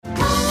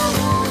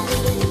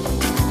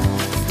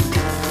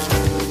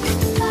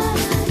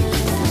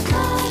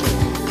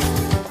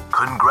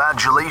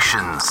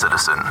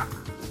citizen.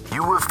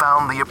 You have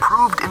found the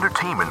approved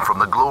entertainment from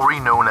the glory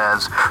known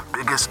as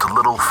Biggest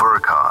Little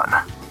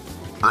FurCon.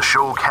 The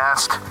show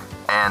cast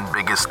and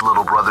Biggest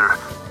Little Brother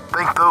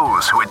thank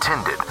those who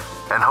attended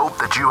and hope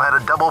that you had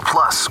a double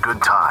plus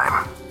good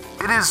time.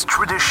 It is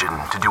tradition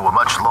to do a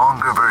much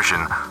longer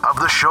version of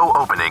the show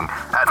opening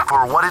at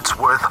For What It's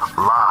Worth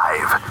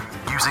Live,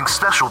 using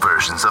special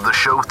versions of the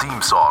show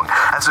theme song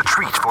as a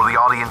treat for the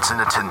audience in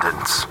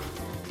attendance.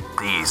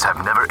 These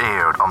have never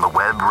aired on the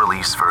web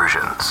release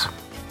versions.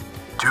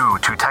 Due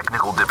to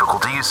technical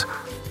difficulties,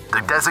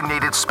 the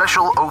designated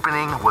special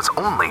opening was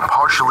only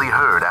partially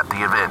heard at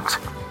the event.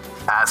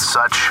 As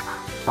such,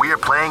 we are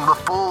playing the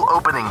full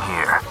opening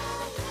here.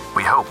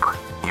 We hope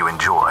you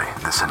enjoy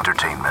this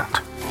entertainment.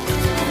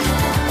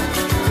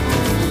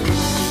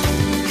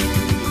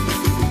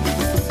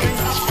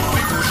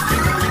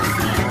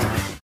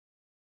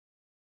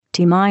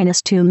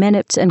 T-minus 2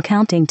 minutes and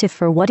counting to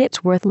For What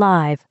It's Worth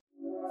Live.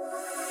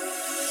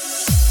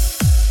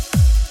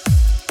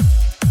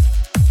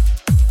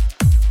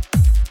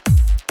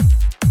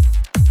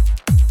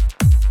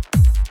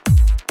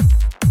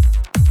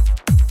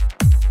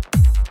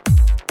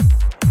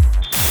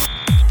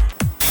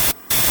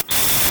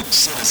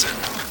 Citizen,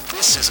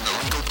 this is an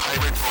illegal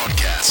pirate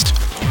broadcast.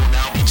 You will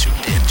now be tuned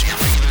in to your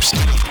regular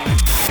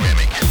state-approved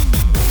programming.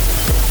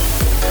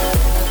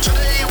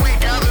 Today we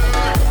gather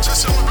to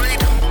celebrate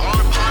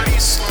our party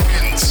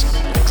slogans.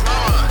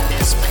 Drama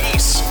is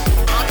peace,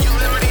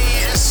 popularity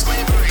is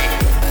slavery,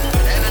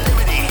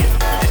 anonymity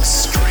is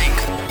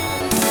strength.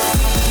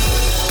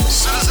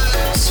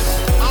 Citizens,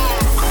 our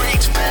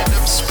great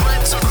fandom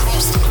spreads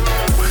across the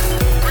globe,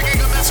 bringing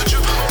a message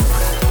of hope,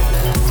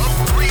 of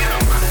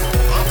freedom,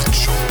 of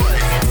joy,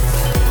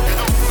 in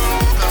a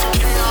world of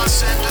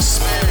chaos and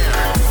despair.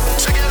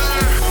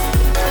 Together,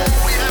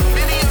 we have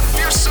many a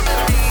fearsome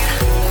enemy.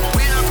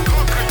 We have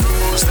conquered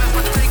those that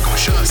would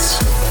vanquish us,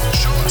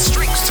 shown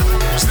strength to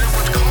those that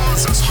would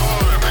cause us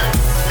harm,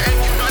 and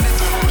united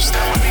those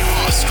that would be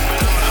lost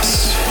without us.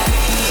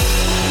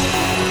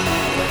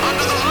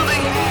 Under the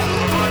loving rule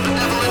of our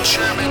benevolent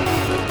chairman,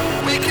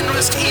 we can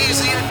rest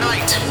easy at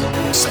night,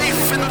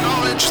 safe in the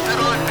knowledge that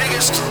our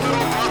biggest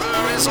little brother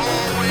is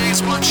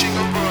always watching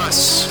over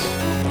us.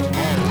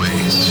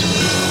 Always.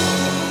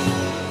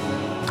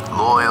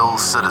 Loyal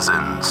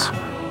citizens,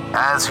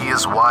 as he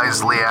has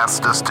wisely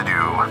asked us to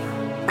do,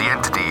 the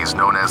entities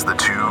known as the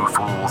Two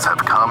Fools have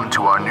come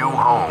to our new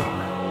home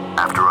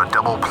after a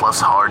double plus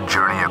hard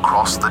journey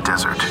across the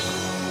desert.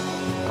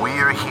 We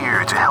are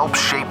here to help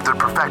shape the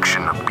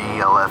perfection of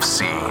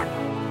BLFC.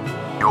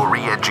 Your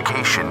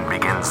re-education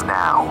begins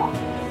now.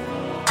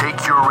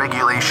 Take your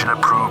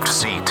regulation-approved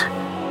seat.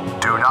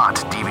 Do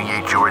not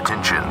deviate your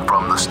attention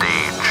from the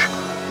stage.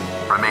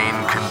 Remain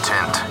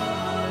content.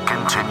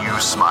 Continue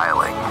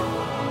smiling.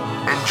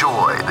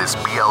 Enjoy this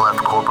BLF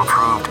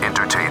Corp-approved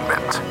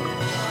entertainment.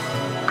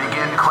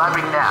 Begin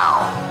clapping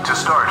now to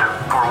start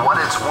For What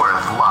It's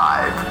Worth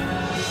Live.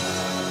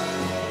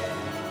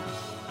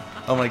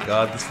 Oh my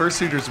god, the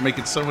fursuiters make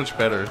it so much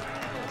better.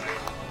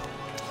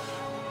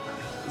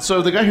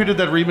 So the guy who did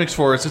that remix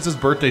for us, it's his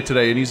birthday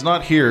today, and he's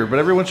not here, but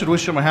everyone should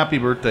wish him a happy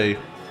birthday.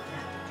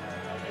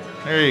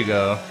 There you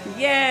go.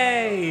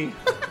 Yay!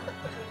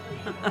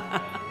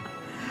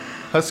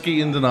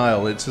 Husky in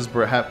denial. It's his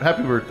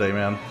happy birthday,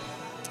 man.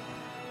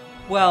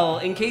 Well,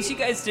 in case you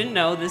guys didn't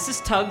know, this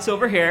is Tugs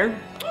over here,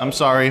 I'm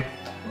sorry.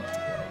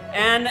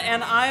 and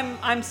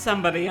I'm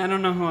somebody. I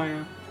don't know who I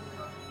am.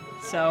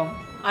 So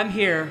I'm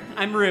here.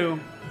 I'm Rue.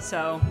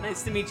 So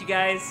nice to meet you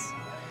guys.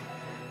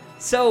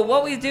 So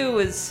what we do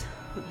is,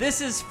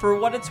 this is For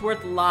What It's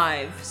Worth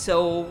Live.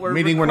 So we're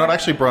Meaning we're not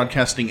actually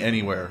broadcasting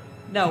anywhere.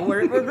 No,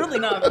 we're really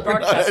not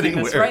broadcasting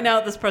this anywhere. right now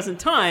at this present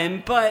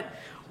time, but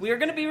we are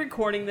going to be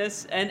recording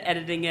this and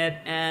editing it,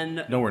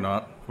 and No, we're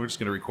not. We're just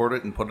going to record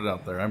it and put it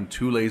out there. I'm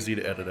too lazy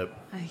to edit it.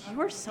 You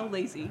are so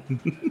lazy.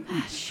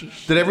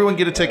 Sheesh. Did everyone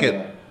get a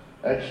ticket?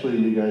 Actually,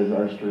 you guys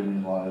are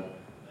streaming live.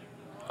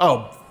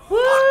 Oh,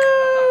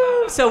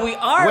 Woo! So we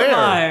are Where?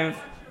 live.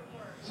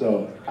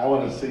 So I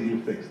want to see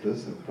you fix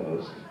this in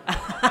post.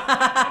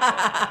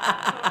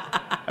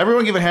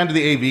 everyone give a hand to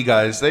the AV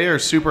guys. They are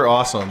super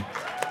awesome.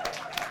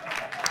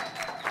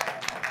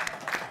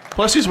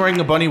 Plus he's wearing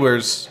a Bunny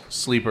Wears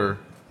sleeper.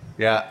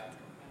 Yeah.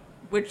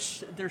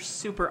 Which they're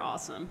super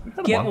awesome.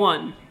 had Get one.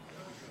 one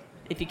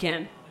if you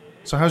can.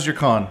 So how's your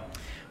con?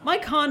 My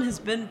con has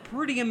been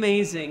pretty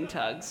amazing,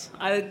 Tugs.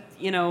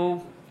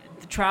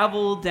 The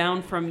travel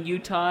down from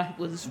Utah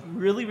was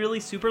really, really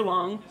super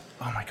long.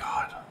 Oh my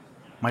god.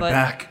 My But-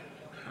 back.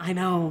 I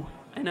know.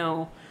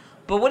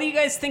 But what do you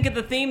guys think of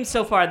the theme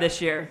so far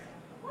this year?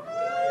 Woo!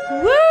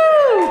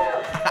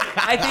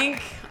 I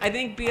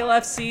think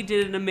BLFC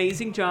did an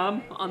amazing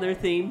job on their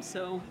theme,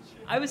 so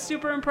I was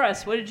super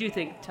impressed. What did you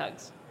think,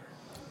 Tugs?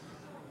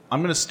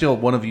 I'm going to steal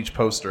one of each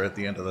poster at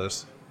the end of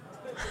this.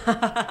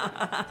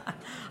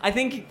 I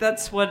think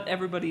that's what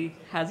everybody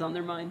has on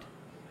their mind.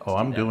 Oh,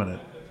 I'm doing it.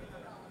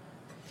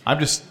 I've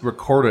just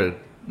recorded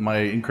my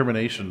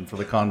incrimination for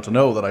the con to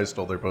know that I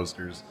stole their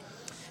posters.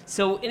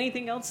 So,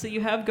 anything else that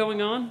you have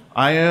going on?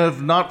 I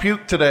have not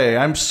puked today.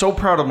 I'm so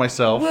proud of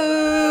myself.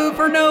 Woo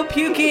for no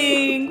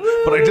puking!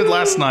 Woo! But I did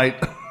last night.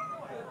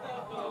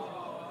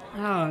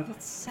 Oh,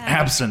 that's sad.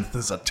 Absinthe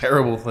is a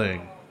terrible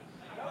thing.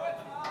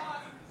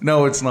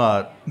 No, it's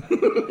not.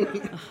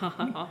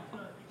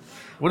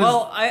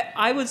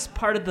 I was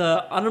part of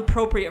the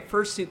unappropriate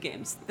fursuit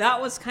games.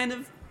 That was kind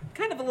of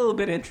a little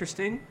bit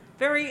interesting.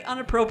 Very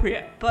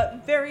unappropriate,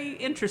 but very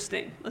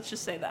interesting. Let's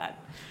just say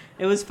that.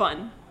 It was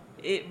fun.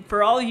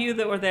 For all of you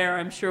that were there,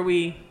 I'm sure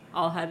we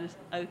all had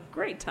a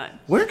great time.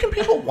 Where can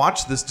people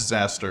watch this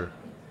disaster?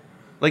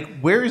 Like,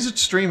 where is it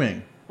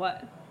streaming?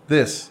 What?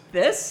 This.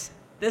 This?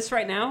 This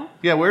right now?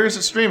 Yeah, where is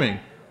it streaming?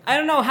 I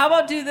don't know. How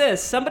about do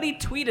this? Somebody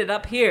tweet it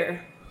up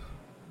here.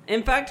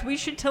 In fact, we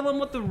should tell them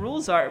what the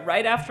rules are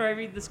right after I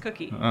read this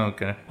cookie. Oh,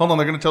 okay. Hold on,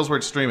 they're going to tell us where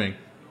it's streaming.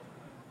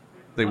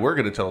 They were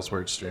going to tell us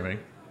where it's streaming.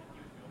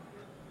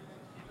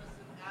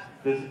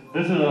 This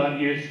is on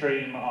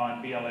Ustream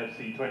on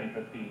BLFC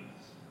 2015.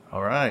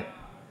 All right.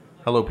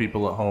 Hello,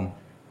 people at home. All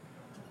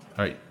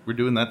right, we're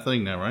doing that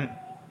thing now, right?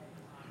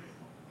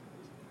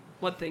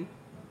 What thing?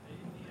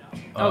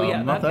 Oh,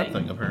 yeah, not that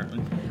thing. thing,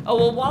 apparently. Oh,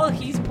 well, while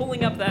he's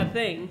pulling up that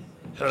thing...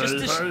 Hey,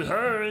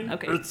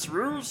 Okay. it's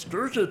Roost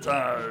Scrooge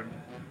time.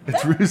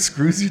 It's really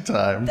screws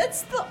time.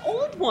 That's the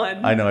old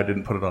one. I know, I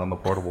didn't put it on the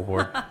portable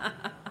board.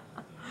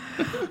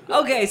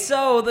 Okay,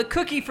 so the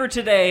cookie for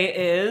today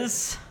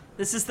is...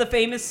 This is the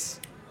famous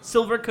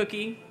silver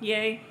cookie.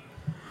 Yay.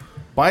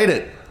 Bite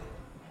it.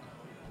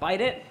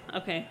 Bite it?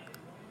 Okay.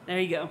 There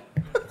you go.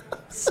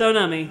 So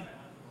nummy.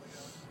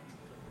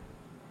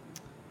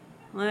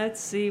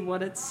 Let's see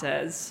what it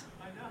says.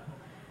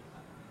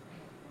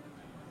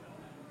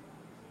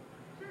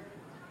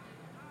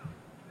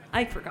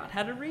 I forgot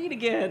how to read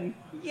again.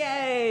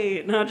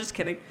 Yay! No, just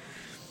kidding.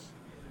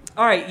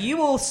 All right, you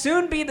will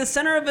soon be the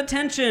center of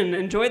attention.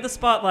 Enjoy the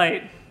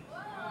spotlight.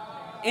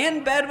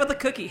 In bed with a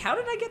cookie. How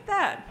did I get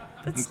that?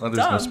 That's There's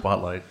dumb. no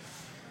spotlight.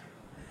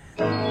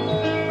 The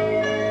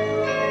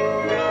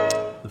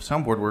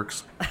soundboard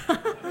works.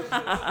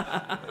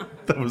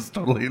 That was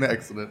totally an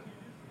accident.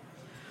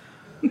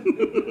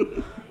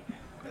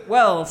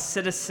 Well,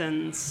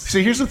 citizens.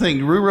 See, here's the thing.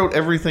 You rewrote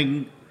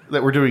everything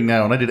that we're doing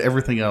now, and I did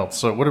everything else.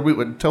 So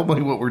tell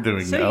me what we're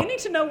doing So now. you need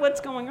to know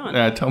what's going on.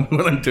 Yeah, tell me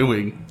what I'm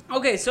doing.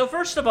 Okay, so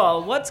first of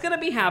all, what's going to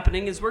be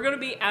happening is we're going to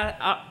be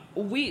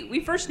we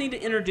first need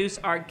to introduce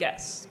our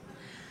guests.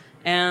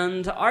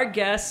 And our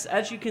guests,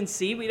 as you can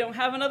see, we don't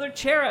have another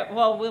chair up.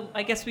 Well,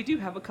 I guess we do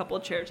have a couple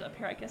of chairs up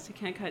here. I guess I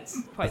can't quite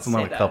That's say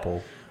not a that.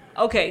 couple.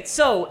 Okay,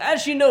 so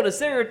as you notice,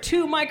 there are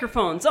two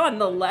microphones on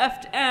the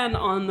left and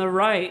on the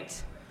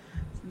right.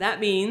 That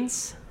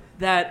means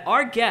that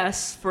our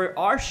guests for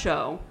our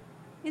show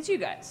is you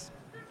guys.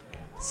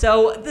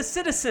 So the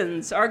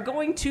citizens are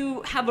going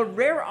to have a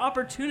rare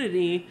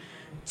opportunity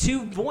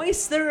to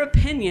voice their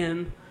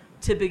opinion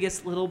to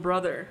Biggest Little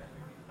Brother.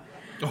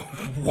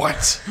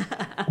 What?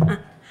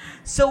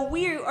 So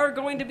we are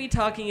going to be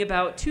talking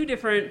about two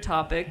different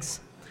topics.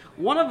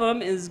 One of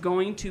them is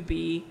going to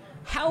be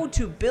how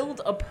to build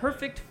a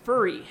perfect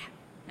furry.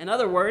 In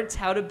other words,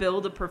 how to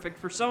build a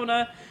perfect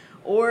persona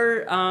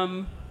or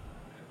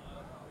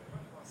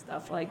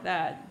stuff like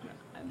that.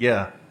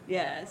 Yeah.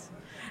 Yes.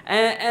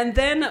 And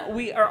then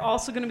we are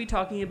also going to be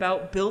talking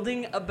about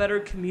building a better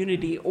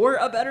community or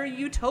a better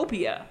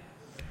utopia.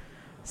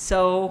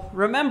 So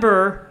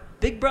remember,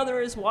 Big Brother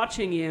is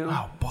watching you.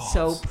 Oh, balls.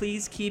 So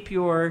please keep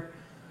your...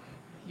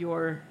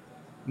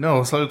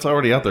 No, so it's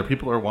already out there.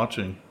 People are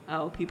watching.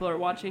 Oh, people are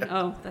watching?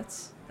 Oh,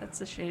 that's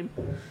a shame.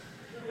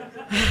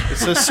 It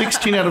says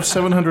 16 out of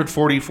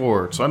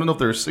 744. So I don't know if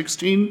there's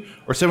 16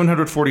 or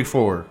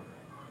 744.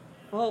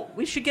 Well,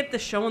 we should get the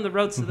show on the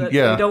road so that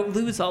Yeah. we don't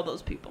lose all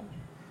those people.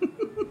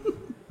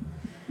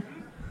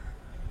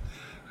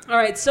 All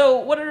right, so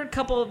what are a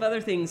couple of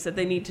other things that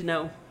they need to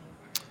know?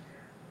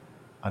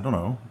 I don't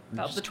know.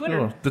 About Just the Twitter.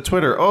 go. The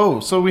Twitter. Oh,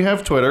 so we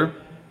have Twitter.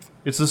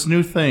 It's this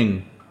new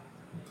thing.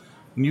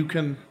 You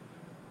can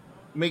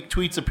make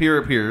tweets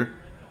appear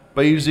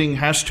by using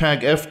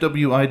hashtag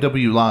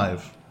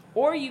FWIWLive.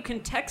 Or you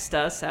can text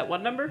us at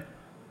what number?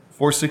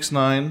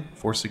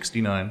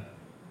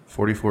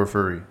 469-469-44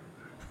 furry.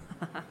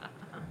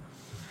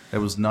 That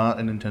was not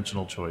an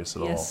intentional choice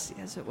at all. Yes,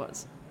 it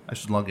was. I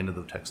should log into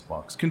the text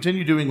box.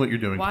 Continue doing what you're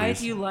doing, Why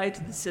please. do you lie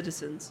to the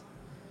citizens?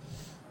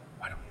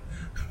 Why don't-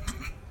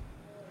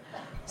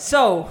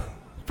 So,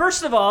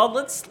 first of all,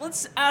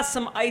 let's ask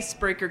some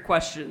icebreaker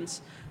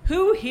questions.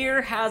 Who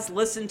here has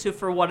listened to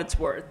For What It's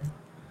Worth?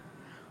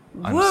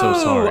 I'm so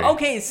sorry.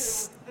 Okay.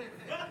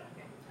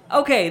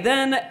 Okay,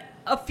 then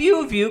a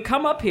few of you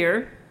come up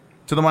here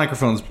To the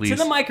microphones, please. to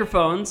the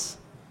microphones.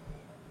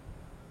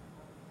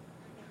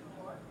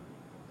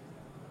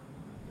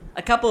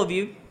 A couple of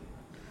you.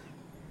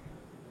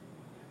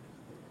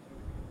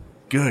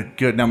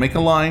 Good. Now make a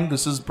line.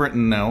 This is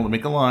Britain now.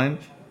 Make a line.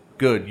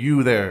 Good.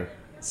 You there.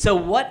 So,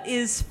 what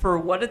is For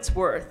What It's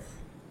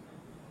Worth?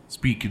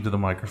 Speak into the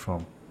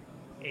microphone.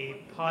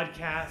 A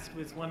podcast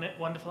with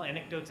wonderful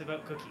anecdotes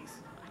about cookies.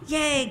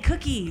 Yay,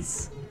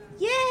 cookies!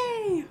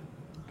 Yay!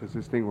 Does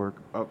this thing work?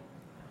 Oh.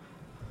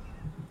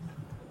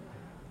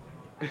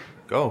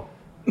 Go.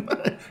 You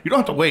don't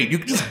have to wait. You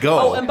can just go.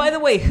 Oh, and by the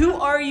way, who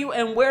are you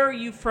and where are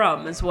you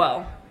from as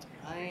well?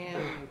 I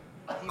am...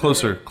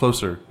 Closer.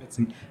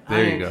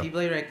 There you go.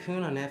 Keyblade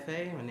Raccoon on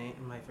FA.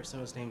 My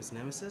first name is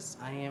Nemesis.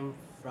 I am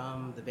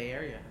from the Bay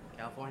Area,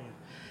 California.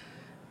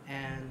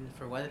 And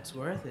For What It's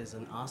Worth is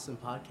an awesome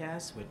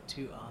podcast with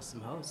two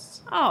awesome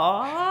hosts.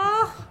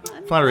 Aww.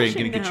 Flattery ain't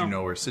gonna get you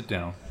nowhere. Sit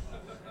down.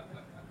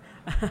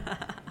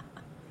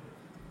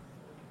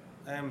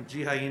 I'm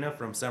G Hyena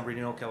from San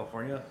Bernardino,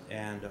 California,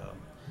 and I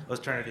was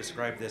trying to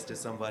describe this to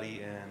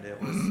somebody, and it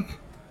was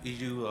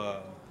you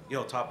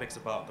do topics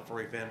about the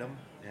furry fandom,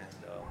 and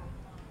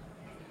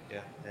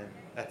and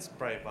that's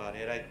probably about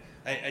it.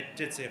 I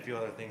did say a few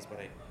other things, but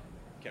I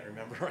can't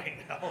remember right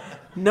now.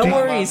 No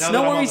worries.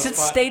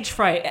 It's stage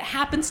fright. It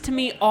happens to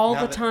me all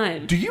the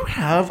time. Do you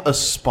have a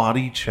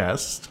spotty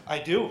chest? I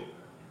do.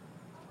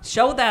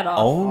 Show that off.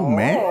 Oh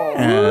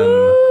man.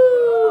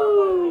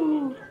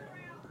 Woo.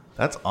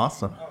 That's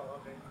awesome.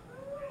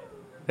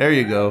 There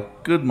you go.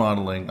 Good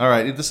modeling. All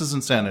right, this is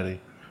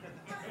insanity.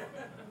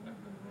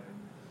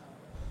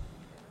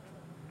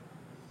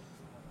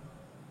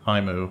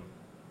 Hi, Moo.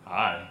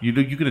 Hi. You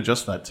can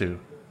adjust that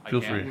too.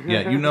 Feel free. can.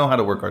 Yeah, you know how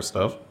to work our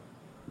stuff.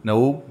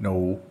 No.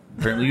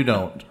 Apparently you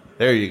don't.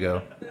 There you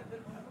go.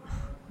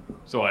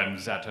 So I'm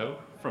Zato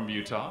from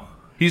Utah.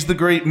 He's the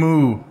Great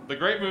Moo. The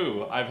Great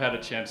Moo. I've had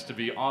a chance to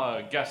be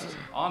a guest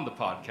on the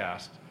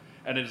podcast,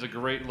 and it is a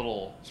great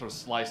little sort of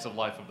slice of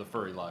life of the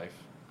furry life.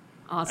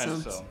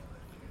 Awesome.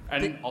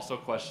 And also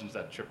questions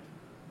that trip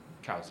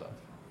cows up.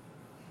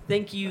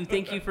 Thank you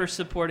for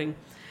supporting.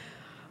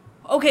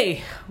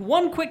 Okay,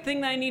 one quick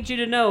thing that I need you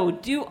to know.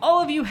 Do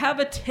all of you have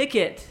a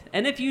ticket?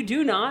 And if you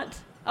do not...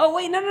 Oh,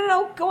 wait,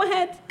 no. Go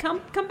ahead.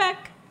 Come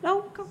back.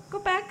 No, go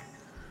back.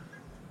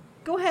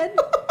 Go ahead.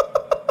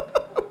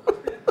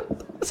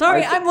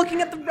 Sorry, I'm looking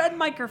at the red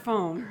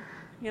microphone.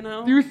 You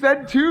know? You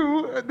said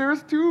two.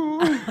 There's two.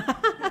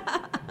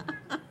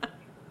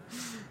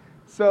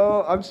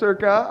 So, I'm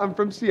Circa. I'm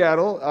from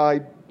Seattle.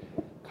 I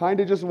kind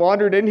of just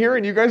wandered in here,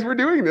 and you guys were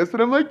doing this,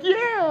 and I'm like,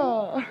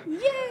 yeah!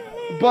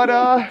 Yay! But,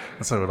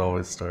 That's how it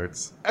always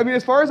starts. I mean,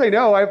 as far as I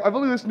know, I've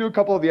only listened to a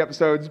couple of the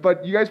episodes,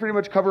 but you guys pretty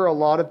much cover a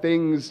lot of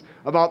things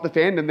about the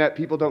fandom that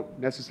people don't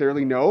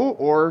necessarily know,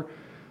 or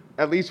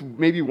at least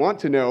maybe want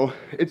to know.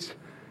 It's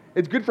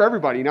good for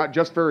everybody, not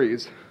just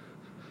furries.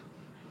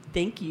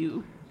 Thank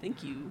you.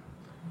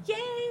 Yay!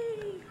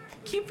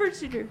 Cute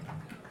fursuiter.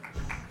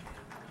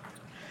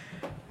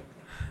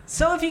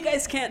 So if you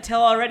guys can't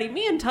tell already,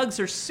 me and Tugs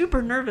are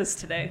super nervous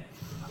today.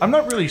 I'm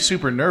not really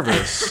super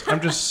nervous.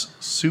 I'm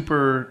just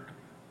super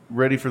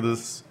ready for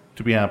this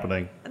to be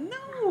happening.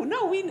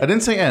 No, we... I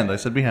didn't say end. I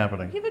said be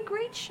happening. We have a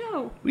great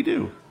show. We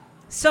do.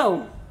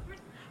 So,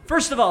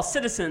 first of all,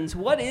 citizens,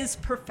 what is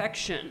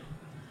perfection?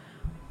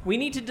 We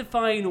need to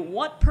define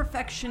what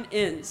perfection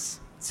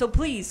is. So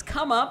please,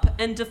 come up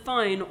and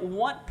define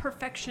what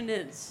perfection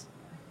is.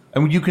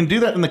 And you can do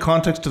that in the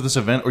context of this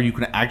event, or you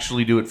can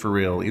actually do it for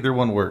real. Either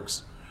one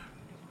works.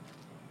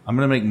 I'm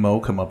going to make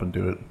Mo come up and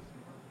do it.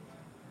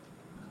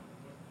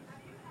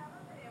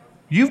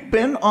 You've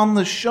been on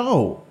the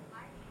show.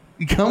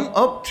 Come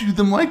up to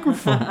the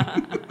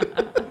microphone.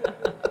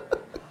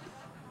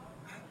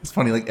 It's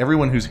funny, like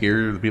everyone who's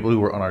here are the people who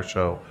were on our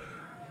show.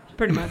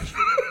 Pretty much.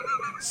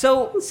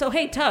 So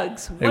hey,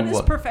 Tugs, what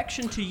is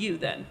perfection to you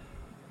then?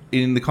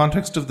 In the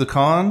context of the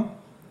con,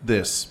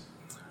 this.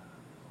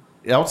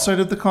 Outside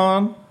of the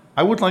con,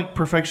 I would like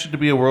perfection to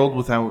be a world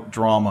without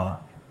drama.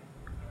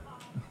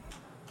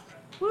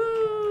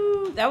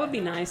 Woo, that would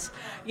be nice.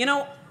 You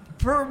know,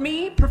 for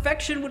me,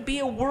 perfection would be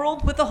a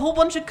world with a whole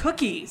bunch of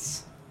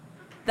cookies.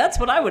 That's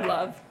what I would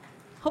love.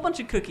 A whole bunch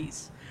of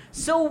cookies.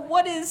 So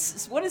what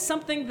is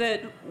something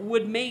that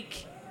would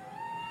make...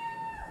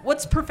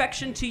 What's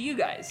perfection to you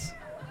guys?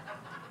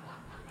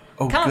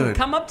 Oh, good.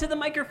 Come up to the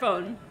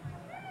microphone.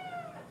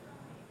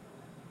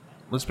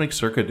 Let's make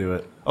Circa do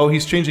it. Oh,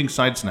 he's changing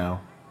sides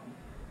now.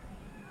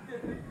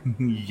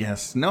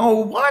 Yes. No,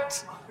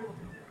 what?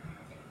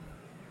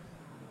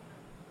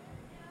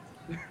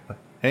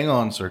 Hang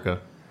on, Circa.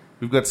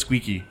 We've got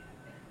Squeaky.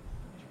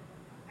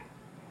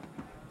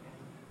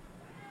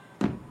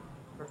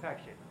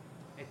 Perfection.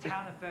 A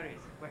town of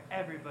furries where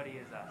everybody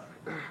is us.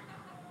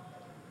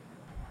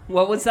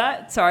 What was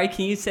that? Sorry,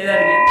 can you say that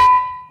again?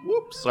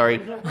 Whoops, sorry.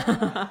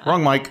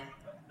 Wrong mic.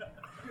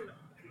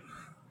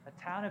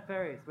 A town of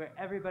furries where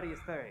everybody is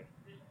furry.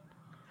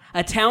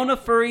 A town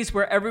of furries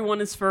where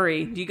everyone is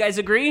furry. Do you guys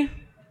agree?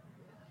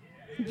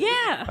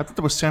 Yeah. I thought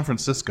that was San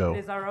Francisco. It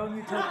is our own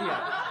utopia.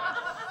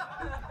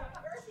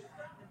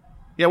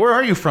 Yeah, where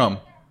are you from?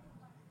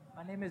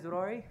 My name is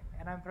Rory,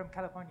 and I'm from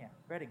California,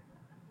 Redding.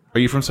 Are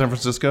you from San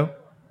Francisco?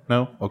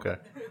 No? Okay.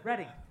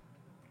 Redding.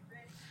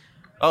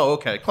 Oh,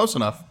 okay. Close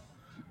enough.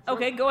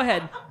 Okay, go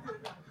ahead.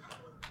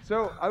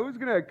 So I was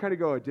going to kind of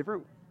go a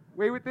different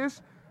way with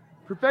this.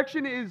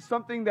 Perfection is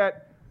something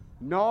that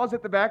gnaws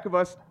at the back of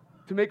us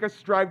to make us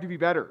strive to be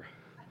better.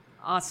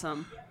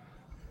 Awesome.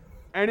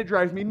 And it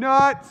drives me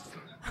nuts.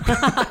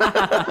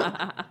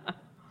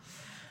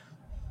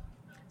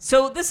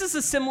 So this is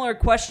a similar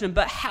question,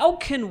 but how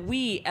can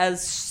we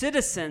as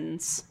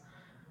citizens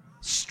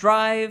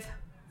strive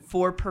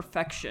for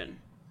perfection?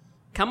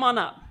 Come on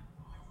up.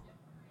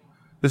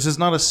 This is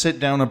not a sit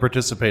down and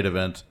participate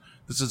event.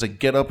 This is a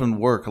get up and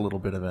work a little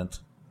bit event.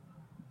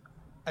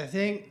 I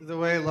think the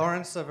way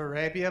Lawrence of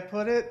Arabia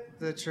put it,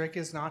 the trick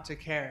is not to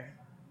care.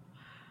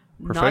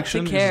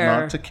 Perfection is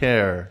not to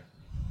care.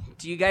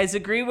 Do you guys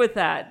agree with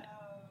that?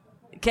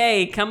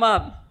 Okay, come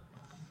up.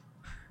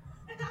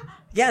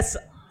 Yes.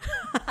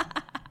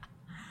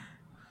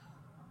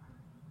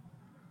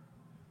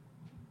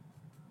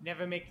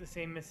 Never make the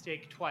same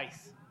mistake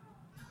twice.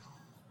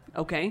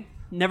 Okay.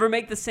 Never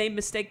make the same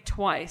mistake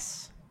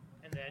twice.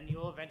 And then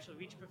you'll eventually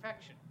reach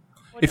perfection.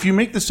 If you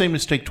make the same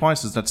mistake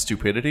twice, is that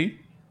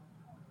stupidity?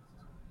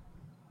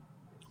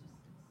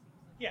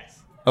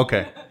 Yes.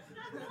 Okay.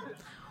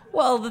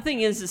 Well, the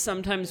thing is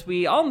sometimes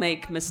we all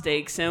make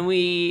mistakes, and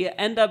we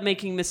end up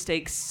making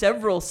mistakes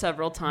several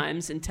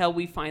times until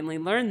we finally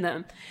learn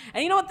them.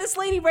 And you know what? This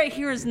lady right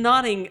here is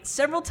nodding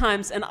several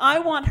times, and I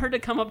want her to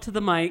come up to the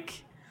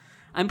mic.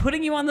 I'm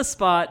putting you on the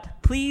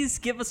spot. Please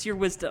give us your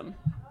wisdom.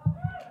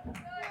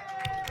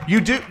 You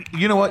do.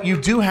 You know what? You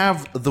do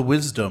have the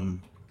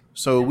wisdom,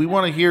 so we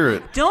want to hear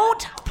it.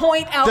 Don't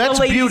point out That's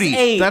the lady's beauty.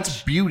 age.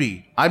 That's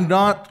beauty. I'm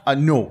not.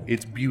 No,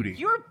 it's beauty.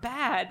 You're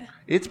bad.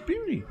 It's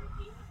beauty.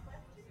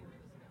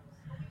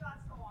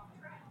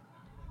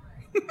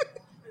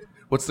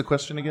 What's the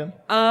question again?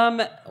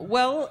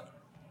 Well,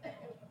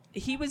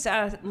 he was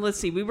let's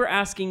see. We were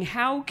asking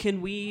how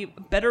can we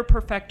better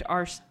perfect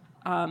our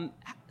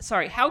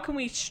how can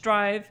we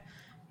strive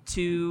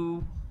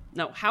to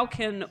how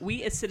can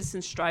we as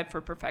citizens strive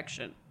for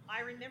perfection? I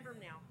remember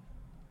now.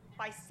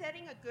 By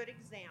setting a good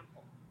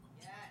example.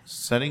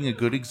 Setting a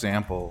good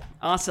example.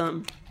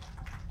 Awesome.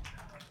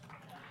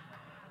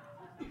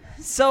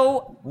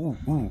 So,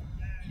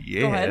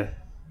 Yeah. Go ahead.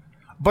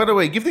 By the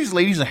way, give these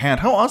ladies a hand.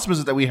 How awesome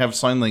is it that we have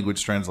sign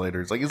language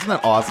translators? Like, isn't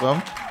that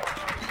awesome?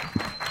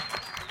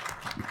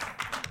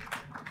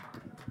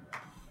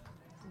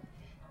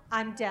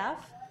 I'm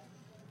deaf,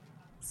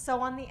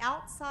 so on the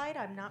outside,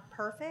 I'm not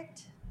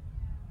perfect,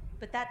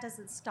 but that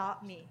doesn't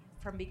stop me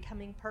from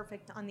becoming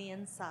perfect on the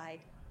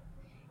inside.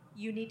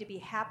 You need to be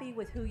happy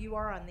with who you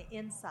are on the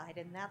inside,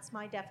 and that's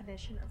my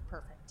definition of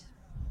perfect.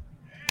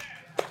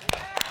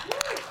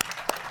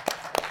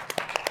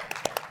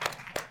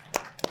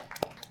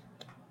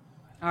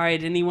 All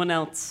right, anyone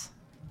else?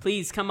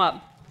 Please come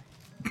up.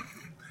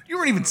 You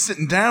weren't even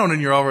sitting down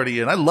and you're already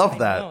in. I love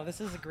that. No,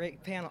 this is a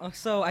great panel.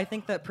 So I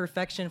think that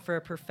perfection for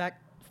a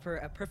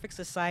perfect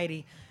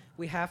society,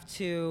 we have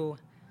to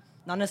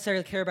not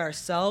necessarily care about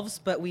ourselves,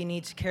 but we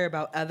need to care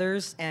about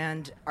others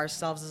and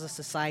ourselves as a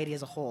society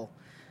as a whole.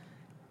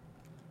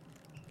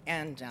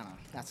 And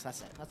that's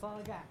it. That's all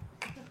I got.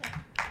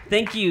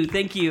 Thank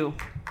you.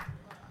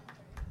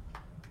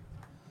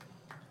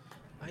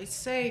 I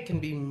say it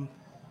can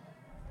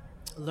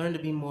learn to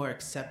be more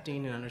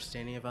accepting and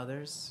understanding of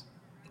others,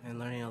 and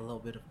learning a little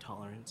bit of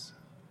tolerance.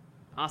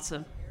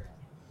 Awesome.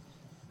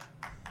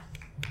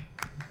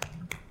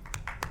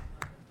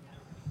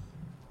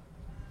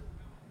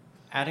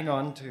 Adding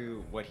on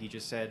to what he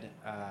just said,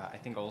 I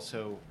think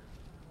also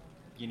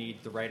you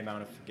need the right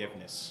amount of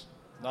forgiveness.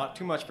 Not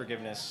too much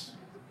forgiveness,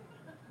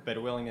 but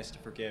a willingness to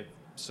forgive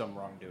some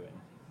wrongdoing.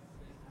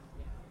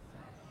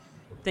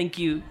 Thank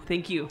you.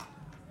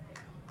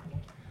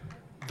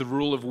 The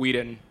rule of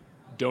Whedon,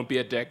 don't be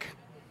a dick.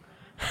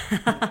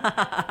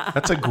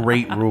 That's a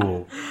great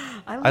rule.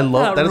 I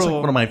love that. rule. Is like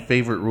one of my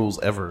favorite rules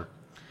ever.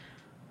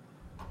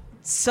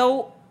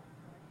 So,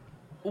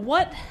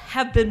 what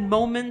have been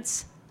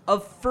moments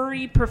of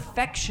furry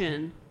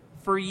perfection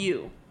for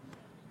you?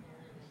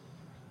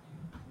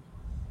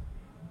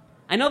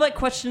 I know that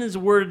question is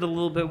worded a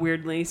little bit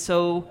weirdly,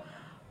 so...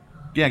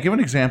 Yeah, give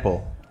an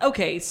example.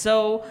 Okay,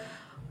 so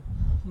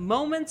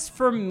moments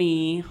for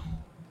me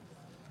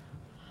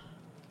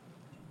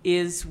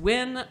is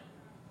when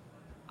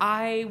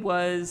I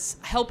was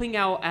helping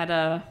out at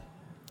a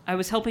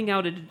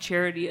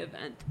charity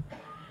event,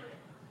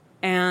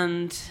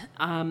 and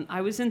I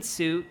was in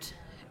suit,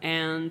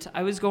 and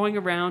I was going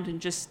around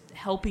and just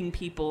helping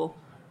people,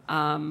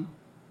 and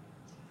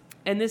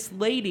this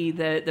lady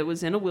that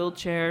was in a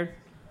wheelchair,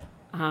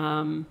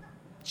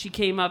 she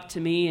came up to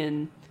me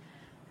and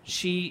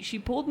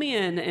she pulled me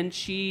in, and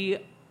she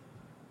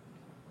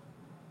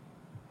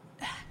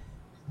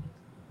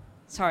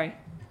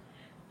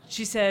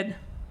said,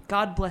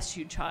 "God bless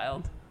you,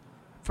 child,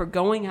 for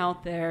going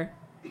out there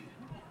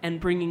and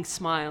bringing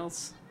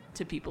smiles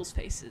to people's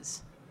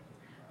faces."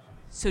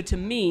 So to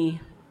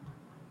me,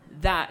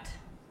 that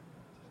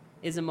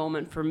is a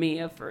moment for me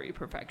of furry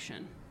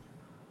perfection,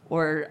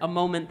 or a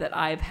moment that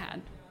I've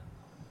had.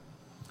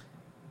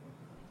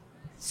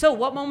 So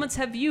what moments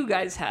have you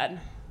guys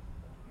had?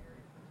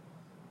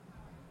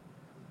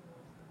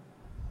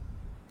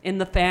 In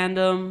the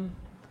fandom,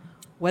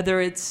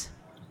 whether it's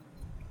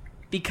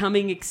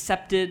becoming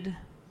accepted,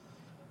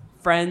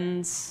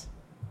 friends.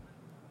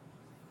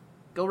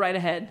 Go right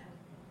ahead.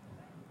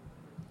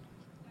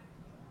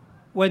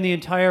 when the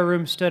entire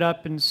room stood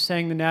up and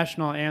sang the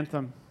national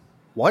anthem.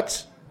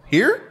 What?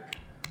 Here?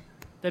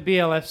 The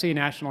BLFC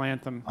national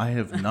anthem. I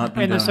have not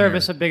been in the down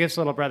service here. of Biggest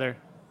Little Brother.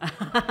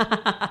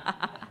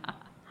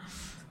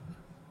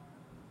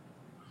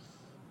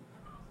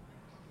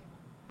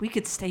 We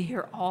could stay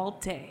here all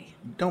day.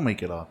 Don't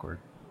make it awkward.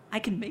 I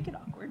can make it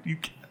awkward. You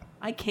can.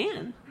 I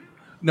can.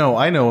 No,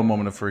 I know a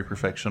moment of furry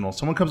perfection. Well,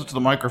 someone comes up to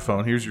the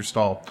microphone. Here's your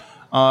stall.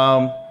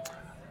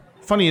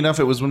 Funny enough,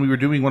 it was when we were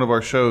doing one of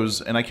our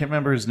shows, and I can't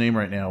remember his name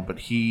right now, but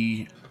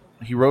he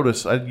wrote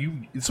us.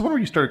 It's the one where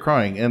you started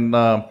crying, and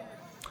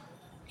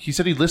he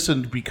said he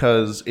listened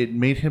because it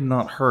made him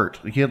not hurt.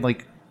 He had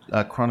like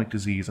chronic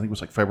disease. I think it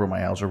was like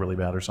fibromyalgia really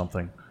bad or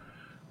something.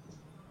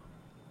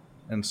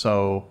 And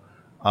so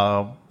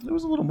there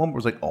was a little moment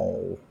where it was like,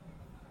 oh.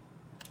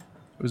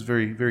 It was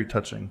very, very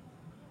touching.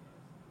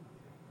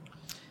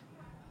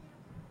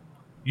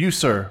 You,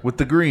 sir, with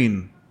the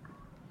green.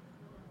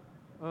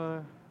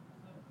 Can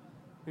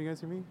you guys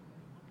hear me?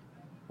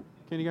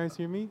 Can you guys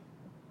hear me?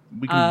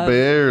 We can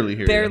barely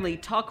hear you. Barely.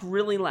 Talk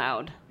really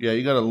loud. Yeah,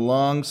 you got a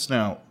long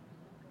snout.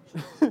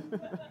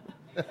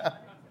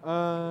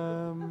 How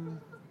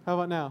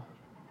about now?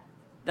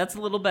 That's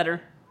a little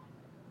better.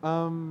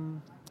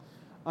 I'm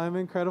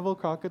Incredible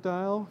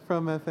Crocodile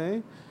from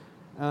FA.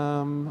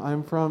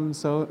 I'm from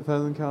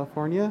Southern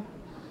California.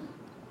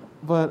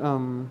 But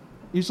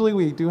usually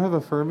we do have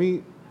a fur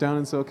meet down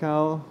in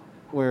SoCal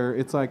where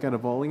it's like at a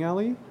bowling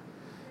alley.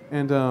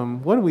 And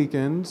one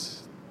weekend,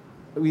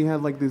 we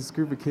had like this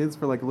group of kids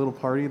for like a little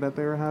party that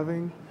they were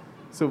having.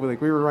 So we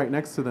were right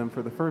next to them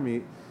for the fur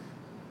meet.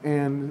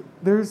 And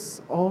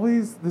there's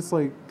always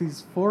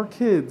these 4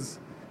 kids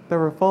that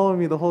were following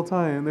me the whole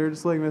time. They were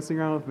just like messing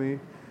around with me.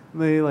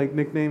 And they like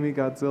nicknamed me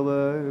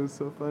Godzilla. It was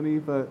so funny.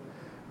 But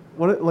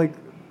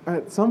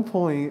at some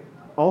point,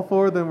 all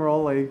 4 of them were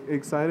all like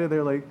excited.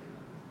 They're like,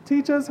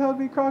 teach us how to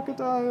be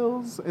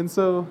crocodiles. And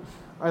so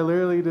I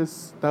literally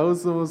that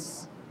was the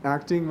most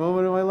acting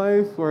moment of my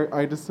life where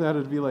I just had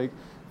to be like,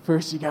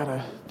 first you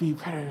gotta be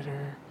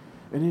predator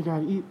and you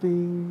gotta eat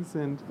things.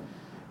 And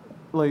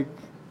like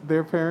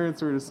their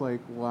parents were just like,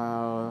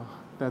 wow,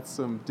 that's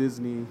some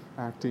Disney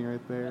acting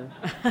right there.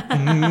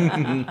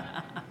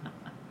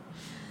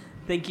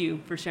 Thank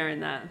you for sharing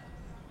that.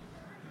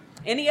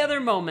 Any other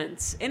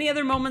moments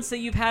that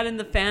you've had in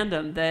the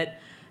fandom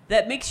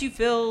that makes you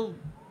feel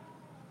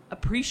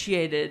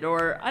appreciated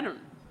or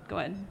go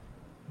ahead.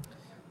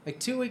 Like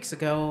 2 weeks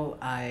ago,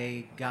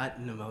 I got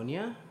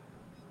pneumonia,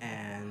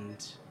 and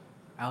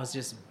I was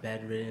just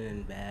bedridden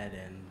in bed,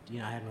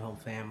 and I had my whole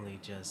family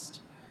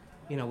just,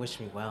 wish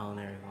me well and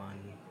everyone,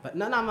 but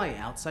not my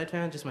outside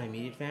family, just my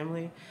immediate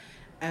family,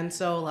 and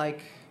so I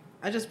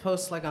just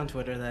post on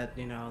Twitter that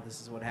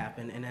this is what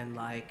happened, and then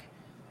I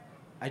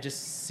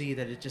just see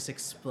that it just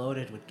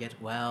exploded with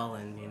get well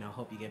and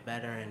hope you get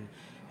better,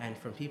 and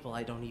from people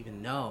I don't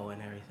even know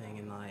and everything,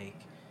 and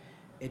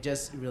it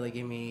just really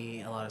gave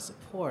me a lot of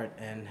support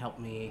and helped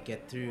me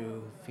get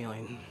through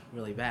feeling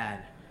really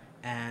bad.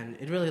 And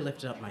it really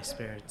lifted up my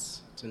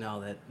spirits to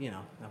know that,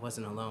 I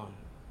wasn't alone.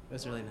 It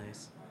was really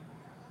nice.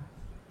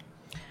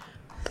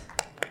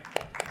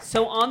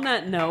 So on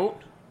that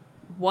note,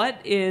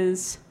 what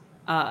is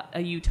a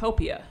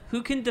utopia?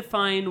 Who can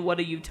define what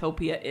a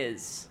utopia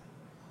is?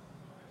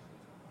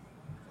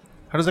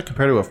 How does that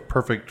compare to the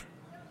perfect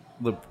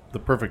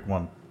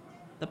one?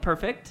 The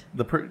perfect?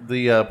 The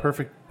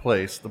perfect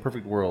place, the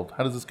perfect world.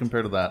 How does this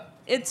compare to that?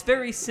 It's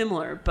very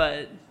similar,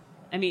 but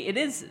it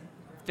is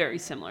very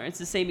similar. It's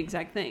the same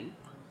exact thing.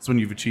 It's when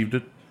you've achieved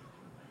it.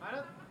 I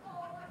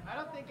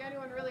don't think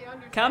anyone really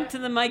understands. Come to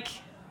the mic.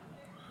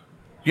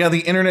 Yeah, the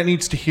internet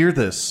needs to hear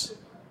this.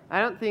 I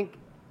don't think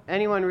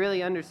anyone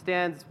really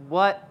understands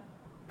what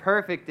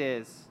perfect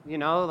is.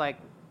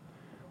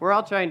 We're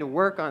all trying to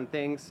work on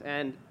things,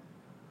 and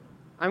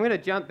I'm going to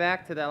jump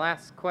back to the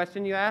last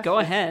question you asked. Go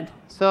ahead.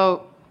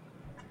 So,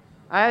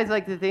 I always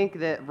like to think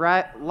that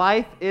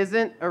life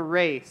isn't a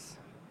race.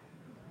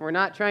 We're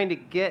not trying to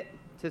get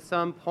to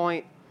some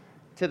point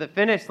to the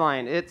finish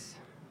line. It's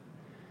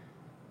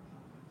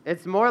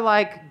more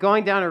like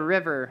going down a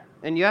river,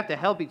 and you have to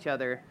help each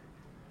other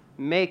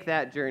make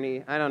that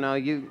journey. I don't know.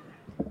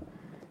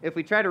 If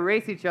we try to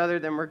race each other,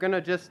 then we're going to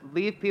just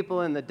leave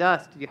people in the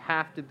dust. You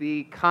have to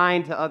be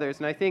kind to others.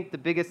 And I think the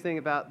biggest thing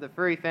about the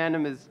furry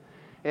fandom is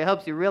it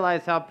helps you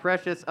realize how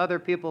precious other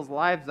people's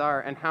lives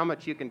are and how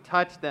much you can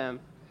touch them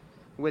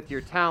with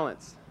your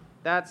talents.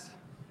 That's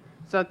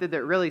something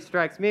that really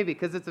strikes me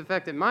because it's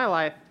affected my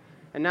life,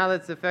 and now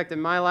that it's affected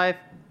my life,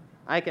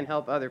 I can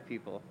help other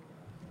people.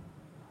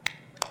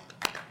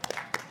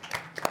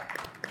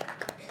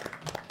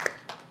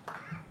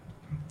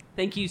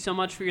 Thank you so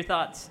much for your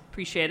thoughts.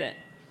 Appreciate it.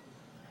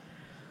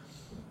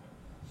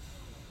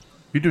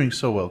 You're doing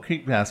so well.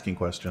 Keep asking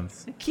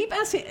questions. Keep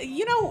asking.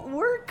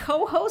 We're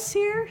co-hosts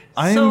here.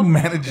 I'm so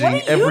managing what are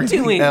you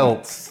everything doing?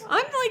 else.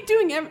 I'm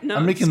doing no,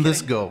 I'm making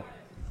this go.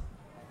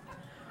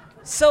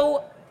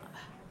 So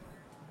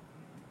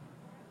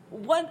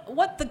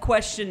what the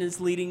question is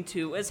leading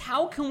to is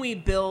how can we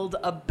build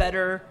a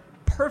better,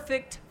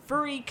 perfect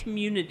furry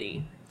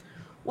community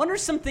what are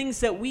some things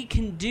that we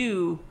can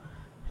do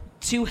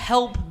to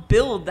help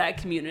build that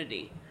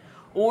community?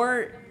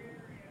 Or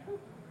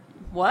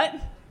what?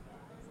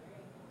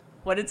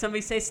 What did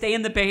somebody say? Stay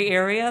in the Bay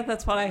Area?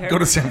 That's what I heard. Go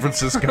to San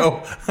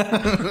Francisco.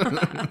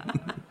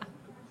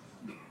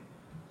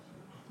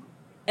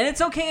 And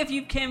it's okay if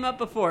you came up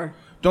before.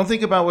 Don't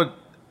think about what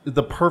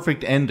the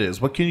perfect end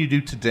is. What can you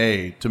do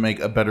today to make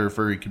a better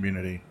furry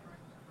community?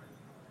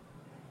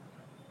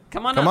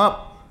 Come on Come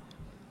up.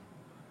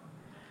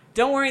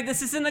 Don't worry,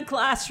 this is in a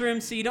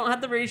classroom, so you don't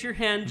have to raise your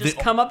hand. Just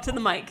come up to the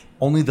mic.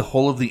 Only the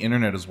whole of the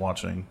internet is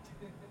watching.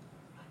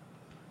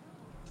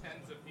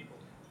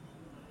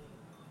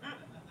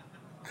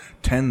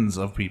 Tens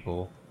of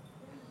people.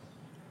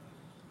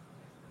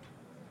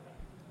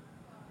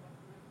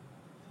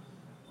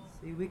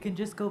 See, we can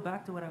just go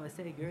back to what I was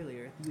saying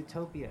earlier,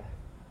 utopia,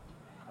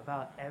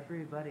 about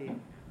everybody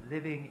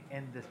living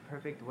in this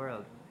perfect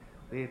world.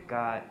 We've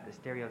got the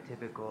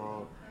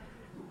stereotypical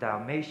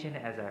Dalmatian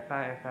as our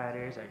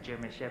firefighters, our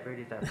German Shepherd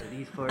is our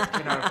police force,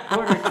 and our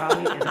border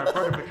collie is our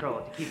border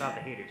patrol to keep out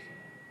the haters.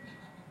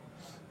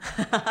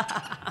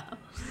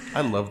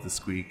 I love the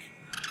squeak.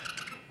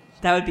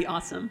 That would be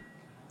awesome.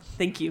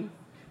 Thank you.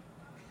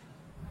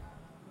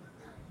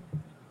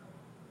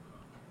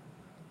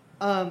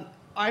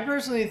 I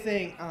personally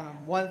think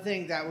one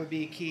thing that would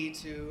be key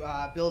to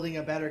building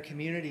a better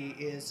community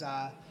is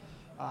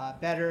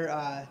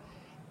better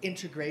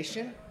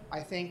integration. I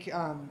think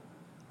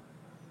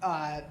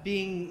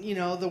being,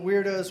 the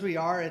weirdos we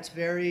are, it's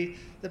very,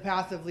 the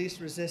path of least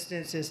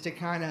resistance is to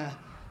kind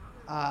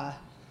of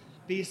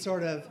be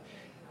sort of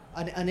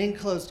an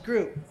enclosed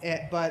group.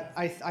 But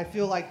I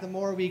feel like the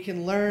more we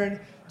can learn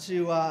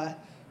to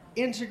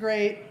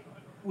integrate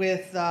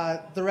with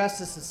the rest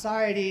of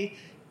society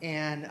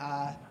and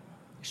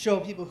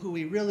show people who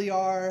we really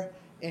are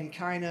and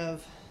kind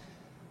of,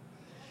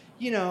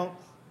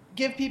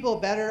 give people a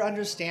better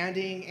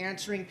understanding,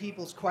 answering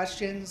people's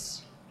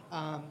questions.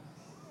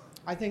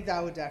 I think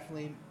that would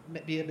definitely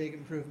be a big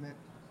improvement.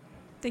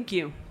 Thank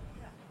you.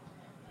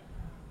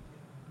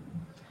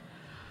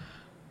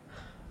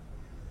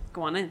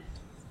 Go on in.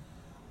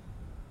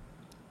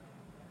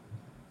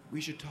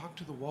 We should talk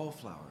to the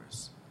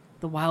wallflowers.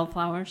 The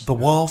wildflowers? The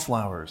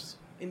wallflowers.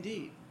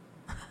 Indeed.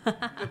 The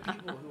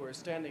people who are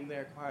standing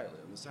there quietly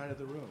on the side of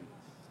the room,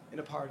 in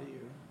a party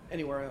or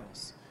anywhere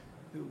else,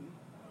 who,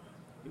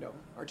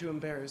 are too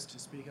embarrassed to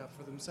speak up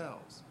for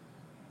themselves.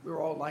 We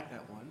were all like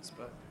that once,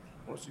 but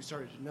once we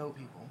started to know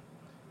people,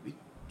 we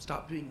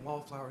stopped being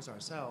wallflowers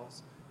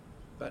ourselves,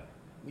 but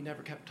we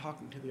never kept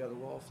talking to the other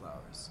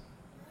wallflowers.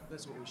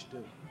 That's what we should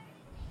do.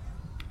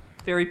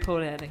 Very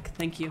poetic.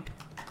 Thank you.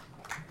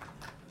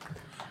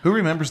 Who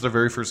remembers their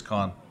very first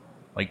con?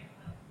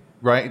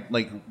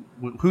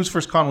 Whose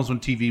first con was when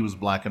TV was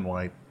black and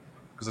white?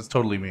 Because it's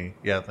totally me.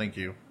 Yeah, thank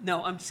you.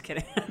 No, I'm just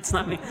kidding. It's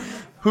not me.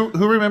 Who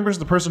remembers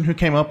the person who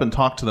came up and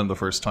talked to them the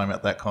first time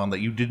at that con that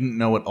you didn't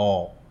know at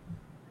all?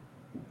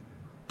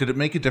 Did it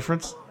make a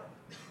difference?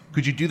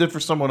 Could you do that for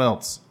someone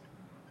else?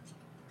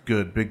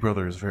 Good. Big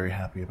Brother is very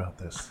happy about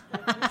this.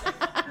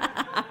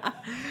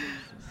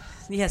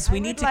 Yes, we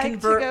need to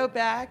convert. I would like to go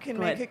back and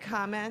Go make ahead. a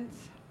comment.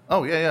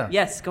 Oh, yeah.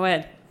 Yes, go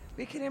ahead.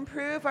 We can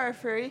improve our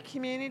furry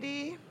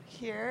community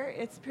here.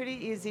 It's pretty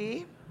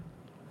easy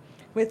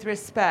with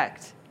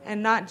respect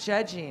and not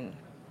judging,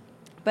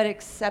 but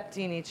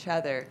accepting each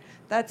other.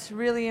 That's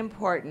really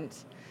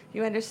important.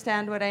 You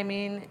understand what I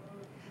mean?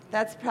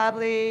 That's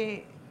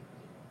probably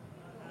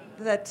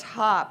the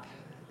top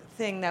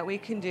thing that we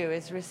can do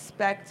is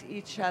respect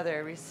each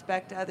other,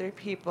 respect other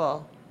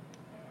people.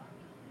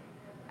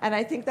 And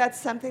I think that's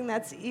something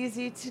that's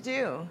easy to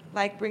do,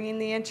 like bringing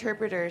the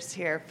interpreters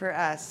here for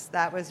us.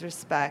 That was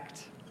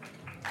respect.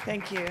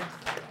 Thank you.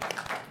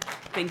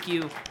 Thank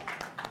you.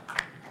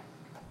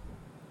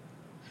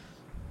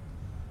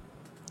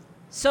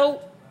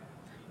 So,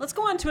 let's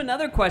go on to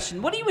another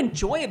question. What do you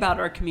enjoy about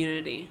our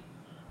community?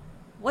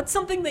 What's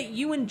something that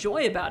you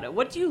enjoy about it?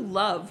 What do you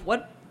love?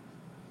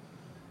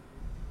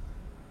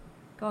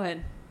 Go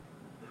ahead.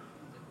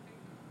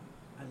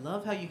 I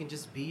love how you can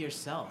just be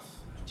yourself.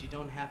 That you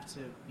don't have to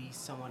be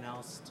someone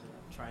else to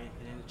try and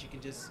fit in. That you can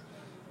just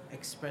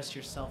express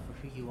yourself for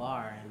who you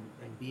are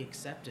and be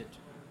accepted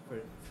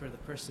for the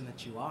person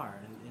that you are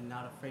and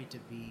not afraid to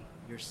be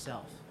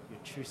yourself, your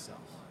true self.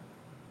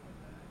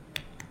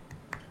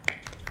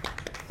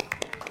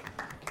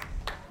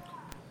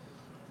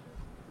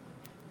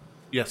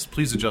 Yes,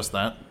 please adjust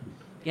that.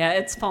 Yeah,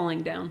 it's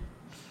falling down.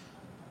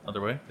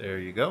 Other way. There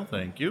you go.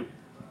 Thank you.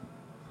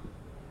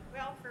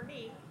 Well, for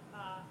me,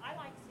 I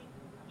like seeing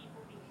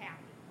people be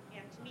happy.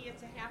 And to me,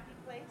 it's a happy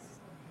place.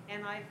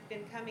 And I've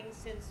been coming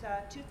since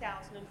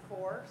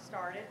 2004,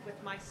 started with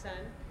my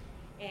son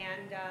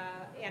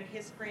and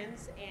his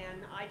friends.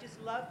 And I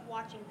just love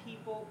watching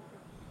people.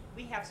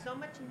 We have so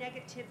much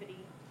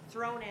negativity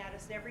thrown at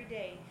us every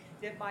day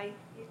that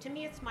to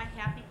me, it's my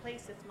happy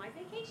place. It's my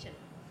vacation.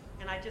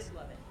 And I just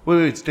love it.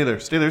 Wait, stay there.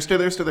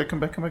 Come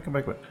back.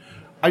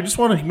 I just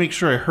want to make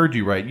sure I heard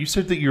you right. You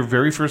said that your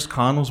very first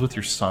con was with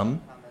your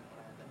son?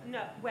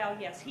 well,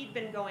 yes, he'd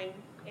been going,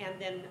 and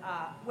then,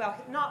 well,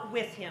 not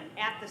with him,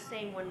 at the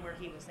same one where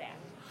he was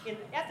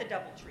at the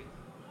DoubleTree.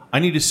 I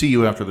need to see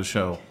you after the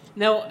show.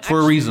 No, for actually,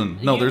 a reason.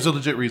 No, you- there's a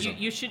legit reason.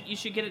 You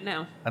should get it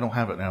now. I don't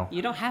have it now.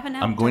 You don't have it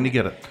now? I'm going to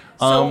get it.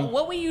 So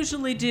what we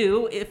usually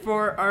do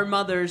for our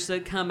mothers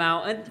that come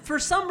out, and for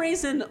some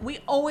reason we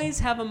always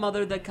have a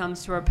mother that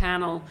comes to our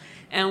panel,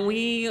 and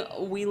we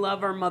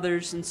love our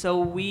mothers, and so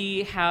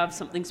we have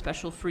something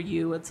special for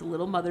you. It's a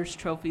little mother's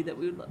trophy that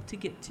we would love to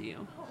give to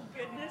you. Oh,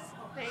 goodness.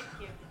 Thank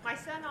you. My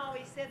son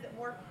always said that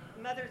more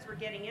mothers were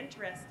getting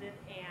interested,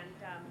 and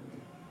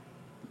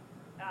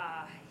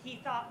he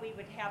thought we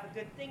would have a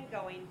good thing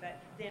going, but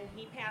then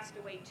he passed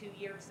away 2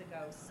 years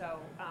ago.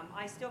 So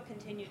I still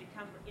continue to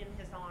come in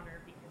his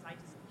honor because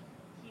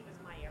he was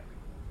my everything.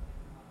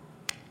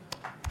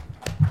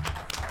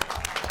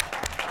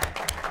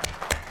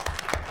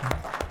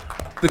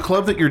 The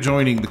club that you're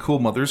joining, the Cool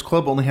Mothers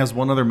Club, only has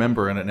one other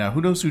member in it now.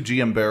 Who knows who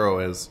GM Barrow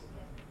is?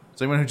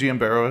 Does anyone know who GM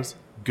Barrow is?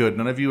 Good.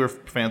 None of you are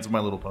fans of My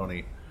Little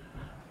Pony.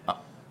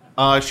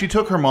 She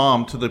took her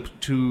mom to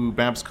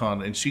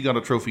BabsCon, and she got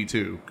a trophy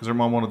too because her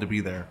mom wanted to be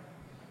there.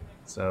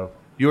 So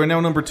you are now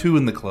number 2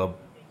 in the club.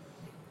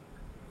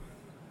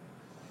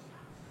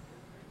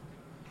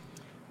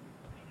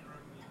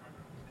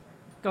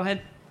 Go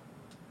ahead.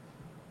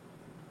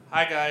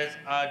 Hi guys,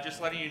 just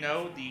letting you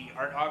know the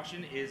art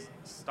auction is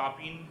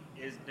stopping.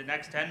 Is the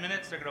next 10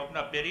 minutes? They're gonna open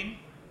up bidding,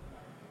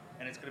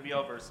 and it's gonna be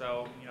over.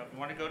 So if you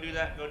want to go do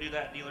that.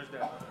 Dealers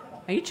down.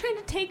 Are you trying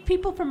to take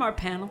people from our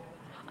panel?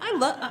 I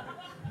love.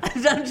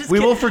 I'm just We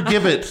kidding. will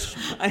forgive it.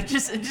 I'm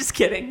just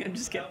kidding. I'm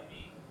just kidding.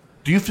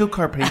 Do you feel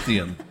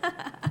Carpathian?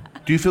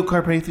 Do you feel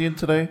Carpathian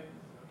today?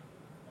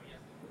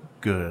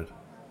 Good.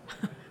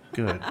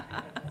 Good.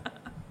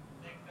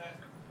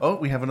 Oh,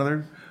 we have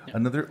another.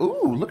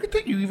 Ooh, look at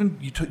that!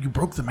 You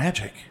broke the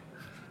magic.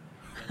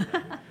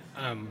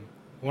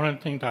 One of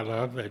the things I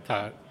love is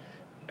that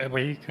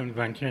every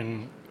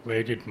convention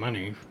raises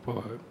money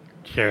for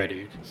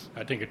charities.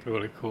 I think it's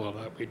really cool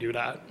that we do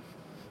that.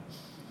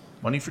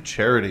 Money for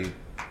charity.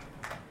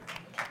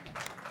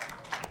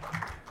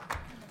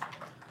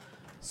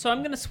 So I'm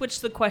going to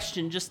switch the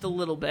question just a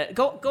little bit.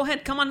 Go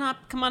ahead. Come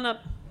on up,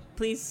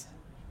 please.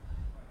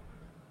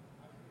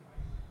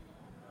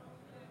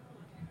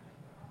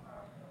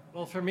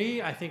 Well, for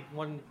me, I think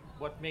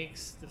what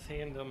makes the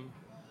fandom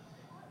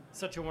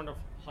such a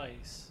wonderful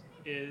place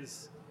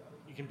is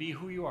you can be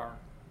who you are.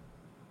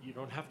 You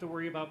don't have to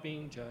worry about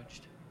being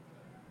judged.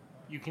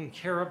 You can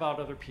care about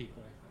other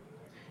people.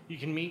 You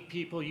can meet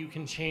people, you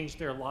can change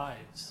their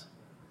lives.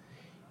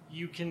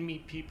 You can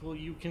meet people,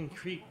 you can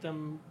treat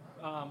them,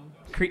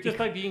 just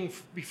by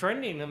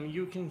befriending them,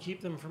 you can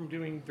keep them from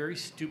doing very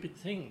stupid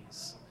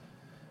things.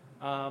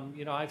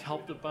 I've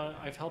helped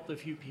a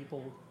few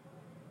people,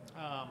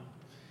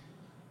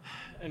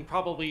 and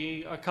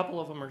probably a couple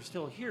of them are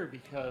still here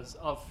because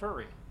of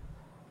furry,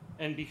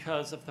 and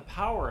because of the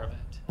power of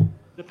it,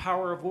 the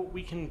power of what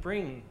we can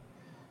bring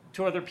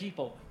to other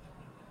people,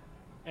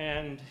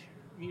 and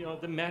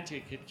the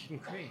magic it can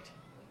create.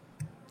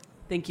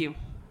 Thank you.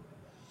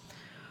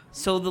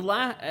 So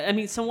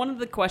so one of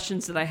the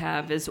questions that I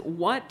have is,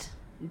 what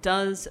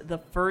does the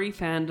furry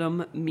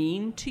fandom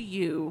mean to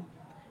you,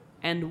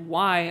 and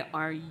why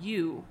are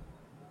you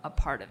a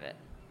part of it?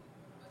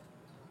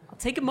 I'll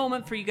take a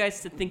moment for you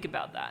guys to think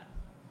about that.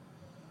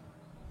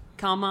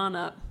 Come on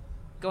up.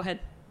 Go ahead.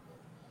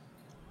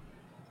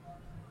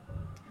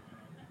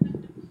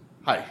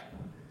 Hi.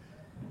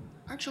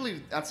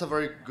 Actually, that's a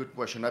very good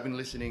question. I've been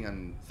listening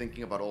and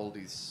thinking about all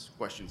these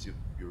questions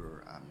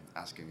you're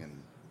asking,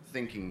 and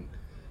thinking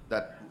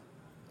that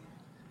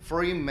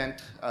furry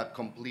meant a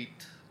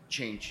complete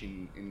change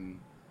in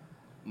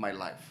my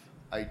life.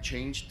 I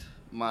changed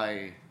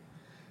my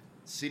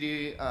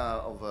city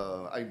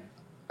I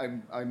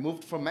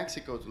moved from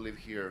Mexico to live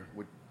here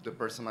with the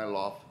person I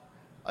love.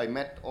 I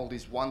met all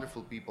these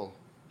wonderful people.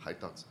 Hi,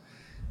 Tux.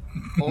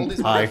 All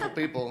these wonderful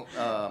people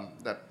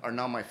that are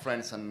now my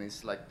friends, and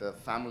it's like the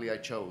family I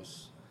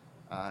chose.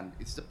 And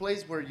it's the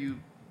place where you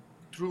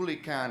truly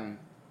can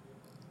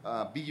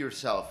be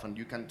yourself, and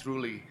you can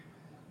truly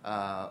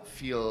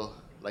feel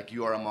like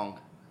you are among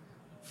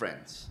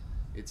friends.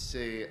 It's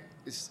a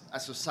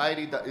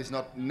society that is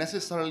not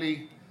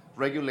necessarily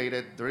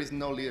regulated. There is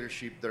no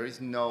leadership. There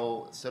is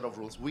no set of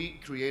rules. We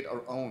create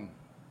our own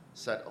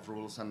set of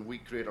rules, and we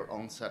create our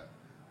own set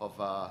of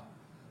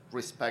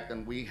respect,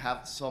 and we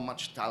have so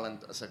much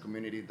talent as a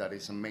community that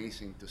is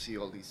amazing to see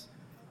all these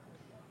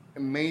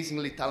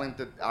amazingly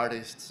talented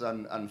artists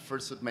and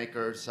fursuit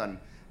makers and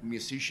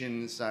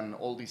musicians and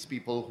all these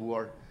people who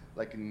are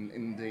like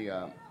in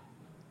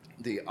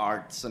the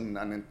arts,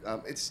 and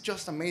it's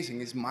just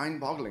amazing. It's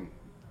mind-boggling.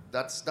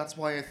 That's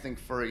why I think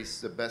furry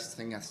is the best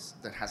thing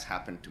that has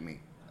happened to me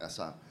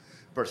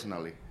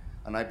personally,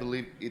 and I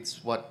believe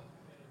it's what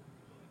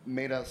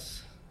made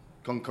us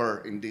concur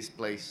in this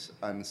place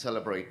and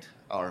celebrate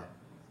our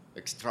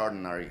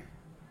extraordinary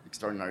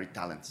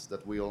talents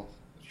that we all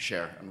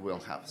share and we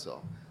all have.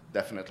 So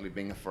definitely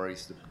being a furry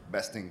is the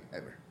best thing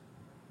ever.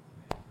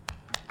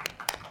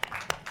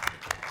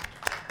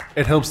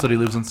 It helps that he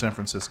lives in San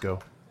Francisco.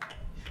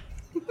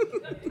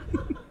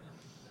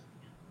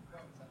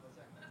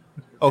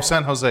 Oh,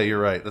 San Jose,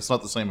 you're right. That's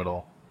not the same at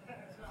all.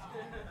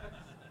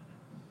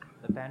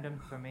 The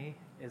fandom for me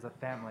is a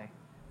family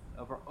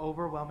of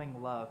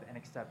overwhelming love and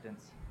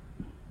acceptance.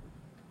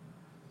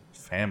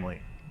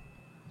 Family.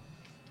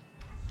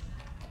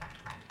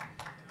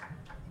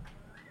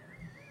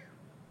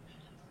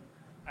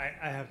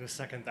 I have to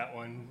second that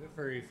one.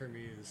 Furry for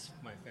me is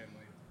my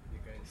family. You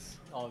guys,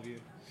 all of you.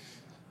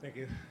 Thank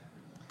you.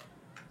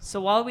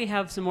 So while we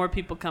have some more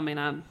people coming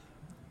on,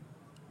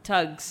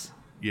 Tugs,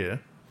 Yeah.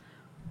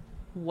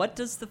 what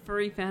does the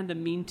furry fandom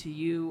mean to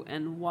you,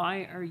 and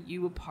why are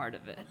you a part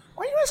of it?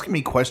 Why are you asking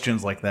me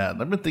questions like that?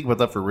 I've been thinking about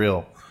that for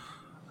real.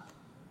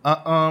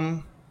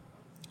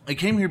 I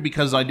came here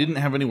because I didn't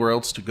have anywhere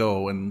else to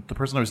go, and the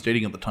person I was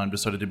dating at the time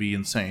decided to be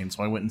insane,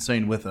 so I went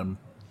insane with him.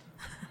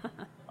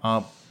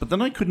 But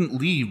then I couldn't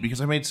leave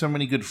because I made so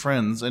many good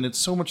friends, and it's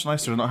so much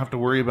nicer to not have to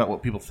worry about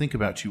what people think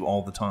about you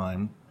all the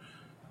time.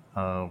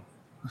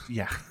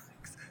 Yeah.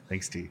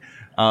 Thanks, T.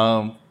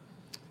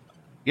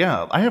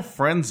 Yeah, I have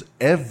friends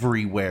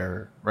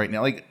everywhere right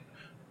now. Like,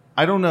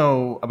 I don't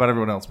know about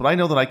everyone else, but I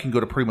know that I can go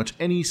to pretty much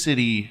any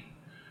city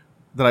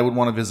that I would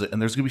want to visit,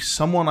 and there's going to be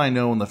someone I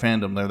know in the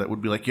fandom there that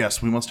would be like,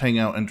 yes, we must hang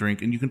out and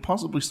drink, and you can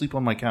possibly sleep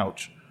on my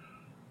couch.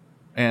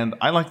 And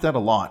I like that a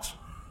lot,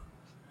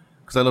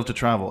 because I love to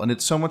travel, and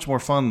it's so much more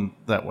fun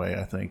that way,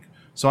 I think.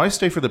 So I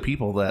stay for the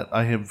people that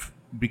I have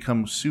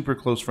become super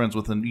close friends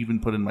with and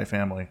even put in my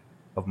family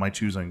of my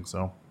choosing,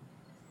 so.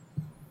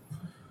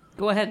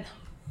 Go ahead.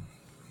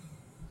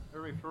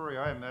 Every furry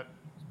I met,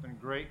 it's been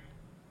great.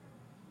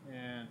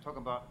 And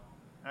talking about,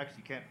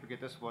 actually can't forget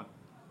this one,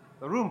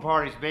 the room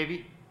parties,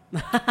 baby.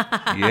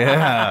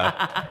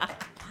 Yeah.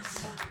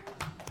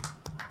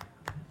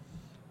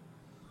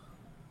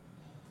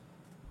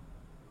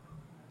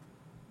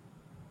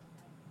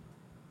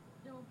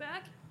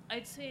 Back,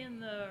 I'd say in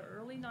the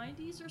early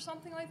 90s or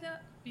something like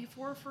that,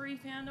 before furry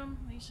fandom,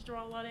 I used to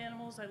draw a lot of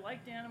animals. I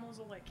liked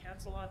animals. I liked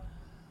cats a lot.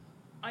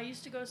 I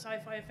used to go to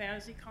sci-fi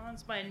fantasy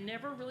cons, but I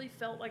never really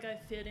felt like I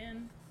fit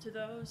in to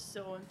those.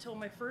 So until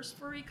my first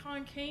furry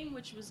con came,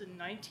 which was in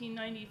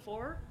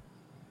 1994,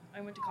 I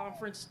went to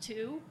conference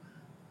 2.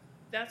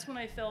 That's when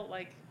I felt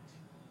like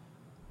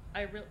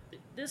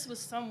this was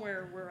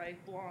somewhere where I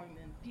belonged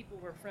and people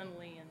were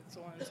friendly and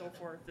so on and so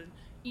forth. And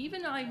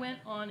even I went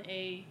on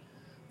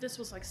this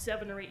was like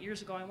 7 or 8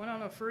 years ago, I went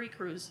on a furry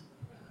cruise.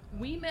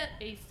 We met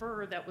a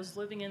fur that was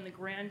living in the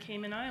Grand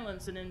Cayman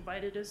Islands and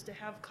invited us to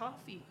have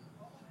coffee.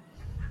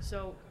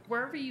 So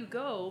wherever you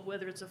go,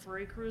 whether it's a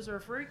furry cruise or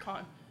a furry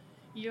con,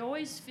 you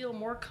always feel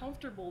more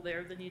comfortable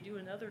there than you do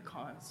in other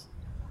cons.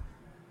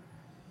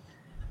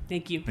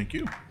 Thank you. Thank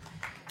you.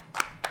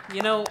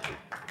 You know,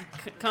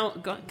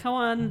 go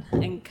on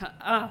and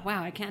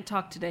wow, I can't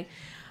talk today.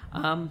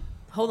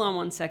 Hold on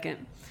one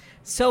second.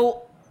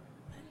 So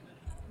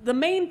the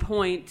main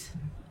point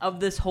of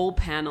this whole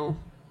panel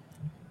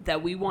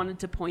that we wanted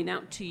to point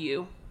out to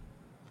you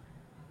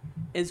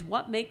is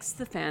what makes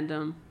the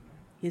fandom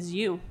is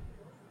you.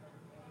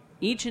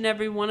 Each and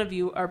every one of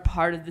you are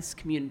part of this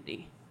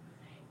community.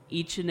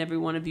 Each and every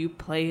one of you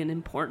play an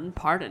important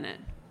part in it.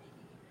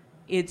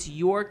 It's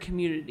your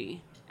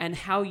community, and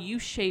how you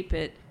shape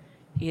it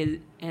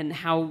and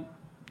how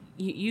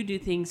you do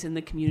things in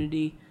the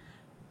community,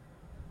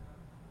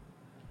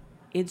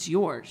 it's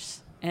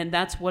yours, and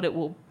that's what it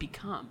will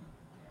become.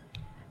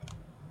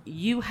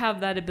 You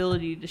have that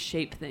ability to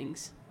shape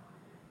things.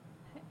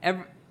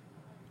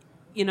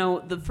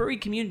 The furry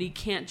community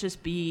can't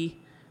just be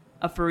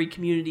a furry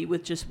community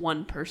with just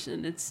one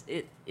person.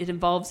 It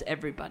involves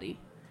everybody.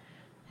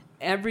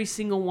 Every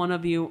single one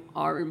of you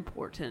are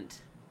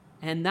important.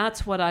 And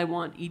that's what I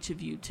want each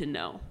of you to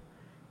know.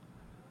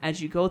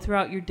 As you go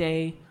throughout your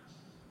day,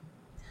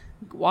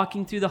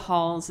 walking through the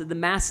halls, the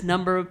mass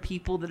number of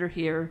people that are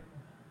here,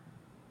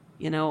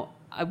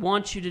 I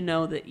want you to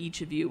know that each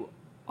of you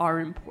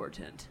are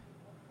important.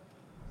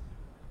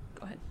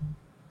 Go ahead.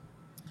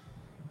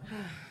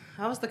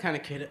 I was the kind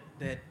of kid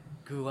that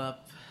grew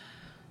up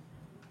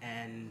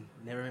and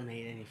never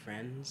made any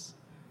friends,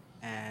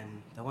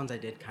 and the ones I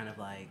did kind of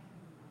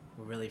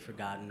were really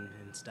forgotten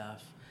and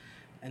stuff.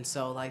 And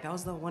so that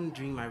was the one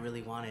dream I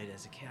really wanted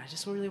as a kid. I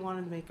just really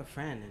wanted to make a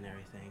friend and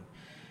everything.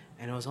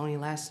 And it was only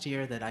last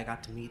year that I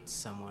got to meet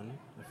someone,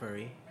 a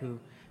furry, who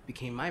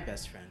became my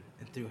best friend.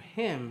 And through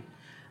him,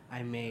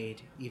 I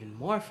made even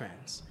more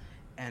friends.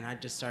 And I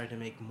just started to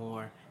make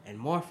more and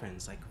more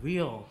friends,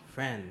 real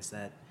friends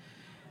that,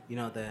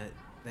 that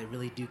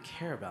really do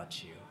care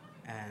about you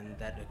and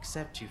that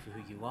accept you for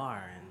who you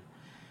are and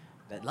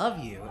that love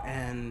you.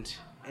 And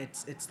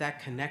it's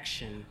that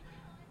connection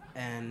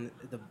and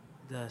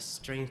the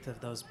strength of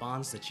those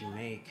bonds that you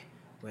make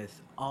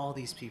with all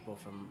these people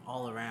from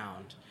all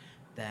around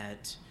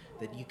that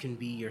you can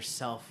be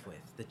yourself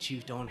with, that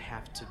you don't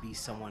have to be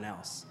someone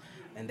else.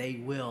 And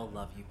they will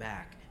love you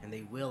back, and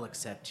they will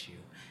accept you.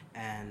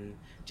 And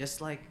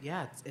just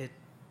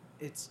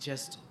it's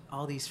just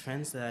all these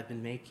friends that I've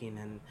been making,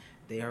 and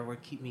they are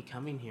what keep me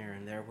coming here,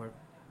 and they're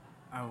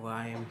are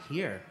why I'm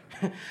here.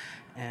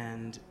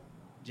 And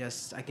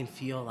just I can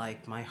feel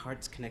like my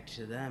heart's connected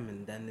to them,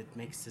 and then it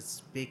makes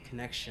this big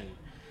connection,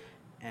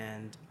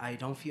 and I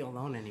don't feel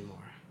alone anymore.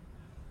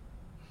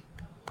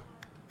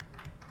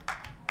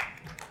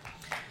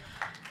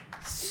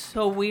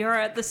 So we are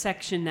at the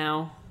section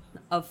now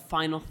of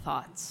final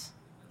thoughts.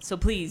 So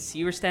please,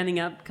 you were standing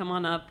up. Come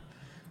on up.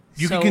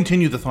 You can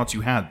continue the thoughts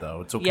you had,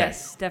 though. It's okay.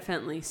 Yes,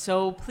 definitely.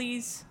 So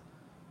please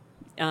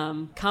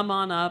come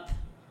on up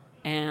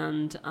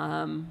and,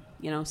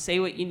 say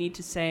what you need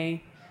to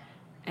say.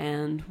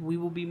 And we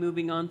will be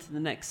moving on to the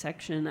next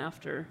section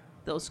after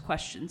those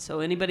questions.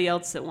 So anybody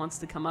else that wants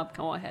to come up,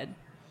 go ahead.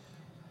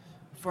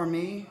 For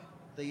me,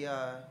 the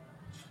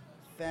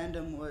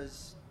fandom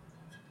was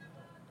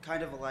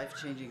kind of a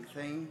life-changing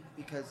thing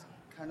because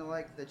kind of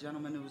like the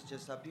gentleman who was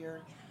just up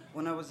here,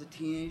 when I was a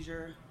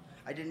teenager,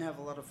 I didn't have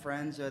a lot of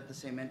friends who had the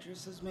same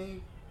interests as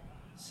me.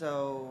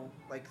 So,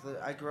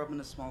 I grew up in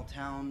a small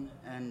town,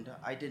 and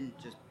I didn't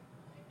just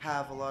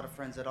have a lot of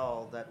friends at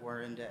all that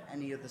were into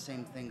any of the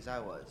same things I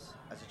was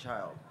as a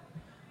child.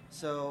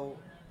 So,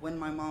 when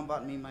my mom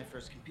bought me my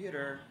first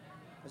computer,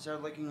 I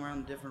started looking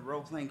around different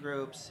role-playing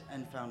groups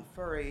and found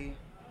Furry,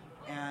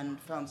 and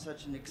found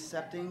such an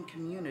accepting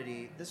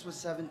community. This was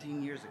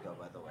 17 years ago,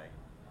 by the way.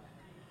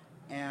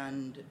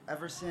 And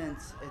ever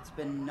since, it's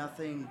been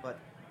nothing but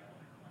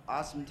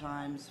awesome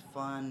times,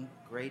 fun,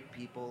 great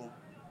people.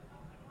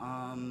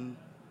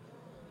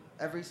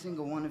 Every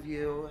single one of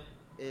you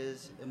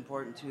is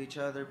important to each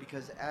other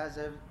because, as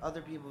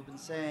other people have been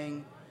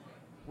saying,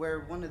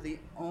 we're one of the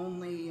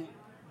only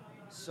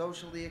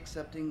socially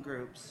accepting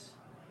groups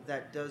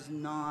that does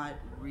not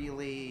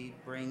really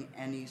bring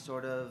any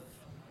sort of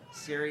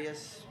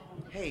serious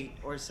hate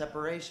or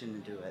separation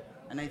into it.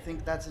 And I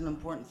think that's an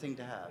important thing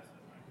to have.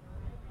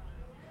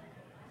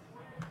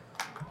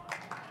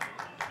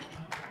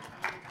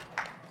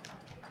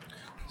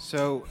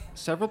 So,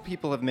 several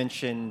people have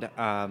mentioned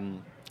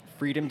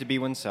freedom to be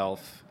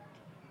oneself,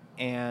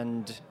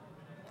 and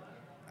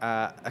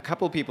a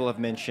couple of people have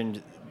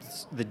mentioned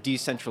the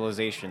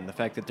decentralization, the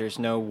fact that there's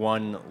no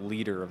one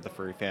leader of the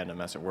furry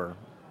fandom, as it were.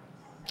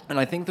 And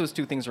I think those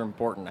two things are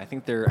important. I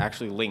think they're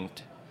actually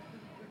linked,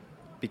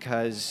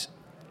 because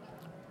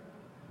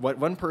what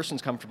one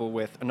person's comfortable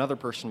with, another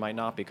person might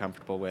not be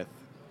comfortable with.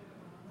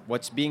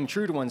 What's being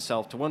true to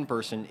oneself to one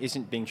person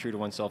isn't being true to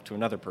oneself to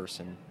another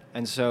person.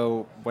 And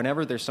so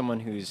whenever there's someone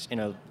who's in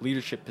a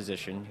leadership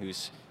position,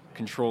 who's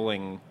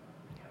controlling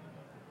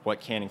what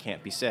can and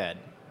can't be said,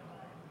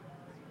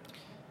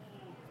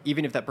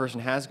 even if that person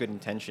has good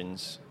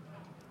intentions,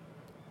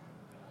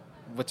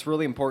 what's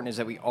really important is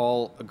that we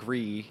all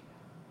agree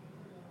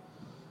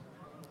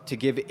to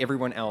give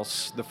everyone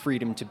else the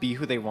freedom to be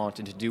who they want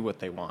and to do what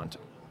they want.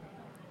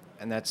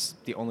 And that's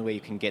the only way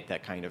you can get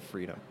that kind of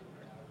freedom.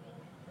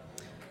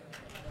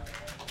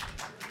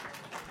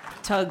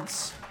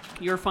 Tugs,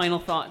 your final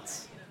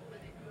thoughts.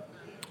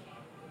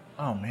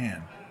 Oh,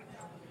 man.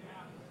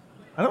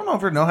 I don't know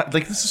if I know how...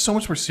 Like, this is so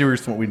much more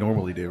serious than what we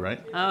normally do,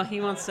 right? Oh,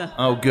 he wants to...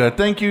 Oh, good.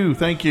 Thank you.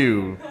 Thank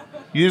you.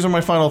 These are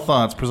my final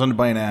thoughts, presented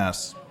by an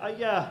ass.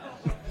 Yeah.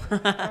 I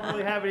don't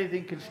really have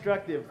anything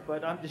constructive,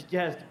 but I'm just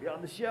jazzed to be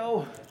on the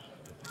show.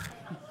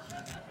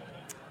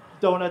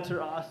 Donuts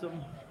are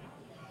awesome.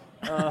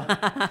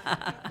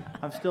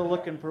 I'm still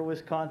looking for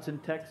Wisconsin,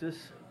 Texas.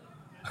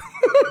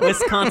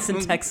 Wisconsin,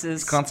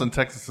 Texas. Wisconsin,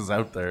 Texas is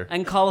out there.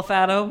 And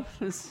Colorado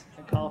is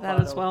Colorado.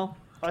 that as well.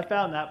 I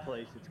found that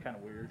place. It's kind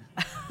of weird.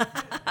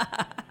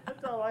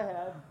 That's all I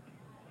had.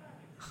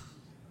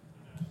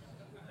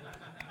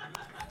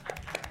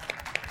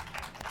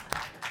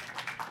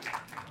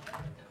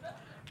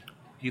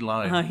 He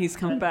lied. He's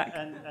come back.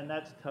 And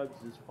that's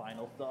Tugs'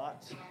 final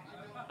thoughts.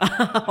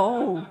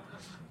 Oh.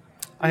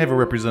 I have a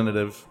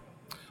representative.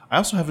 I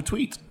also have a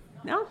tweet.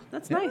 No,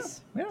 that's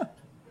nice. Yeah.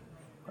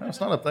 Well, it's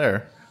not up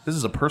there. This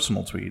is a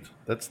personal tweet.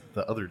 That's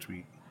the other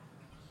tweet.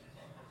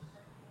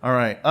 All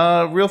right.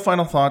 Real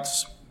final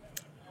thoughts.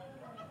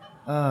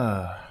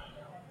 I'm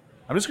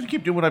just going to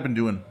keep doing what I've been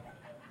doing.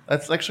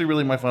 That's actually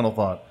really my final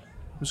thought.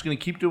 I'm just going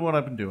to keep doing what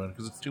I've been doing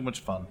because it's too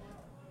much fun.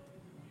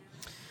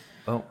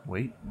 Oh,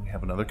 wait. We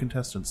have another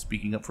contestant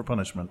speaking up for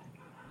punishment.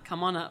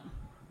 Come on up.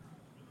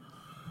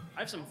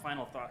 I have some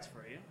final thoughts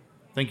for you.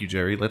 Thank you,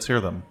 Jerry. Let's hear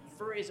them.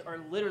 Furries are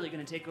literally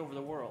going to take over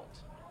the world.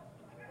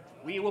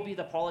 We will be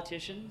the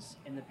politicians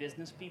and the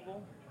business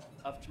people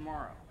of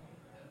tomorrow.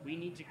 We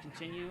need to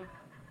continue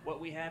what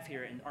we have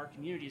here, and our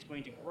community is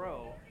going to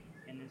grow.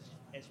 And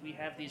as we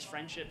have these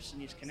friendships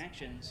and these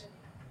connections,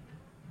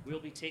 we'll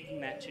be taking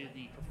that to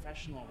the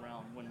professional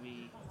realm when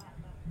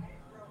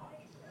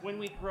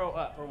we grow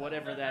up, or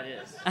whatever that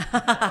is.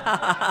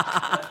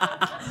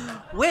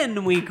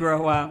 When we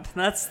grow up.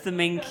 That's the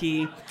main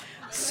key.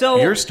 So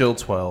You're still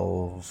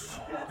 12.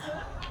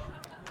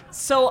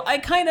 So I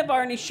kind of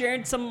already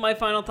shared some of my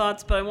final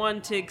thoughts, but I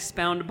wanted to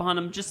expound upon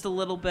them just a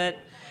little bit.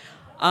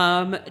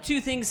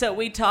 Two things that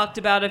we talked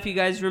about, if you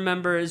guys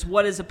remember, is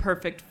what is a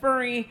perfect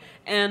furry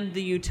and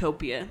the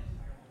utopia.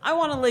 I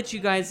want to let you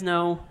guys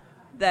know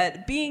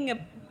that being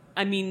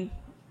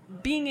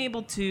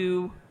able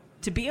to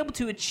to be able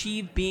to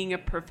achieve being a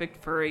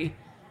perfect furry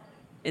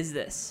is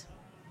this.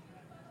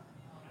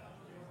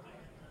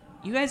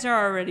 You guys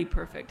are already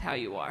perfect how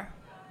you are.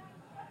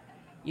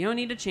 You don't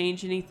need to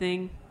change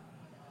anything.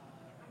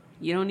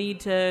 You don't need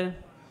to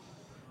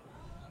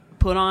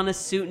put on a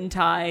suit and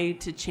tie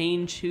to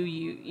change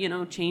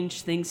who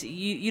change things.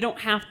 You don't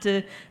have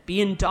to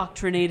be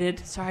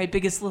indoctrinated. Sorry,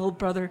 biggest little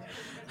brother.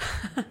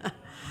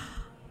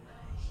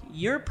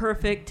 You're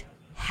perfect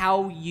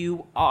how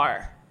you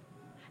are.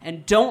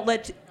 And don't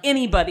let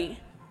anybody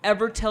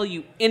ever tell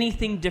you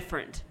anything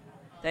different.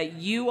 That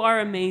you are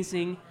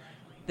amazing,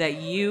 that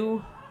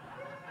you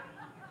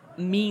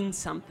mean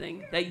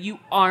something, that you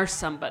are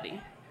somebody.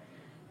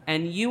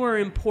 And you are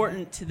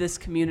important to this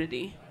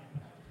community.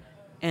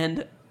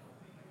 And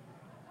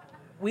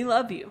we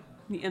love you.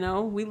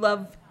 We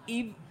love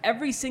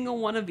every single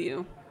one of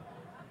you.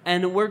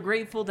 And we're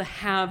grateful to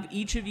have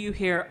each of you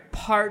here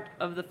part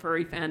of the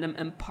furry fandom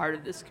and part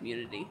of this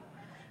community.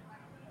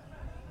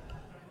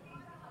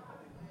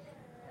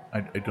 I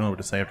don't know what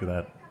to say after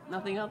that.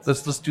 Nothing else?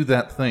 Let's do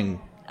that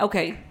thing.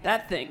 Okay,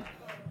 that thing.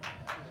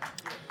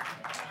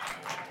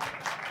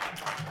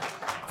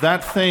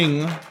 That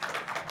thing.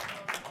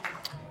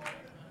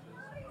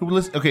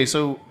 Okay,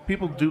 so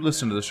people do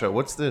listen to the show.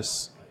 What's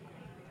this?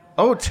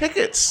 Oh,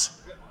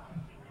 tickets.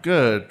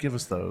 Good. Give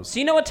us those. So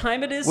you know what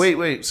time it is?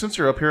 Wait. Since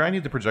you're up here, I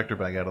need the projector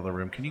bag out of the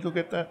room. Can you go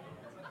get that?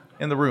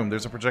 In the room,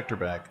 there's a projector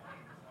bag.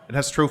 It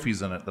has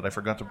trophies in it that I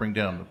forgot to bring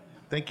down.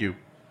 Thank you.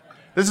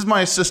 This is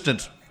my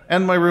assistant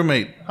and my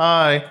roommate.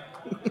 Hi.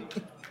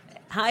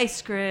 Hi,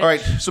 Scritch. All right,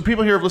 so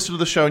people here have listened to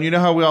the show, and you know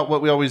how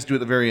what we always do at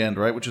the very end,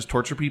 right? Which is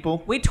torture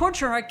people. We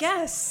torture our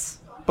guests.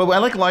 But I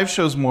like live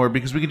shows more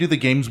because we can do the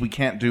games we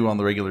can't do on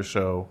the regular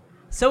show.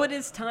 So it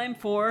is time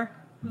for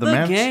the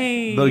match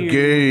game.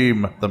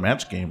 The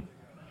match game.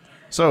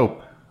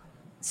 So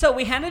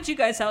we handed you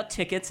guys out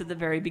tickets at the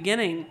very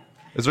beginning.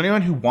 Is there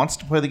anyone who wants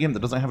to play the game that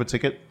doesn't have a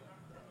ticket?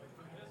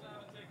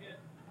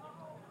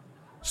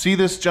 See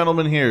this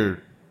gentleman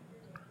here.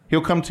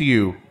 He'll come to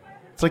you.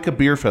 It's like a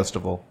beer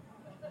festival.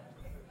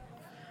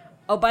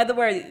 Oh, by the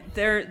way,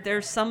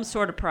 there's some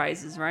sort of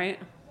prizes, right?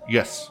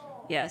 Yes.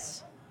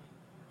 Yes.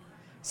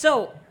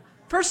 So,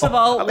 first of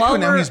all, I like how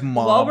now he's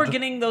while we're mobbed.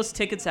 getting those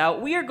tickets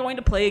out, we are going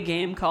to play a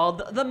game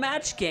called the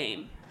Match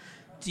Game.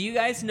 Do you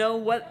guys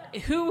know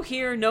who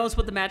here knows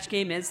what the Match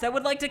Game is that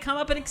would like to come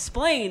up and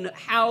explain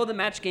how the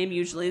Match Game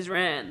usually is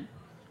ran?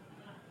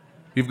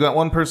 You've got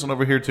one person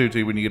over here too,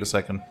 T, when you get a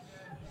second.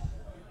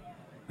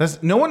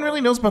 No one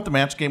really knows about the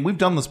match game. We've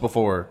done this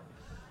before.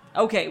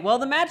 Okay, well,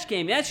 the Match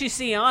Game, as you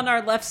see on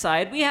our left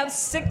side, we have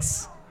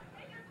 6...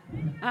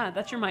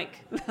 that's your mic.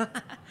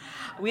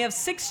 We have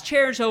 6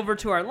 chairs over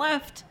to our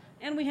left,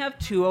 and we have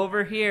 2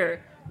 over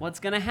here. What's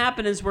going to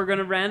happen is we're going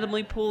to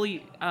randomly pull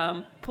you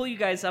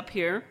guys up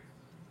here,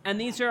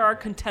 and these are our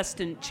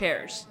contestant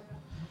chairs.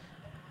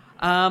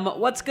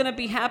 What's going to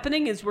be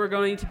happening is we're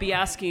going to be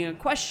asking a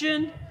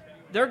question.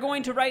 They're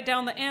going to write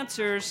down the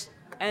answers,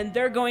 and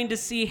they're going to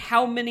see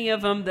how many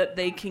of them that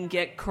they can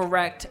get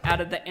correct out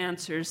of the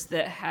answers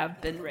that have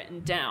been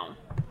written down.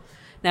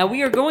 Now,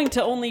 we are going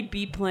to only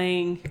be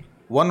playing...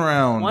 One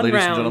round, ladies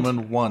round. and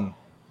gentlemen, one.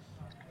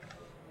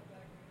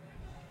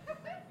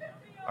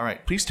 All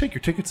right, please take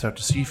your tickets out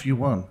to see if you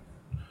won.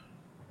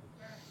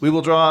 We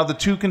will draw the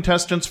 2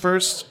 contestants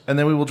first, and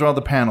then we will draw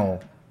the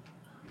panel.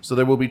 So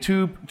there will be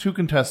two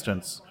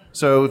contestants.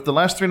 So if the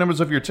last 3 numbers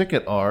of your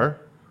ticket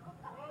are...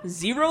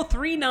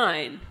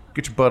 039.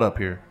 Get your butt up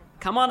here.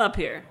 Come on up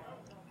here.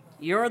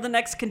 You're the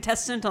next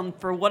contestant on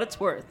For What It's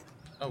Worth.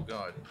 Oh,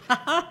 God.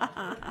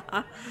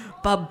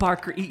 Bob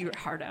Barker, eat your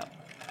heart out.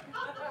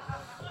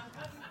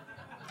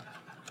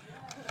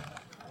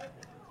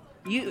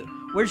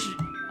 Where's your...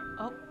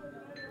 Oh,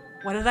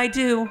 what did I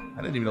do?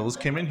 I didn't even know this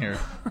came in here.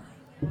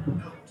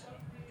 Note,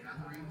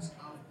 gatherings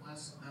of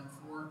less than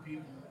 4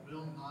 people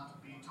will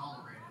not be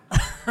tolerated.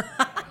 The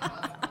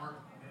Left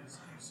Fork is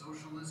a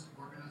socialist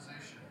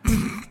organization.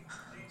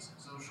 Please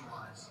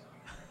socialize.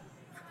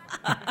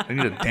 I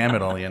need a damn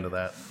it on the end of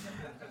that.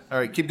 All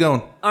right, keep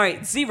going. All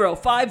right,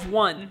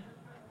 051.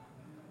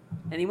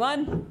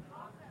 Anyone?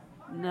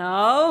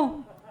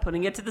 No?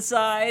 Putting it to the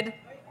side.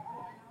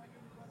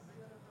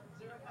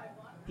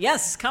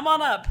 Yes, come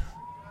on up.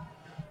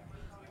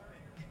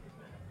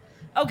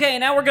 Okay,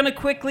 now we're going to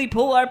quickly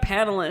pull our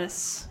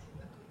panelists.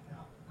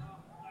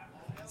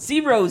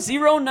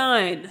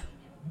 009.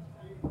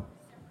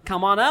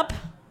 Come on up.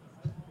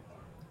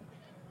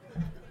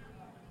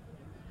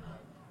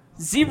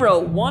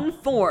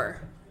 014.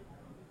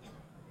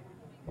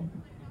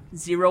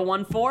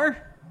 014.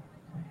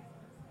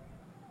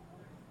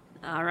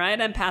 All right,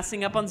 I'm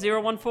passing up on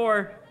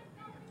 014.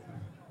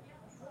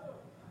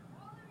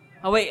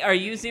 Oh, wait, are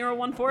you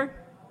 014?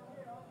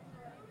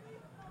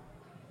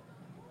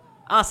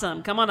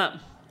 Awesome, come on up.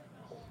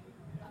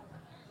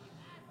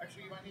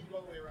 Actually, you might need to go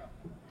all the way around.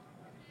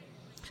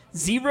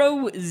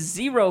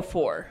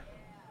 004.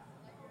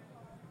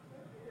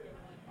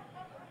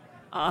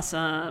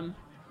 Awesome.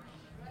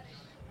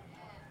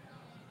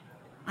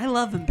 I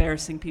love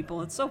embarrassing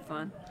people. It's so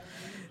fun.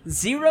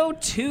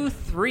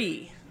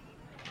 023.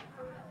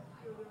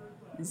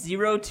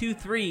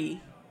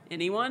 023.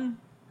 Anyone?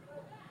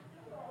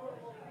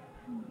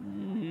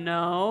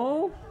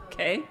 No.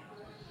 Okay.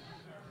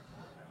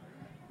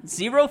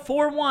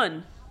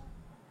 041.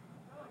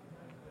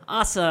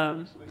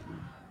 Awesome.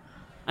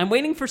 I'm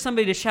waiting for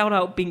somebody to shout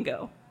out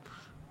bingo.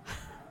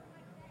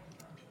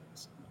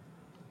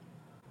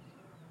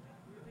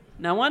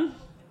 No one?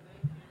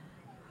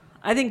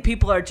 I think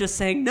people are just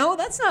saying, no,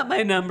 that's not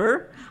my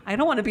number. I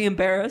don't want to be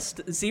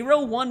embarrassed.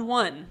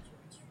 011.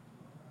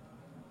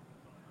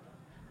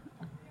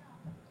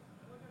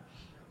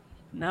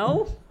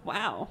 No?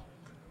 Wow.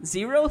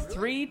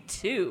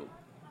 032.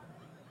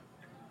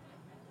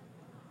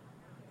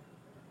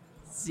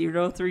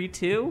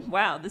 032?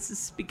 Wow, this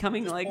is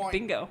becoming like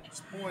bingo.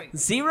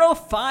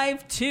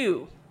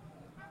 052.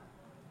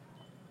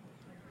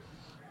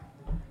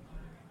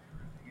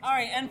 All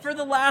right, and for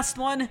the last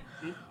one,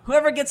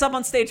 whoever gets up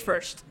on stage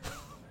first.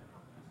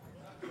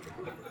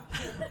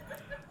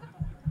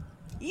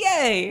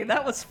 Yay,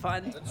 that was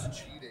fun. That's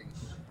cheating.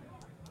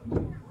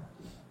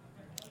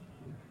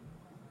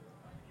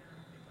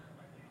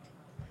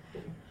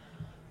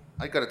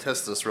 I gotta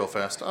test this real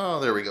fast. Oh,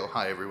 there we go.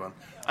 Hi, everyone.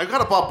 I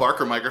got a Bob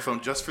Barker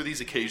microphone just for these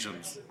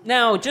occasions.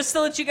 Now, just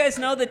to let you guys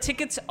know, the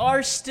tickets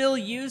are still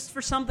used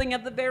for something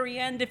at the very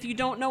end. If you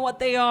don't know what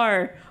they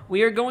are,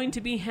 we are going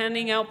to be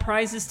handing out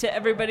prizes to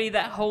everybody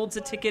that holds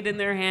a ticket in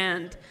their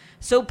hand.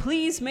 So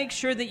please make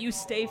sure that you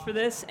stay for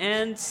this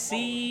and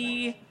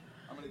see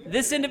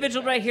this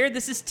individual right here.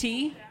 This is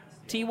T.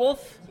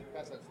 T-Wolf.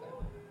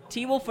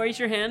 T-Wolf, raise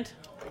your hand.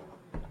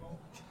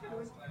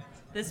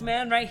 This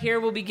man right here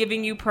will be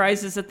giving you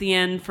prizes at the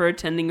end for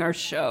attending our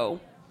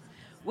show.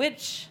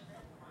 Which,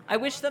 I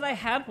wish that I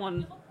had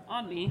one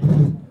on me.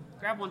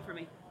 Grab one for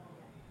me.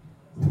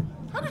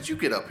 How did you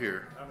get up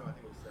here? I don't know. I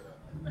think it was set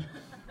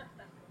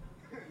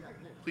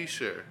up. Please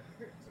share.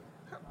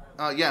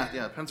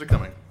 Yeah, pens are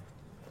coming.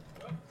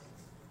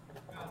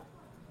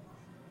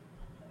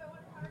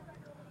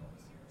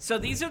 So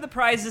these are the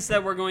prizes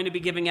that we're going to be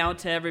giving out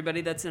to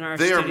everybody that's in our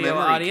They are studio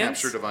memory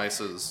audience. capture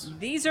devices.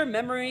 These are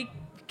memory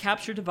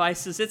capture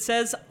devices. It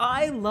says,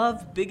 I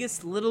love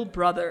Biggest Little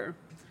Brother.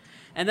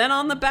 And then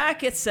on the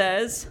back it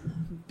says,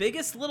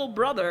 Biggest Little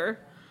Brother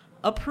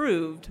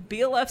approved.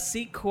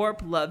 BLFC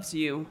Corp loves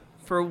you.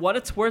 For what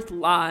it's worth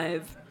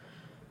live.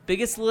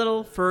 Biggest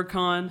Little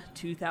FurCon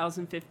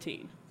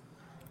 2015.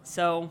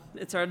 So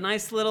it's our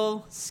nice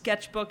little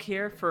sketchbook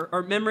here for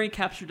our memory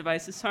capture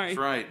devices. Sorry. That's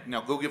right.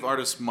 Now go give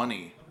artists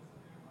money.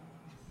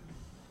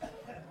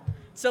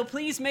 So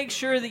please make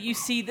sure that you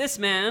see this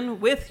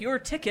man with your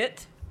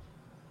ticket.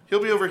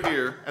 He'll be over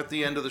here at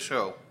the end of the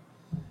show.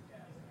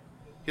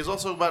 He's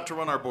also about to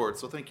run our board,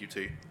 so thank you,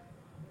 T.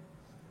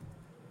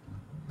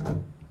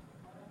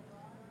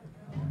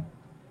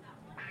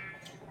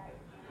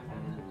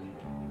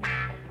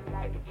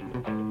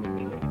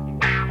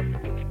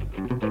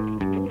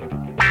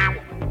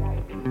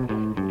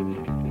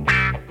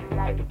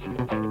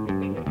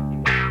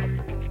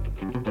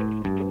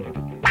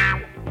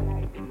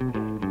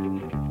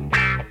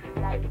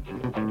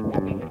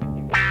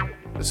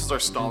 This is our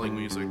stalling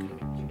music.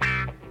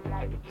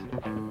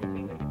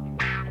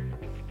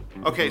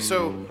 Okay,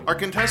 so our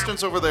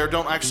contestants over there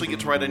don't actually get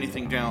to write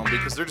anything down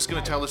because they're just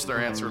going to tell us their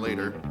answer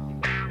later.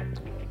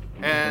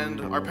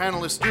 And our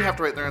panelists do have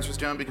to write their answers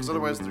down because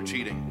otherwise they're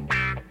cheating.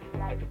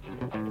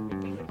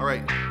 All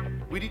right,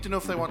 we need to know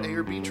if they want A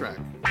or B track.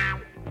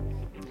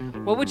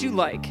 What would you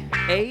like,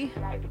 A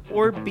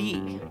or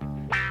B?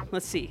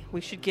 Let's see.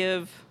 We should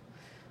give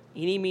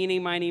eeny, meeny,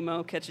 miny,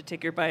 mo, catch a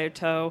ticker by your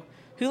toe.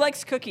 Who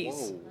likes cookies?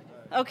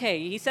 Whoa.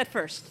 Okay, he said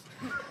first.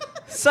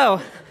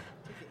 So,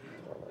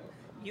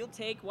 you'll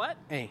take what?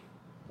 A.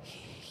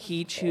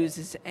 He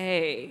chooses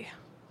A.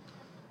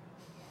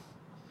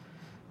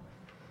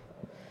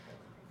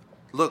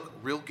 Look,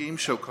 real game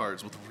show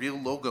cards with real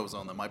logos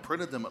on them. I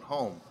printed them at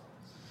home.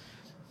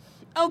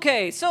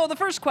 Okay, so the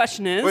first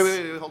question is...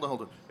 Wait, hold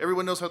on.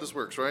 Everyone knows how this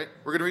works, right?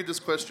 We're going to read this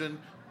question,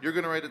 you're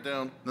going to write it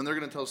down, then they're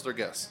going to tell us their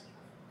guess.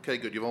 Okay,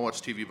 good. You've all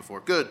watched TV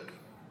before. Good.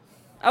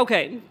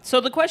 Okay,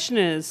 so the question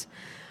is,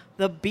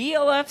 the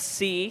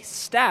BLFC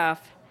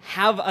staff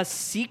have a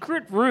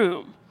secret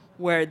room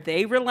where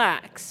they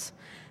relax.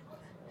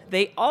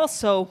 They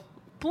also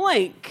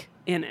blank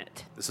in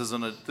it. This is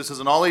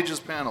an all ages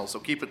panel, so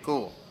keep it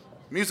cool.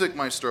 Music,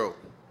 maestro.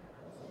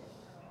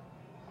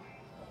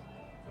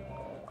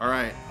 All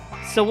right.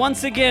 So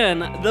once again,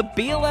 the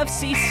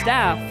BLFC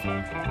staff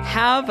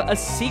have a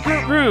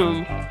secret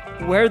room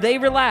where they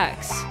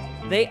relax.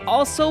 They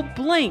also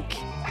blank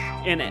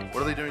in it.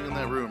 What are they doing in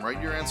that room?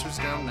 Write your answers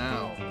down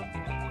now.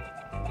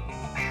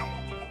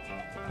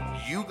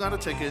 You got a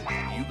ticket.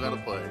 You got to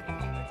play.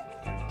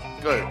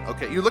 Good.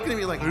 Okay. You're looking at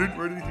me like, I didn't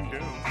write anything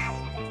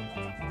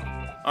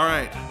down. All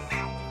right.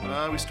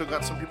 We still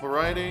got some people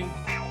writing.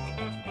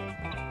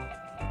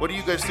 What do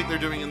you guys think they're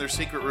doing in their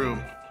secret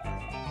room?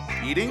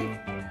 Eating?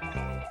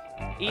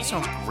 That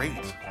sounds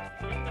great.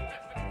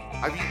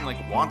 I've eaten like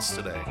once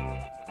today.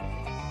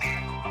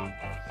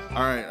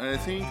 All right. I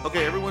think,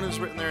 okay, everyone has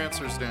written their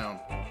answers down.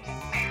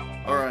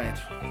 All right.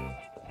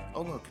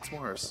 Oh, look, it's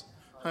Morris.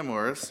 Hi,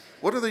 Morris.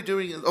 What are they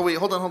doing? Oh, wait,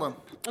 hold on.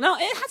 No,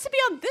 it has to be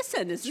on this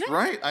end, isn't it?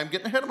 Right, I'm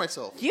getting ahead of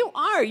myself. You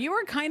are. You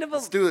are kind of a.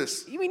 Let's do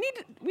this. We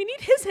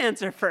need his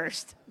answer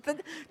first.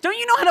 Don't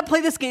you know how to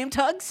play this game,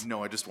 Tugs?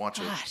 No, I just watch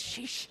it.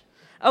 Sheesh.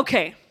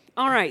 Okay.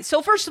 All right.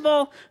 So first of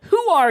all,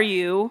 who are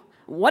you?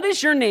 What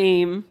is your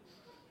name?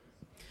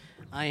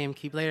 I am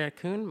Keyblade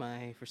Raccoon.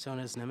 My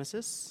persona is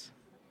Nemesis.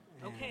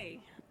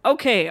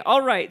 Okay,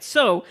 all right.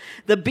 So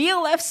the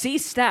BLFC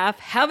staff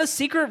have a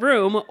secret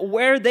room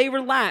where they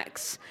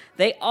relax.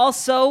 They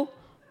also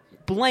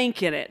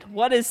blanket it.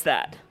 What is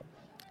that?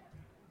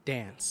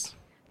 Dance.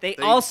 They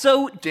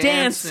also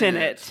dance in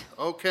it.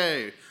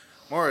 Okay.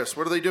 Morris,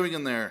 what are they doing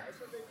in there?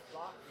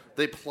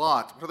 They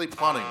plot. What are they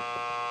plotting?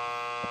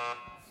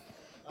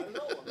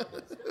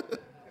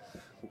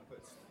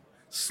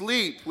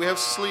 Sleep. We have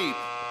sleep.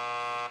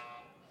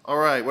 All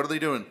right, what are they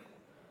doing?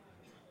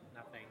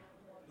 Nothing.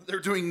 They're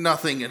doing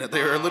nothing in it.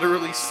 They are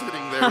literally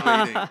sitting there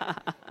waiting.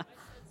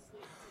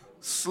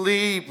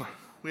 Sleep.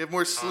 We have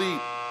more sleep.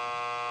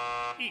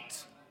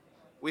 Eat.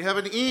 We have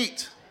an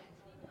eat.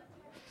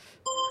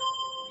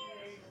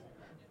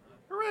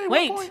 Hooray,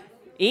 Wait,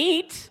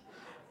 eat?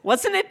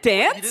 Wasn't it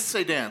dance? He did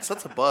say dance.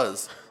 That's a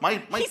buzz.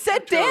 He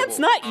said dance,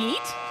 not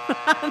eat.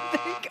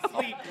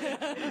 Sleep.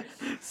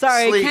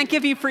 Sorry, Sleep. I can't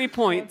give you free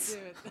points.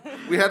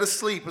 We had a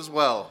sleep as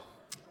well.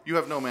 You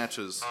have no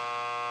matches.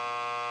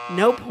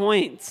 No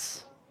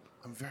points.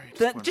 I'm very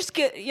Just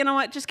get. You know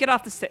what? Just get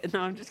off the stage.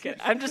 No, I'm just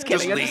kidding. I'm just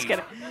kidding.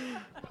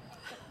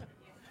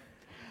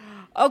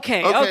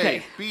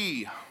 Okay.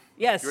 B.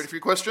 Yes. You ready for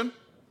your question?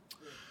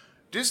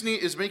 Disney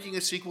is making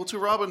a sequel to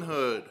Robin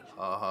Hood.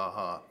 Ha ha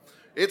ha.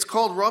 It's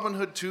called Robin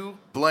Hood 2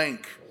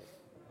 blank.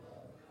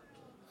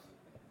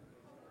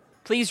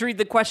 Please read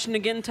the question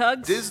again,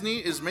 Tugs. Disney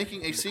is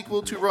making a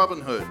sequel to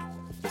Robin Hood.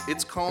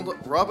 It's called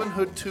Robin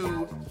Hood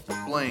 2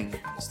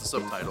 blank. It's the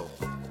subtitle.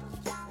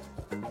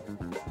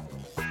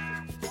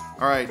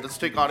 All right, let's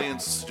take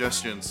audience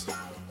suggestions.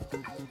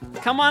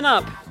 Come on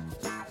up.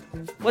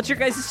 What's your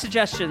guys'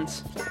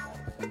 suggestions?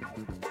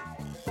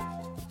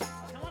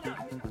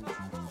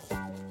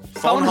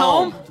 Phone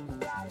home?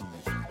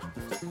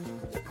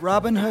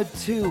 Robin Hood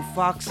 2,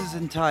 Foxes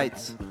in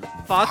Tights.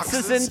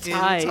 Foxes in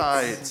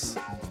tights.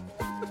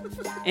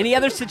 Any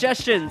other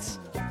suggestions?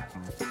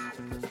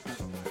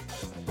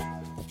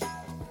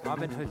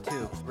 Robin Hood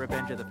 2,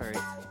 Revenge of the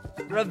Furries.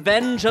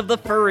 Revenge of the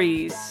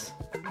Furries.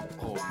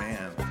 Oh,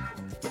 man.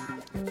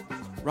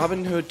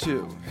 Robin Hood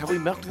 2. Have we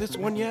milked this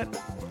one yet?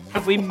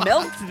 Have we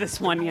milked this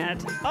one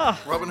yet? Oh.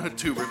 Robin Hood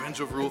 2, Revenge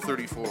of Rule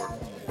 34.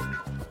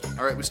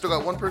 All right, we still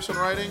got one person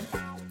writing.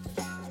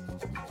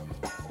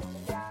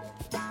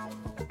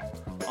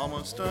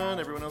 Almost done.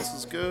 Everyone else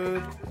is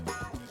good.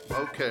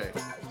 Okay.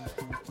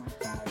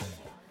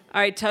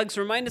 All right, Tugs,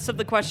 remind us of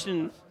the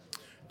question.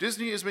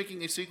 Disney is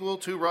making a sequel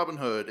to Robin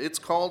Hood. It's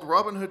called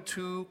Robin Hood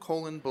 2,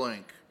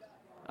 blank.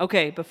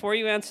 Okay, before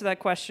you answer that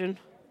question,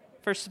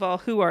 first of all,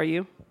 who are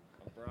you?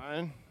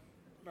 Brian.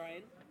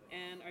 Brian.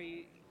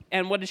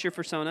 And what is your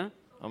persona?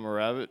 I'm a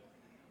rabbit.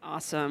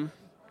 Awesome.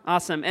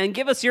 And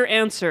give us your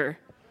answer.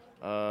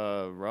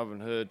 Robin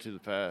Hood to the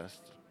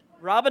past.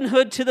 Robin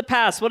Hood to the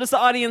past. What does the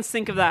audience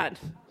think of that?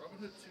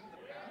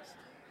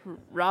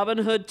 Robin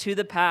Hood to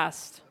the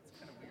past.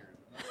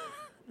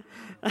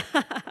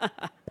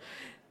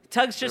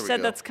 Tugs just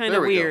said that's kind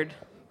of weird.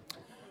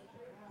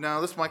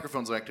 Now, this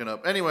microphone's acting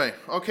up. Anyway,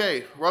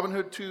 okay. Robin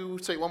Hood 2,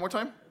 say it one more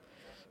time.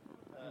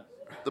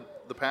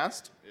 The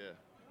past? Yeah.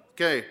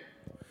 Okay.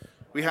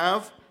 We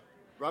have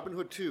Robin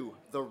Hood 2,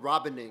 The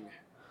Robining.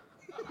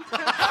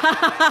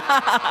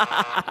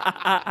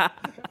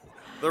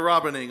 The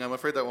Robining. I'm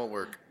afraid that won't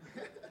work.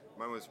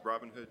 Mine was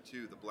Robin Hood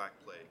 2, The Black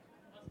Plague.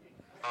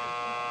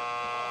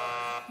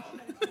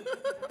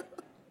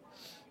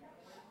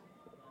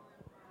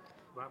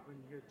 Robin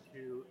Hood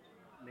 2,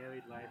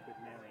 Married Life with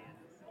Marion.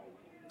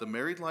 The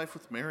Married Life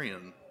with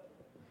Marion.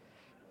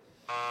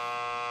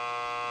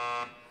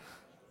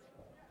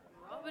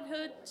 Robin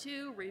Hood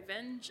 2,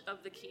 Revenge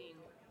of the King.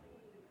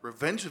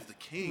 Revenge of the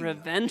King.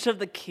 Revenge of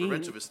the King.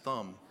 Revenge of his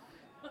thumb.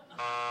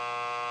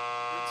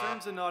 Return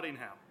to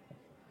Nottingham.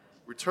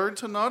 Return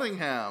to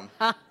Nottingham.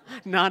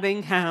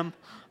 Nottingham.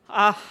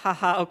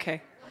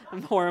 Okay.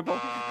 I'm horrible.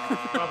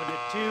 Robin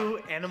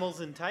Hood 2, Animals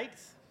in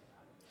Tights.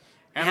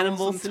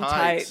 Animals in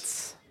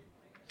tights.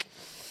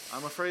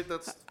 I'm afraid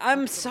that's...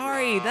 I'm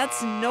sorry,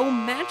 that's no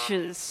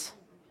matches.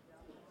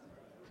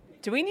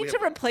 Do we need to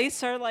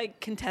replace our,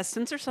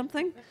 contestants or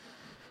something?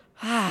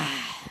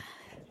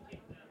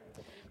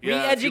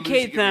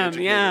 Re-educate them.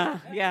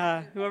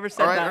 Yeah. Whoever said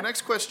that. All right, our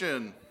next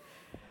question.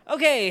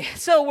 Okay,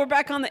 so we're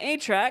back on the A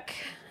track.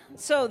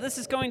 So this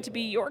is going to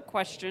be your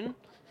question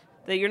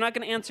that you're not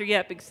going to answer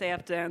yet because they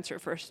have to answer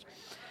it first.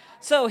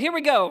 So here we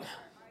go.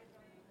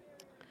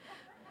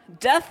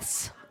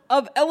 Deaths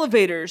of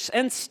elevators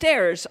and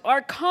stairs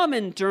are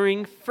common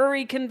during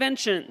furry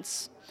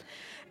conventions.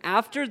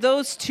 After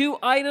those two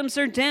items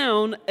are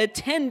down,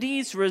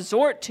 attendees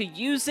resort to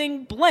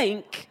using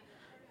blank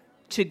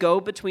to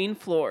go between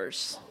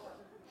floors.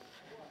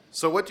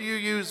 So what do you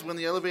use when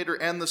the elevator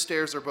and the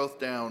stairs are both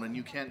down and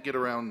you can't get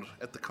around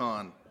at the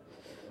con?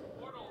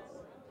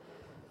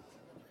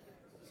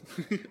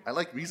 I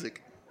like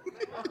music.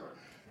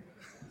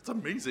 It's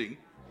amazing.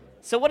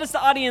 So what does the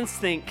audience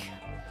think?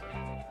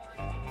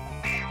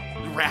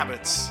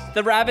 Rabbits.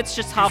 The rabbits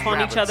just hop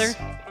on each other?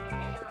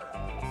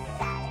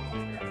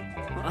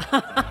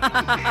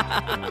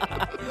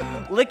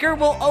 Liquor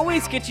will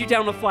always get you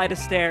down a flight of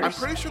stairs. I'm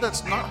pretty sure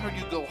that's not how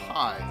you go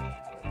high.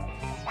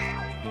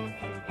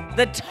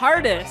 The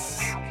TARDIS.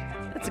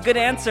 That's a good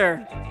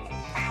answer.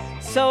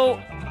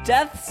 So,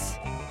 deaths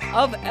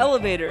of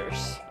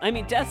elevators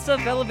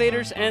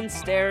and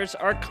stairs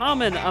are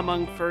common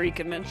among furry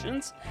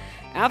conventions.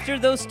 After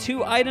those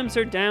two items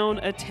are down,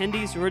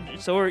 attendees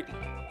resort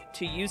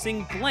to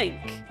using blank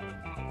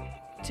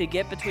to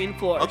get between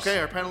floors. Okay,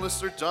 our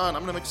panelists are done.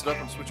 I'm going to mix it up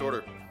and switch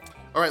order.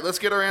 All right, let's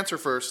get our answer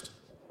first.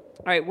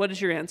 All right, what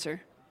is your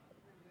answer?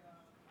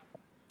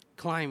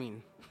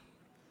 Climbing.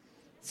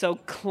 So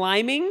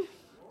climbing?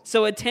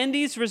 So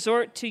attendees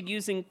resort to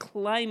using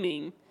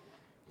climbing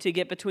to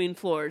get between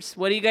floors.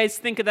 What do you guys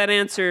think of that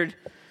answer?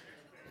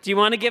 Do you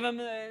want to give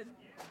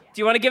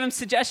him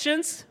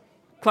suggestions?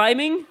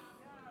 Climbing? No.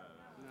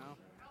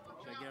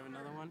 Should I give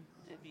another one?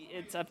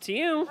 It's up to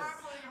you.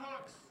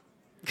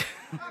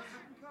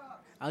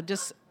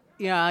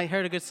 I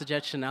heard a good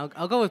suggestion.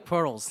 I'll go with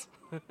portals.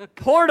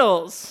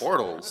 Portals.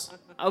 Portals.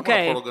 I want a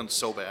Okay. portal gun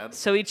so bad.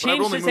 So he But I've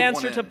changed only his moved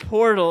answer one to in.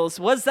 portals.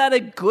 Was that a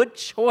good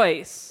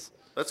choice?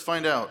 Let's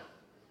find out.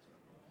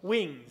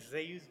 Wings.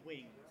 They use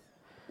wings.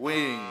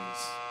 Wings.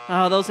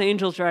 Oh, those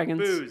angel dragons.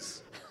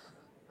 Booze.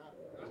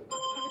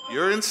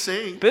 You're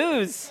insane.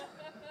 Booze.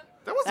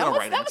 That wasn't a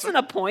right That answer. wasn't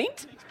a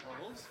point.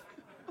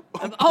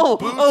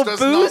 Booze does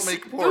booze, not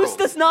make portals. Booze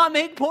does not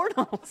make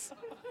portals.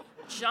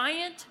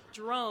 Giant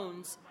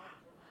drones.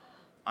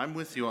 I'm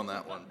with you on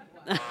that one.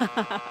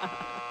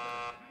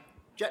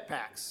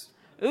 Jetpacks.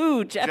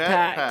 Ooh,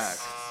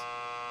 jetpacks.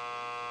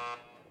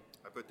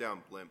 I put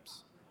down blimps.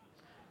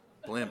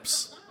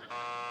 Blimps.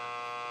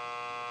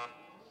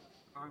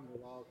 Climbing the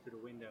walls to the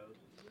windows.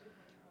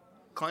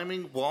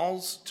 Climbing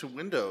walls to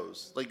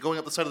windows. Like going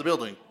up the side of the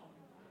building.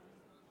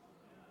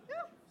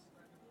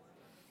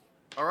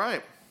 All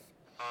right.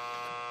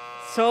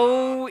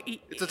 So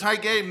It's a tie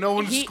game. No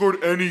one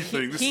scored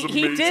anything. This is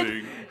amazing. He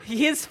did.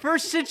 His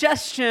first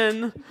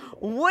suggestion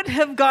would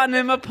have gotten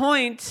him a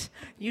point.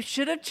 You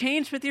should have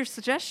changed with your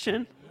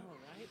suggestion.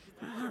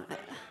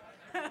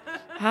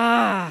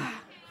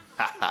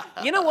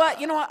 You know what?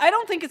 I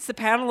don't think it's the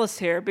panelists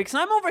here because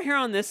I'm over here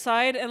on this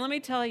side, and let me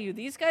tell you,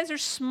 these guys are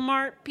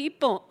smart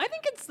people. I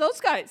think it's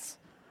those guys.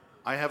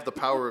 I have the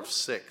power of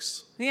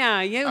 6.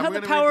 Yeah, you I'm have the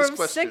gonna read power this of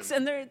question. 6,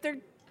 and they're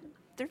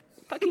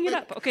fucking it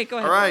up. Okay, go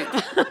ahead. All right.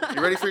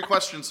 You ready for your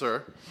question,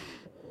 sir?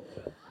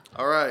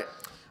 All right.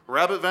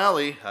 Rabbit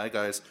Valley, hi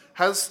guys,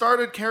 has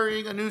started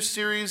carrying a new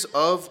series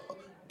of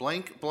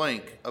blank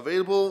blank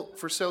available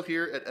for sale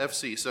here at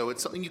FC. So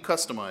it's something you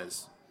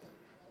customize.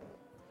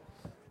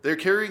 They're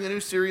carrying a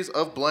new series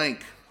of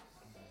blank.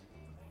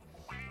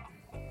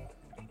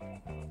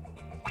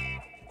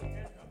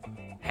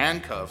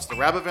 Handcuffs, the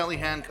Rabbit Valley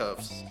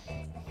handcuffs.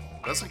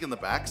 That's like in the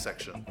back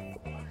section.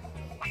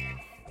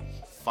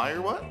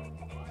 Fire what?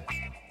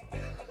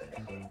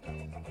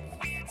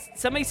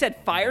 Somebody said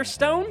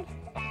Firestone?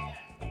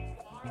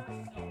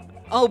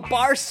 Oh,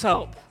 bar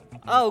soap.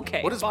 Oh,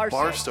 okay. What is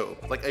bar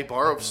soap? Like a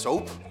bar of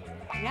soap?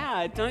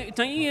 Yeah, don't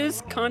you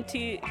use I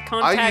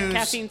contact use-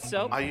 caffeine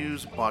soap? I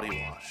use body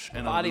wash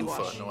and Body a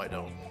loofah. wash. No, I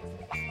don't.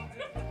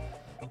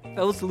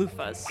 Those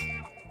loofahs.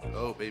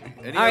 Oh, baby.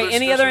 All right,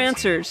 any other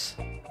suggestions? answers?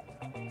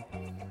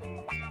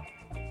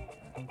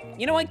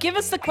 You know what? Give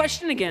us the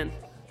question again.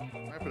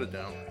 I put it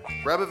down.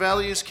 Rabbit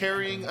Valley is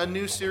carrying a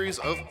new series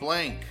of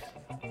blank.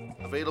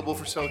 Available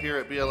for sale here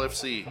at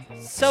BLFC.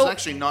 So- it's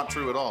actually not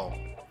true at all.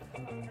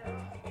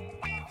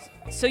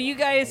 So you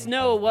guys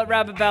know what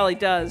Rabbit Valley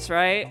does,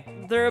 right?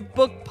 They're a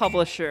book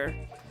publisher.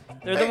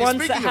 They're the Hey, ones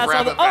that speaking of has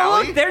all the. Rabbit Oh,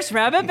 Valley. look, there's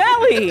Rabbit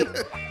Valley.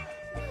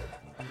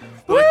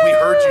 Like, we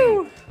heard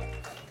you.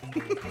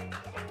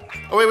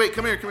 Oh, wait,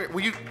 come here.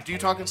 Do you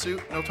talk in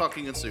suit? No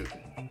talking in suit.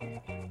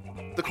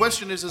 The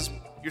question is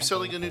you're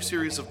selling a new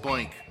series of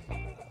blank.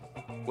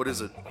 What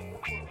is it?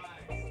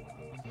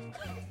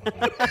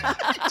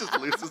 Just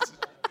loses.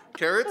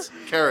 Carrots?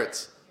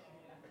 Carrots.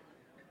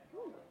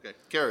 Okay,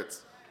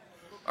 carrots.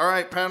 All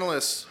right,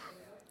 panelists.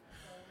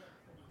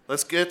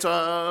 Let's get,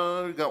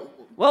 we got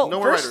Well, no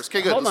more first- writers.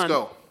 Okay, good, hold let's on.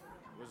 go.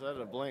 Was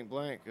that a blank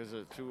blank? Is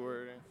it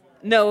 2-word?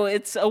 No,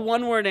 it's a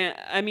one-word.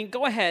 I mean,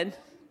 go ahead.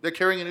 They're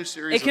carrying a new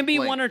series It can of be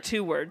blank. 1 or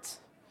 2 words.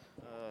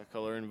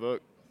 Coloring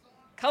book.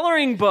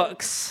 Coloring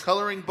books.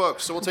 Coloring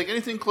books. So we'll take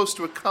anything close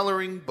to a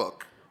coloring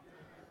book.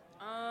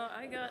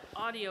 I got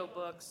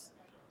audiobooks.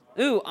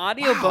 Ooh,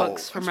 audiobooks Wow,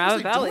 from I'm Rabbit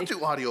supposed Valley. Don't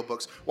do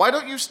audiobooks. Why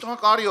don't you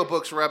stock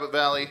audiobooks, Rabbit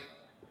Valley?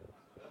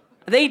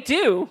 They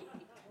do.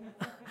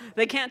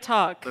 They can't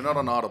talk. They're not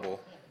on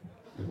Audible.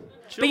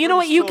 But you know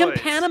what? You can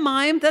Children's toys.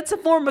 pantomime. That's a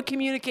form of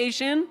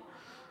communication.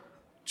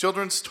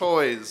 Children's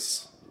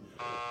toys.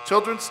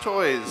 Children's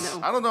toys.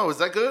 No. I don't know. Is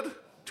that good?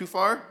 Too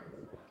far?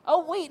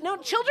 Oh wait, no,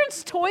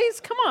 children's toys.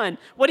 Come on.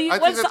 What do you? I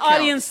think What's the that counts.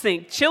 audience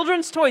think?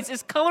 Children's toys.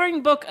 Is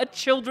coloring book a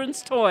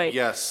children's toy?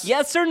 Yes.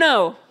 Yes or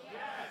no?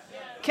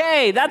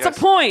 Okay, that's Yes. a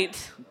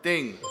point.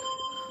 Ding.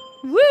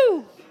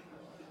 Woo!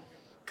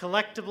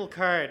 Collectible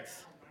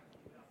cards.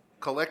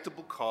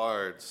 Collectible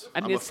cards.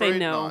 I'm gonna say afraid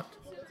no. not.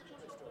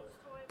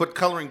 But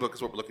coloring book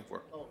is what we're looking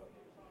for.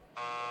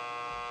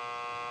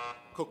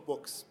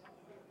 Cookbooks.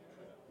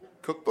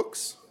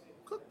 Cookbooks?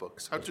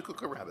 Cookbooks. How'd you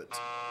cook a rabbit?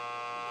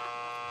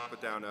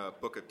 Put down a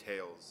book of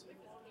tales.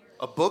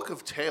 A book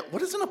of tales.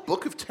 What is in a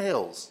book of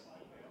tales?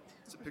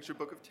 It's a picture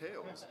book of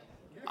tales.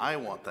 I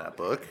want that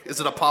book. Is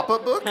it a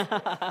pop-up book?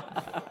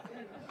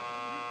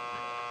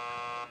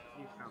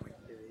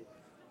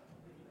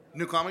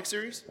 New comic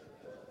series?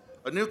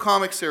 A new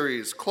comic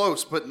series.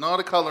 Close, but not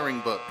a coloring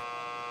book.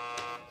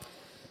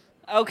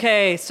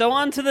 Okay, so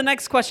on to the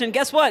next question.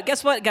 Guess what?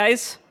 Guess what,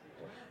 guys?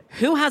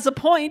 Who has a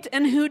point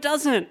and who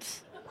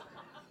doesn't?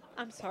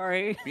 I'm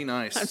sorry. Be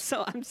nice.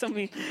 I'm so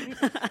mean.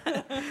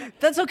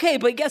 That's okay,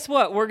 but guess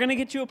what? We're gonna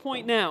get you a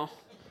point now,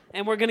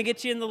 and we're gonna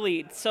get you in the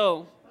lead.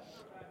 So,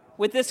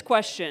 with this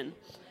question,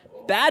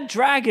 Bad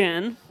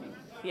Dragon,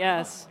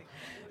 yes,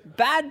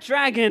 Bad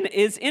Dragon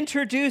is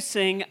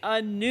introducing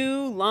a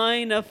new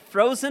line of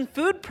frozen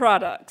food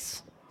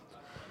products.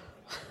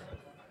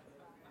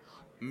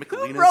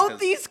 Who wrote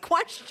these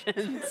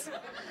questions?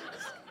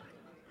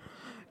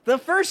 The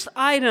first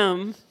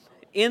item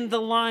in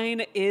the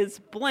line is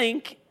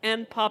blank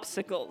and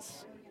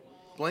popsicles.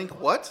 Blank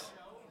what?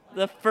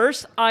 The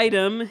first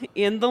item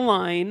in the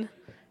line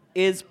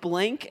is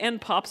blank and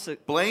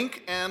popsicles.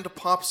 Blank and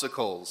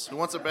popsicles. Who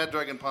wants a Bad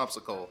Dragon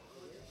popsicle?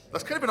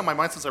 That's kind of been on my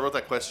mind since I wrote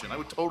that question. I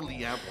would totally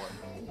have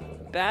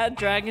one. Bad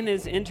Dragon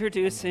is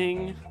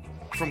introducing...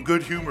 From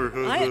Good Humor.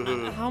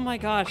 Oh my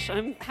gosh,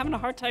 I'm having a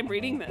hard time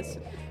reading this.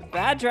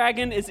 Bad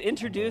Dragon is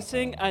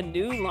introducing a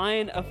new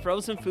line of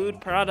frozen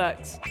food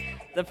products.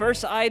 The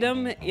first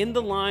item in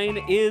the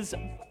line is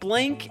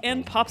blank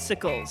and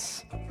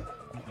popsicles.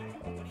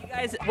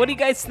 What do you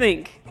guys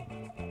think?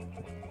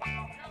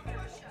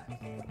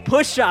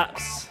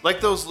 Push-ups.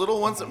 Like those little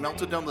ones that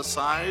melted down the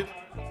side?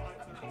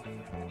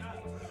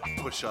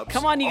 Push-ups.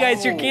 Come on, you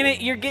guys, Oh.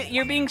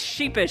 you're being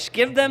sheepish.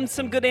 Give them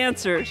some good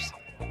answers.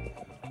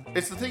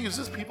 It's the thing is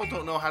this people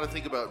don't know how to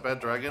think about Bad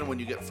Dragon when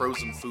you get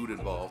frozen food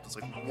involved. It's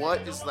like,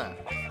 what is that?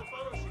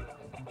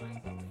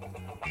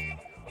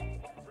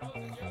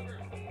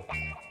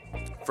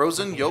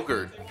 Frozen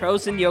yogurt.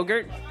 Frozen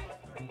yogurt.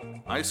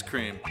 Ice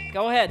cream.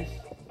 Go ahead.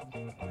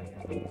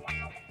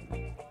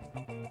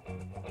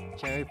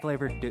 Cherry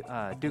flavored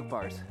Duke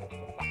bars.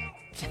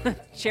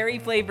 Cherry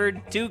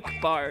flavored Duke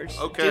bars.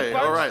 Okay, Duke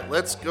bars? all right.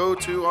 Let's go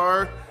to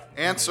our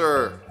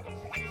answer.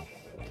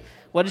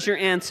 What is your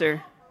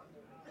answer?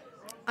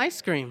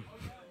 Ice cream.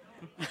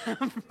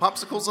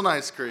 Popsicles and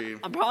ice cream.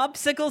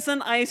 Popsicles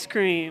and ice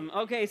cream.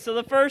 Okay, so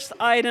the first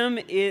item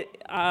in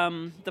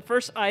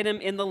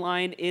the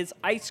line is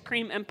ice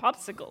cream and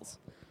popsicles.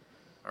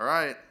 All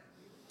right.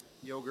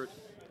 Yogurt.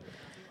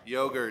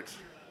 Yogurt.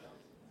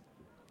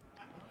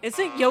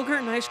 Isn't yogurt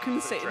and ice cream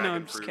the same? No, Dragon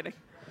I'm just fruit. kidding.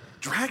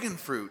 Dragon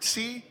fruit.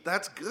 See?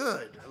 That's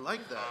good. I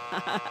like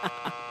that.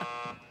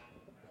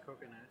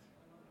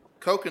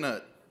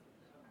 Coconut.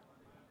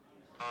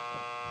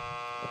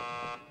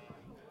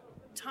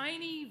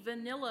 Tiny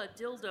vanilla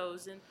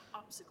dildos and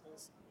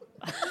popsicles.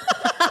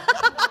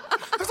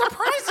 There's a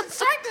prize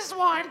inside this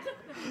one.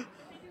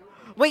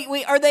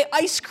 Wait, are they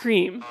ice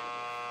cream?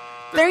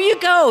 There you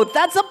go.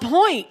 That's a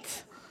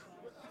point.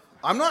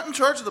 I'm not in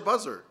charge of the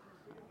buzzer.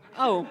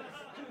 Oh,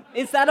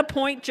 is that a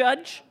point,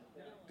 Judge?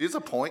 He's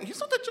a point. He's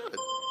not the judge.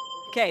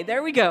 Okay,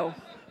 there we go.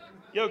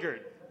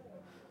 Yogurt.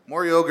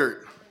 More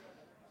yogurt.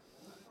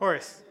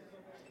 Horse.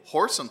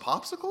 Horse and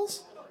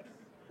popsicles?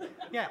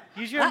 Yeah,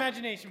 use your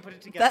imagination, put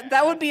it together.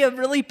 That would be a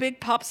really big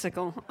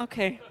popsicle.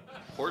 Okay.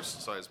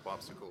 Horse-sized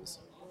popsicles.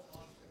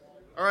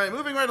 All right,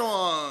 moving right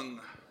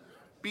along.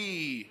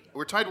 B.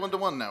 We're tied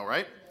 1-1 now,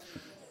 right?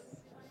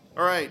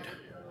 All right.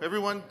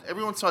 Everyone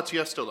saw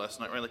Tiesto last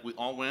night, right? Like we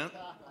all went.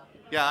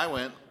 Yeah, I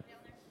went.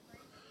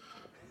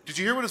 Did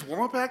you hear what his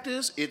warm-up act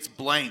is? It's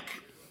blank.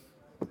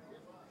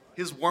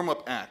 His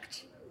warm-up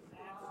act.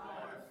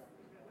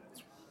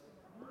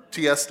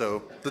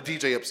 Tiesto, the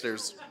DJ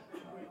upstairs.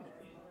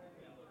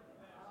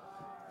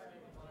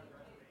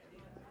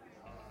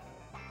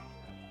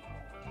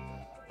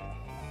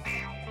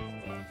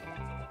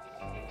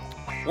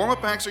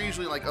 Warm-up acts are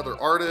usually like other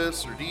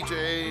artists or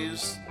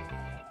DJs.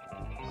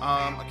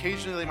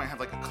 Occasionally they might have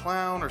like a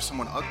clown or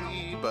someone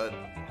ugly, but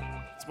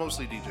it's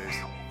mostly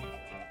DJs.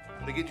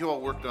 They get you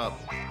all worked up.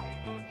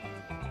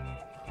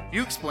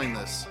 You explain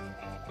this.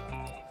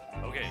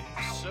 Okay,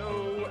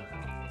 so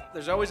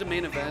there's always a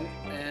main event,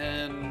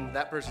 and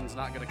that person's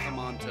not going to come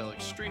on till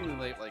extremely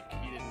late, like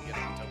he didn't get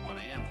on till 1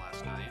 a.m.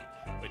 last night,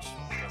 which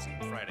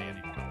wasn't Friday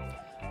anymore.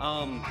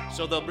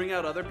 So they'll bring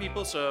out other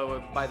people,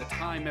 so by the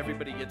time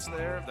everybody gets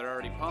there, they're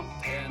already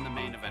pumped, and the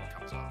main event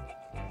comes on.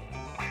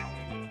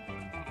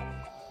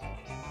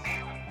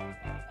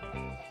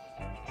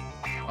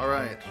 All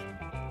right,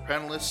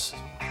 panelists,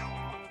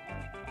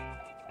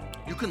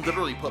 You can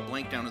literally put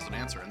blank down as an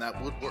answer, and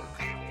that would work.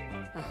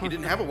 He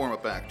didn't have a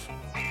warm-up act.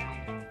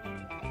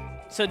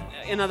 So,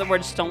 in other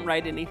words, don't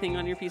write anything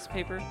on your piece of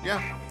paper? Yeah,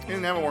 he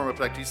didn't have a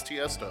warm-up act. He's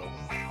Tiesto.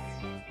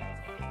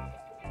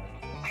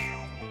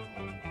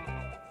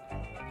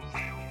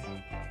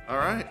 All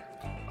right.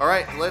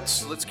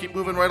 Let's keep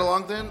moving right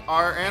along then.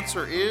 Our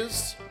answer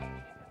is.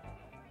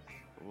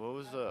 What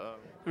was the?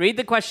 Read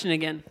the question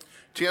again.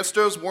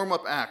 Tiesto's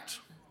warm-up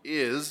act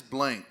is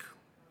blank.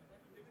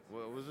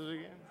 What was it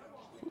again?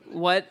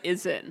 What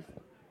is it?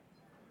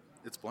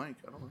 It's blank.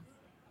 I don't know.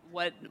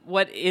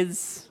 What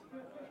is?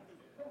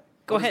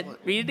 Go What is ahead. what?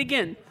 Read it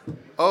again.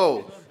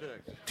 Oh,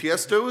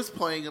 Tiesto is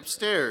playing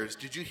upstairs.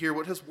 Did you hear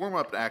what his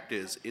warm-up act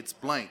is? It's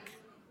blank.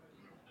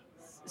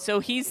 So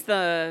he's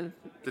the.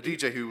 The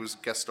DJ who was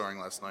guest starring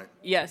last night.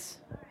 Yes.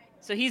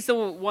 So he's the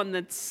one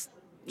that's.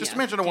 Just yeah,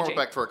 imagine a warm-up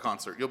DJ. act for a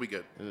concert. You'll be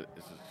good. Is it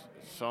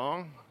a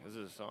song? Is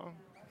it a song?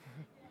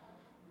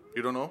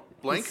 You don't know?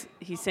 Blank?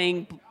 He's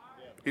saying.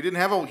 He didn't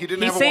have a He's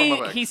saying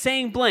warm-up act. he's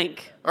saying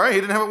blank. All right,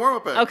 he didn't have a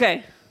warm-up act.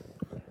 Okay.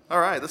 All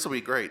right, this will be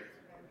great.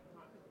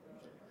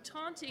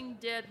 Taunting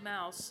dead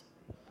mouse.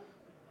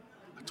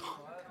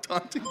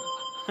 Taunting.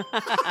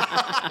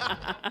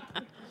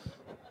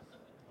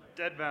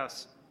 Dead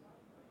mouse.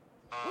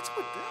 What's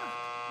with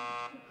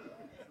that?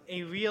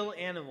 A real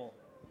animal.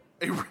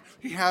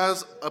 He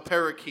has a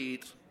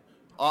parakeet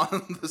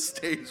on the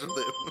stage with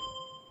him.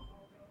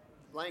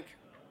 Blank.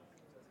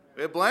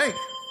 We have blank.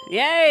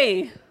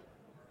 Yay!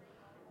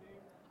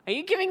 Are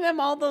you giving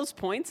them all those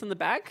points in the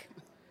back?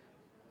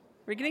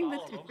 We're getting the.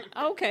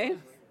 Oh, okay.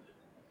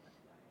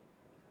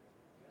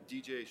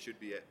 DJ should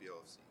be at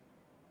BLFC.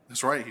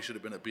 That's right. He should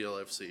have been at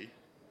BLFC.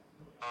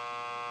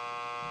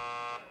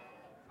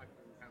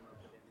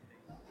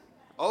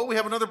 Oh, we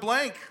have another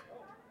blank.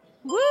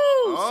 Woo!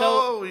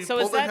 Oh, he so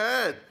pulled is that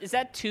ahead. is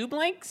that 2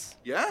 blanks?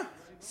 Yeah.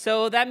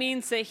 So that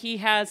means that he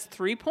has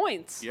 3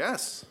 points.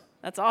 Yes.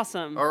 That's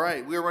awesome. All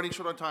right, we are running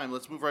short on time.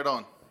 Let's move right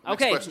on. Next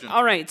Okay, question.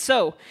 all right.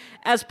 So,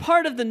 as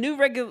part of the new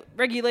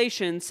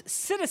regulations,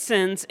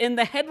 citizens in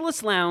the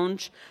Headless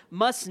Lounge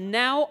must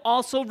now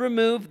also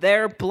remove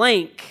their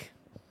blank.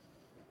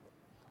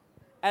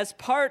 As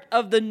part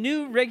of the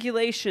new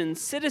regulations,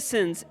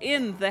 citizens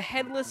in the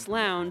Headless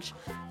Lounge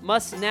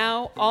must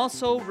now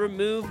also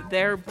remove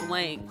their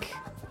blank.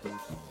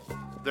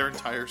 Their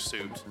entire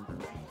suit.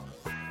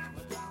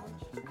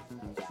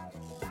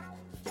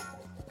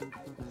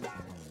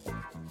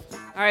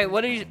 All right,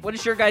 what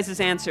is your guys'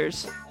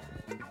 answers?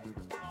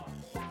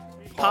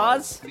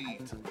 Pause.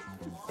 Feet.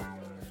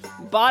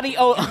 Body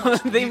odor.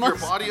 They Leave your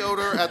must. body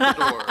odor at the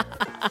door.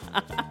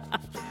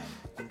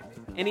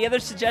 Any other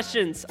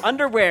suggestions?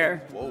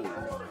 Underwear. Whoa.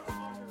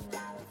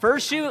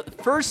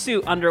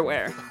 Fursuit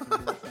underwear.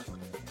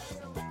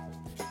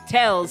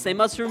 Tails. They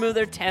must remove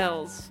their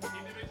tails.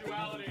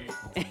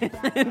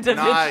 Individuality.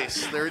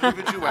 Nice. Their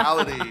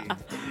individuality. You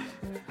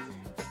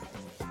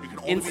can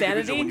only be Insanity?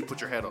 individual when you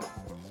put your head on.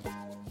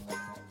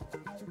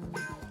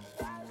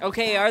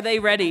 Okay, are they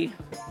ready?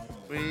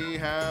 We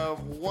have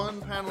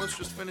one panelist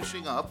just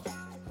finishing up.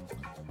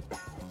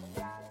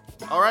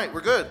 All right,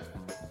 we're good.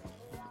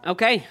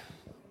 Okay.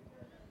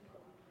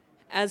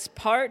 As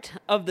part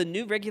of the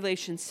new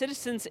regulation,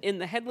 citizens in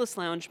the Headless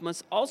Lounge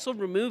must also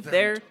remove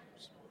their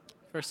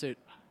fursuit.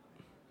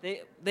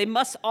 They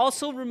must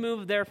also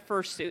remove their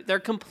fursuit,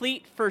 their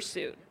complete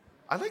fursuit.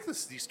 I like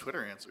these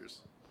Twitter answers.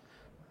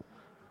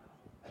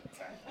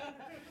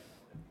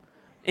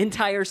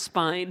 Entire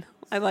spine.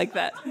 I like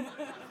that.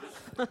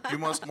 You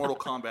must Mortal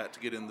Kombat to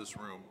get in this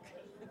room.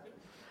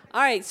 All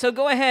right, so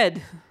go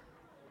ahead,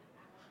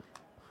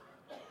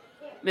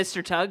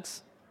 Mr.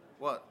 Tuggs.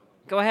 What?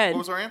 Go ahead. What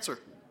was our answer?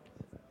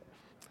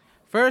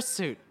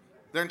 Fursuit.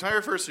 Their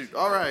entire fursuit.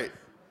 All right.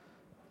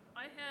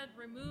 I had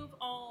remove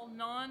all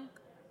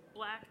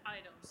non-black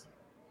items.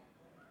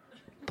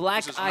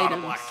 Black This is items. not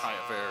a black tie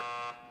affair.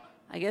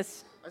 I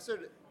guess. I said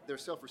their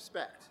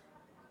self-respect.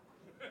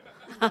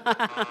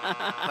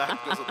 That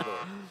goes at the door.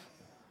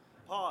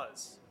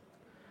 Pause.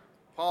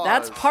 Pause.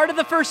 That's part of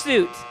the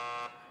fursuit.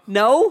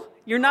 No,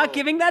 you're not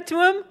giving that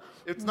to him.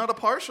 It's not a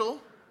partial.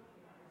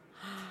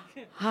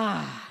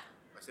 I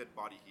said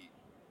body heat.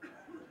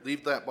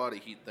 Leave that body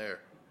heat there.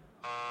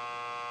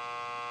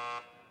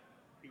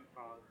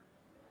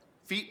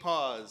 Feet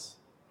pause.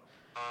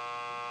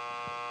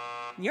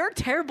 You're a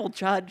terrible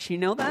judge. You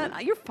know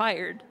that? You're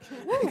fired.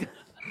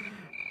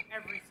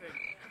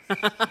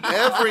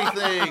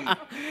 Everything.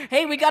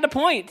 Hey, we got a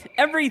point.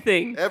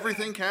 Everything.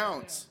 Everything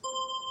counts.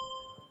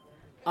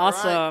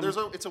 Awesome. All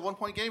right, it's a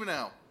 1-point game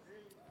now.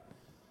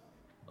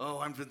 Oh,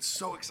 I've been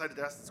so excited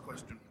to ask this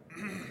question.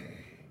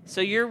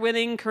 So you're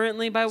winning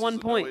currently by 1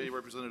 point. This is a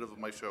representative of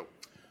my show.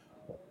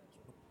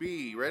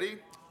 B, ready?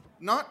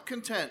 Not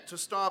content to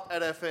stop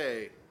at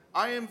FA,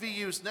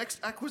 IMVU's next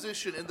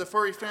acquisition in the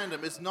furry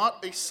fandom is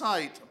not a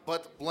site,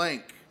 but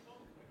blank.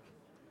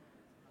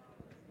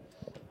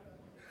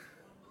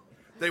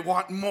 They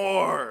want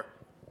more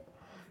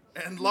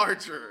and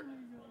larger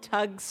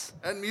Tuggs.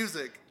 and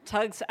music.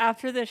 Tuggs,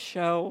 after this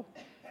show,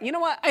 You know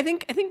what? I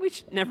think we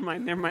should. Never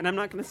mind. I'm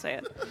not going to say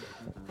it.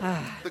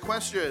 The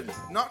question,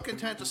 not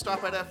content to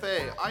stop at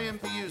FA,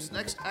 IMVU's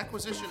next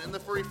acquisition in the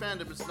furry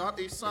fandom is not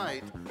a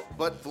site,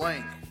 but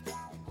blank.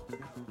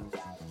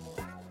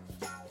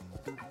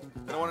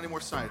 I don't want any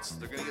more sites.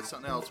 They're going to get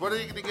something else. What are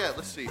they going to get?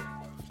 Let's see.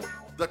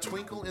 The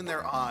twinkle in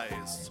their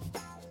eyes.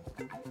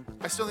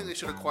 I still think they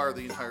should acquire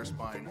the entire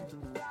spine.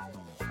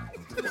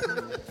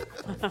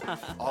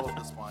 All of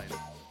the spine.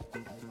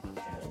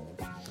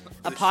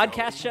 A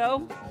podcast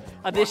show?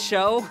 This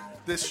show?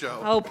 This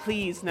show. Oh,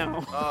 please,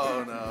 no.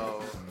 Oh,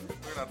 no.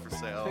 We're not for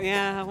sale.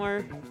 Yeah,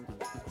 we're...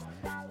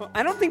 Well,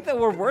 I don't think that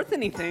we're worth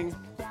anything.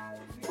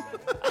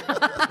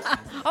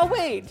 Oh,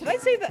 wait. Did I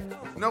say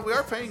that? No, we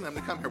are paying them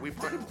to come here. We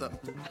bribed them.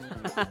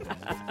 They're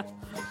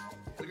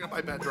going to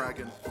buy Bad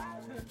Dragon.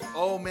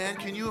 Oh, man.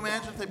 Can you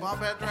imagine if they bought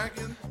Bad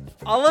Dragon?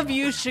 All of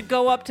you should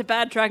go up to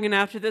Bad Dragon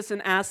after this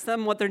and ask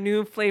them what their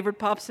new flavored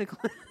popsicle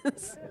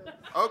is.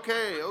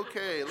 Okay.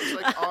 Looks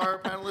like our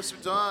panelists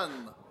are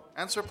done.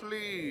 Answer,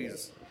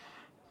 please.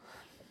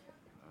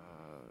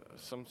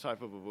 Some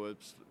type of a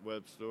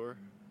web store.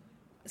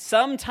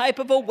 Some type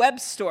of a web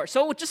store.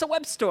 So just a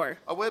web store.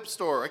 A web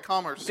store, a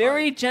commerce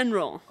Very site.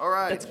 general. All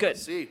right. That's good.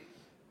 See.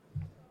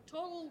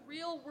 Total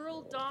real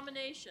world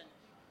domination.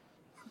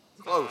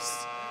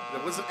 Close.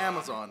 It wasn't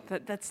Amazon.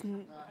 That's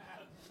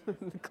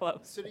close.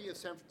 City of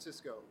San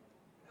Francisco.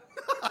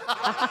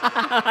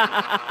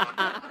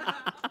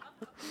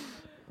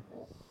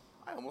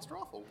 I almost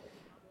raffled.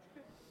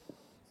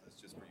 That's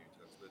just for you,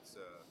 Tux. That's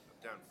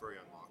down Furry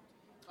Unlocked.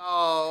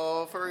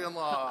 Oh, Furry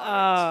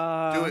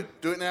Unlocked. Do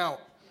it. Do it now.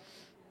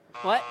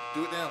 What?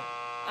 Do it now.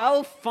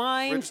 Oh,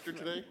 fine. Register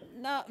today?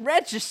 No,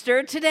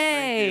 register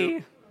today. Thank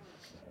you.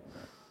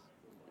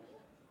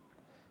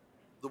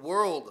 The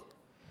world.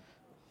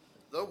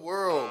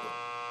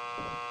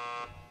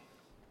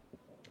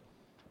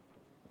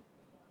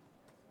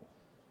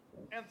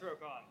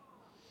 Anthrocon.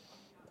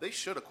 They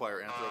should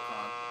acquire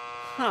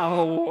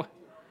Anthrocon.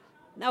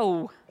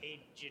 No. A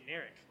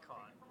generic con.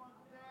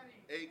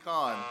 A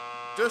con.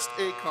 Just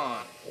a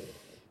con.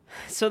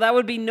 So that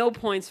would be no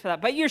points for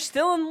that. But you're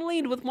still in the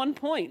lead with 1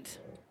 point.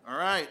 All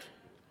right.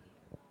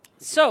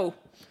 So.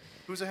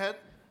 Who's ahead?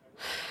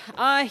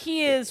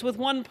 He is with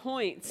 1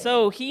 point.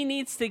 So he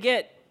needs to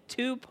get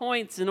 2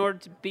 points in order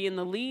to be in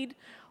the lead,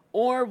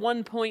 or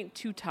 1 point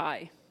to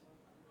tie.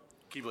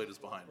 Keyblade is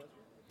behind.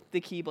 The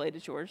Keyblade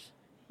is yours.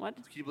 What?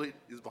 The Keyblade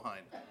is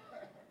behind.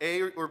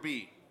 A or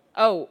B?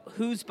 Oh,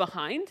 who's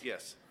behind?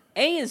 Yes.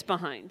 A is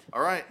behind.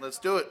 All right, let's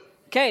do it.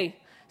 Okay,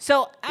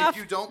 so if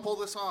you don't pull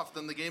this off,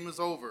 then the game is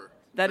over.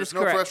 There's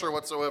no correct. pressure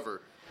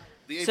whatsoever.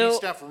 The AV So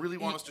staff really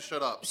want us to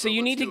shut up. So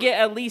you need to get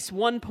at least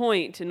 1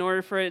 point in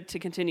order for it to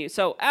continue.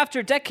 So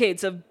after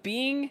decades of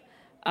being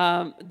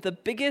the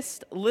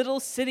biggest little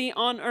city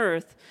on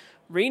Earth,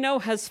 Reno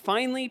has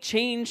finally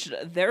changed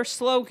their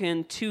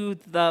slogan to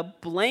the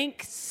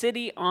blank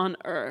city on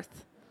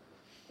Earth.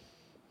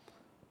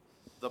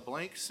 The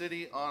blank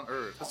city on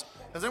Earth.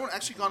 Has anyone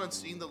actually gone and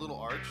seen the little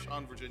arch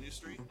on Virginia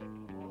Street?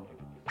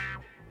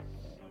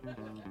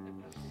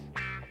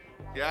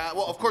 Yeah,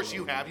 well, of course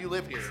you have. You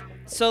live here.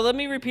 So let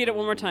me repeat it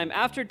one more time.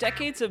 After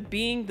decades of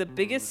being the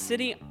biggest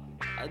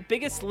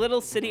little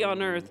city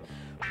on Earth,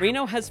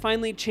 Reno has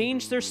finally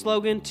changed their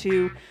slogan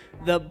to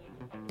the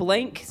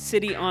blank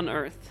city on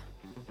Earth.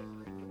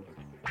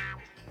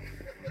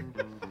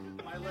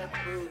 My left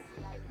boot.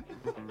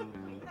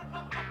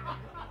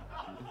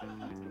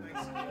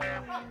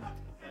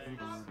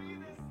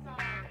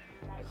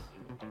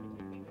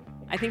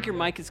 I think your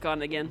mic is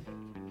gone again.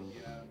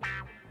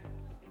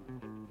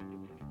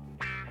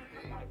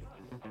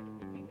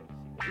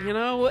 You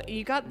know,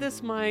 you got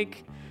this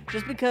mic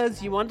just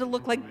because you wanted to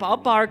look like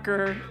Bob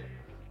Barker.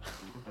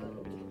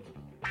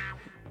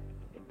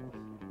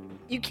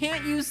 You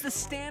can't use the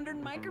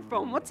standard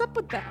microphone. What's up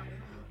with that?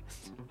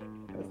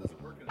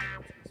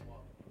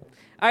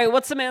 All right,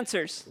 what's some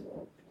answers?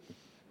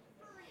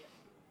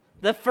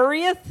 The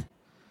furriest?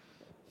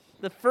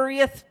 The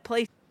furriest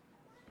place.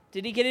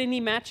 Did he get any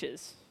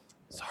matches?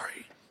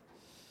 Sorry.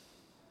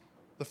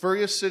 The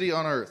furriest city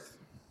on Earth.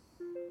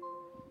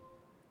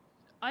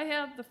 I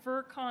have the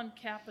FurCon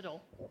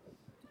capital.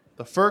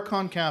 The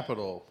FurCon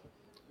capital.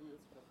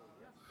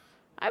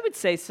 I would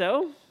say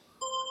so.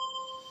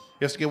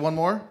 He has to get one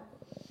more?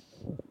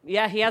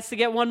 Yeah, he has to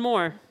get one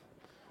more.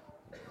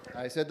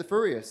 I said the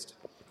furriest.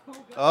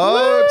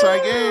 Oh, tie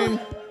game.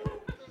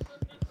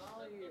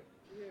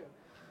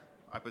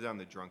 I put down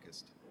the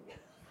drunkest.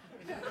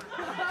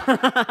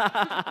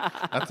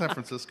 That's San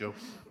Francisco.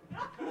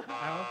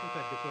 I also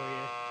said the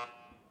furriest.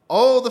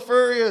 Oh, the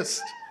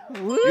furriest.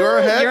 Woo, You're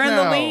ahead You're in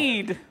now. the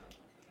lead.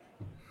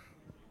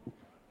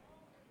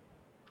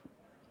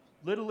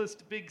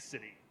 Littlest big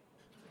city.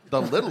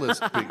 The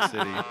littlest big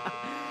city.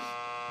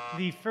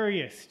 The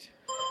furriest.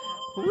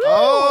 Woo,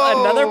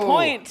 Oh! another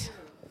point.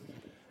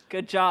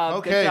 Good job.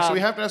 Okay, good job. so we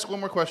have to ask one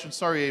more question.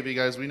 Sorry, AV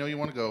guys. We know you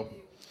want to go.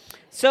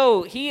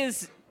 So he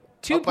is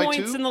 2 Up by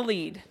points 2? in the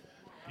lead.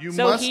 You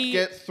So must he-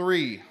 get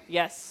 3.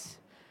 Yes.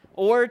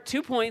 or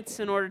 2 points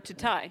in order to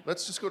tie.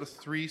 Let's just go to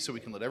 3 so we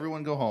can let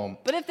everyone go home.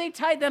 But if they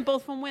tied, then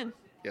both of them win.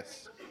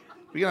 Yes.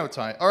 We can have a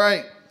tie. All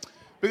right.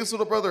 Biggest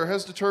Little Brother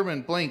has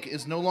determined blank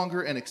is no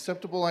longer an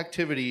acceptable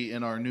activity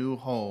in our new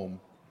home.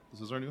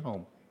 This is our new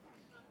home.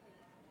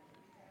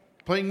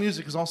 Playing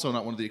music is also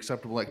not one of the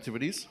acceptable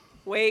activities.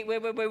 Wait.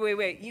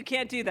 You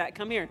can't do that.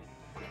 Come here.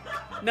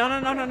 No.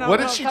 What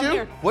did she come do?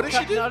 Here. What did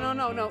she do?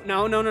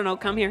 No.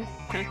 Come here.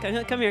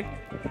 Come here.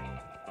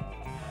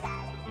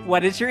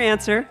 What is your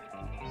answer?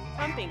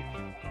 Humping.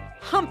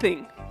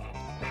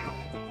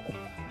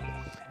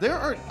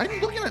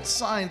 I'm looking at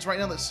signs right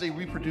now that say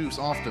reproduce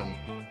often.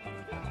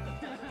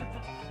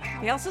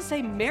 They also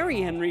say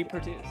marry and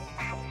reproduce.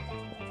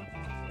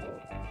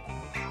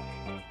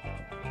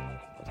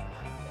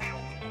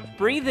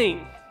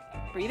 Breathing.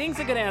 Breathing's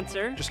a good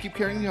answer. Just keep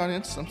carrying the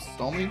audience.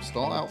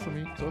 Stall out for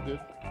me. It's all good.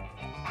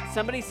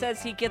 Somebody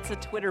says he gets a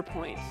Twitter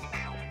point.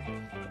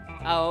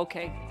 Oh,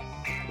 okay.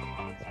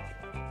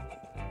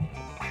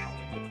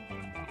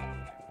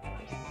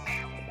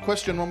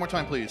 Question one more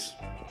time, please.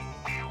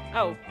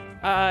 Oh,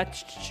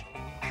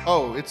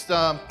 Oh, it's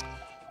the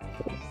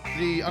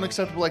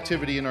unacceptable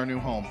activity in our new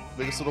home.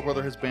 Biggest Little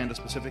Brother has banned a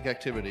specific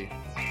activity.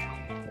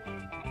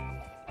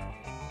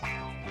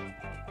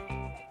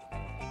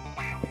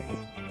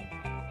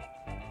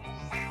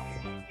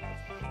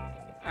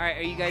 All right,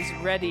 are you guys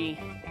ready?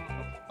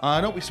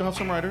 No, we still have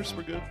some writers.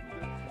 We're good.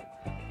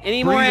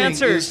 Any more Breathing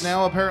answers? is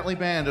now apparently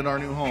banned in our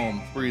new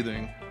home.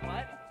 Breathing.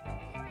 What?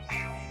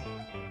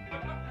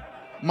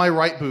 My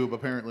right boob,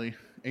 apparently.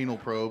 Anal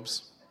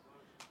probes.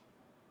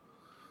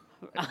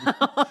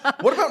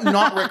 What about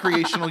not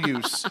recreational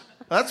use?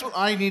 That's what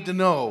I need to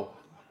know.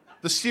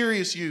 The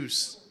serious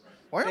use.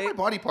 Why are my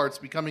body parts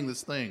becoming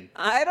this thing?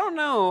 I don't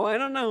know.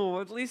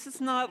 At least it's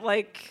not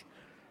like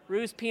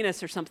Rue's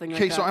penis or something like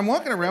that. Okay, so I'm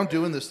walking around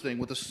doing this thing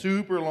with a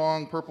super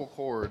long purple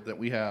cord that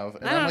we have,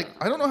 and I'm like,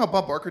 I don't know how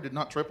Bob Barker did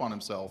not trip on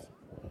himself.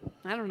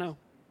 I don't know.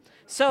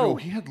 So No,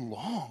 he had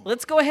long.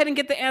 Let's go ahead and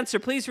get the answer.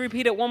 Please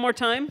repeat it one more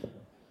time.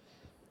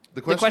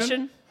 The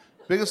question?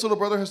 Biggest Little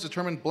Brother has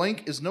determined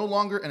blank is no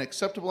longer an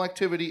acceptable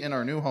activity in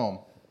our new home.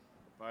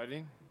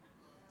 Fighting?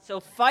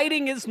 So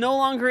fighting is no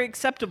longer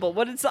acceptable.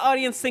 What does the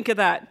audience think of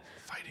that?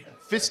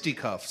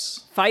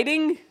 Fisticuffs.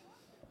 Fighting?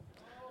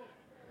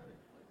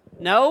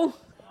 No?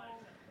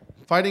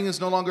 Fighting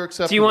is no longer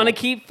acceptable. Do you want to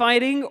keep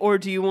fighting or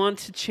do you want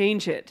to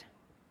change it?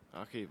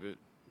 I'll keep it.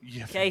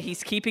 Okay,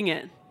 he's keeping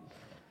it.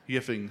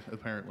 Yiffing,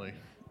 apparently.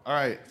 All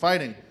right,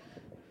 fighting.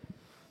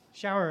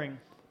 Showering.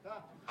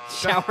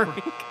 Showering.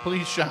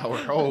 Please shower.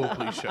 Oh,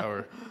 please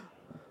shower.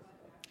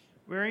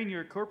 Wearing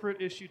your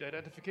corporate-issued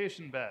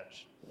identification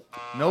badge.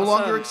 No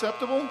longer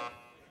acceptable?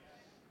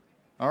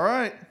 All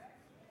right.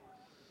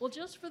 Well,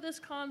 just for this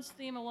con's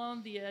theme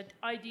alone, the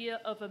idea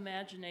of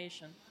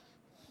imagination.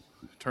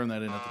 Turn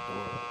that in at the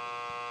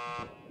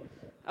door.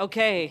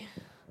 Okay,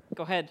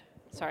 go ahead.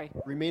 Sorry.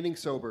 Remaining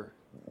sober.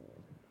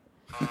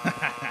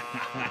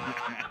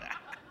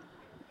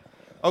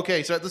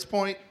 Okay, so at this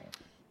point,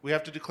 we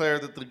have to declare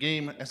that the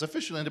game has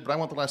officially ended, but I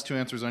want the last two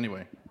answers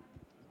anyway.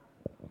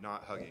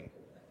 Not hugging.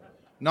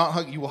 Not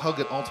hug. You will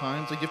hug at all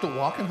times? Like you have to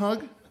walk and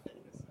hug?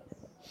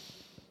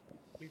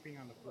 Sleeping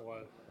on the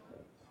floor.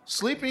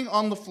 Sleeping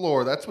on the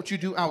floor. That's what you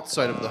do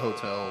outside of the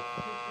hotel.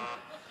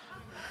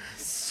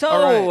 So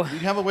all right, we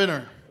have a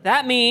winner.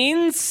 That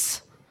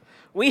means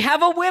we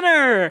have a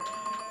winner.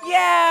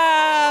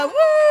 Yeah!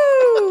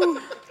 Woo!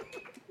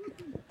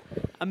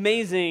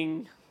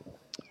 Amazing.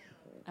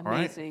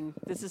 Amazing.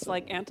 Right. This is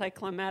like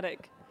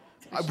anticlimactic.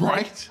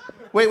 Right?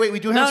 Wait, we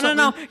do have something.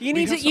 No. You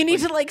need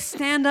to like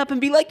stand up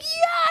and be like,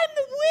 yeah, I'm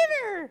the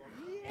winner.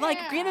 Like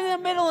get in the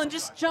middle and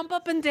just jump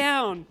up and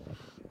down.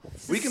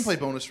 We can play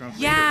bonus rounds.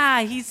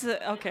 Yeah, he's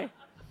okay.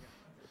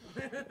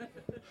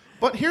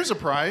 But here's a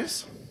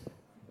prize.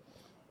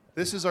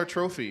 This is our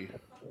trophy.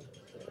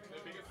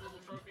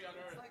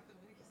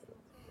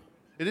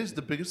 It is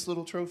the biggest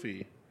little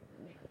trophy.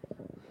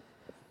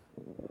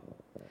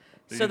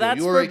 There So you go. that's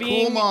You are for a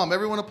being cool mom.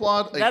 Everyone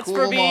applaud. That's cool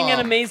for being mom.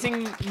 an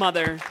amazing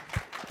mother,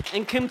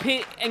 and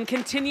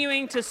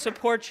continuing to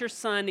support your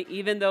son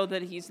even though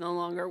that he's no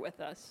longer with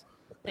us.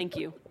 Thank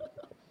you.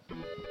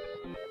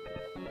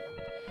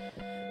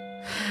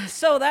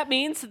 So that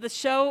means that the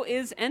show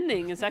is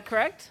ending. Is that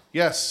correct?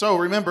 Yes. So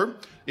remember,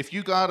 if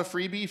you got a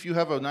freebie, if you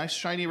have a nice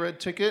shiny red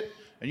ticket,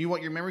 and you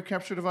want your memory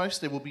capture device,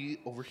 they will be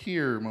over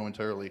here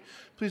momentarily.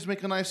 Please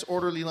make a nice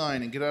orderly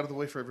line and get out of the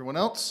way for everyone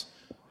else.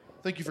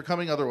 Thank you for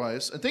coming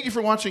otherwise. And thank you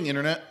for watching,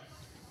 Internet.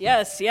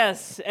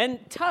 Yes. And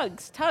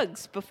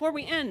Tugs, before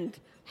we end,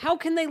 how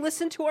can they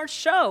listen to our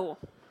show?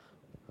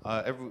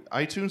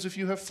 iTunes if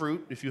you have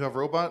Fruit. If you have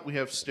Robot, we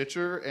have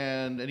Stitcher,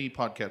 and any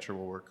podcatcher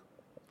will work.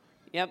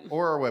 Yep.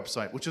 Or our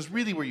website, which is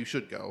really where you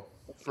should go.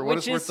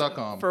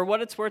 ForWhatIt'sWorth.com.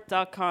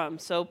 ForWhatIt'sWorth.com.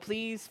 So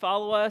please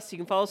follow us. You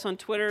can follow us on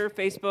Twitter,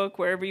 Facebook,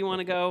 wherever you want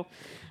to go.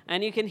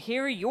 And you can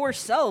hear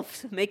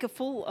yourself make a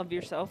fool of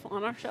yourself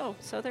on our show.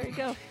 So there you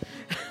go.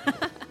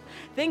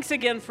 Thanks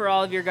again for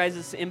all of your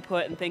guys'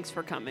 input, and thanks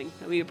for coming.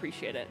 We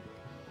appreciate it.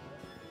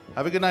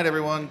 Have a good night,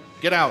 everyone.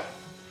 Get out.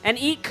 and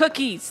eat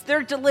cookies.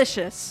 They're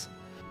delicious.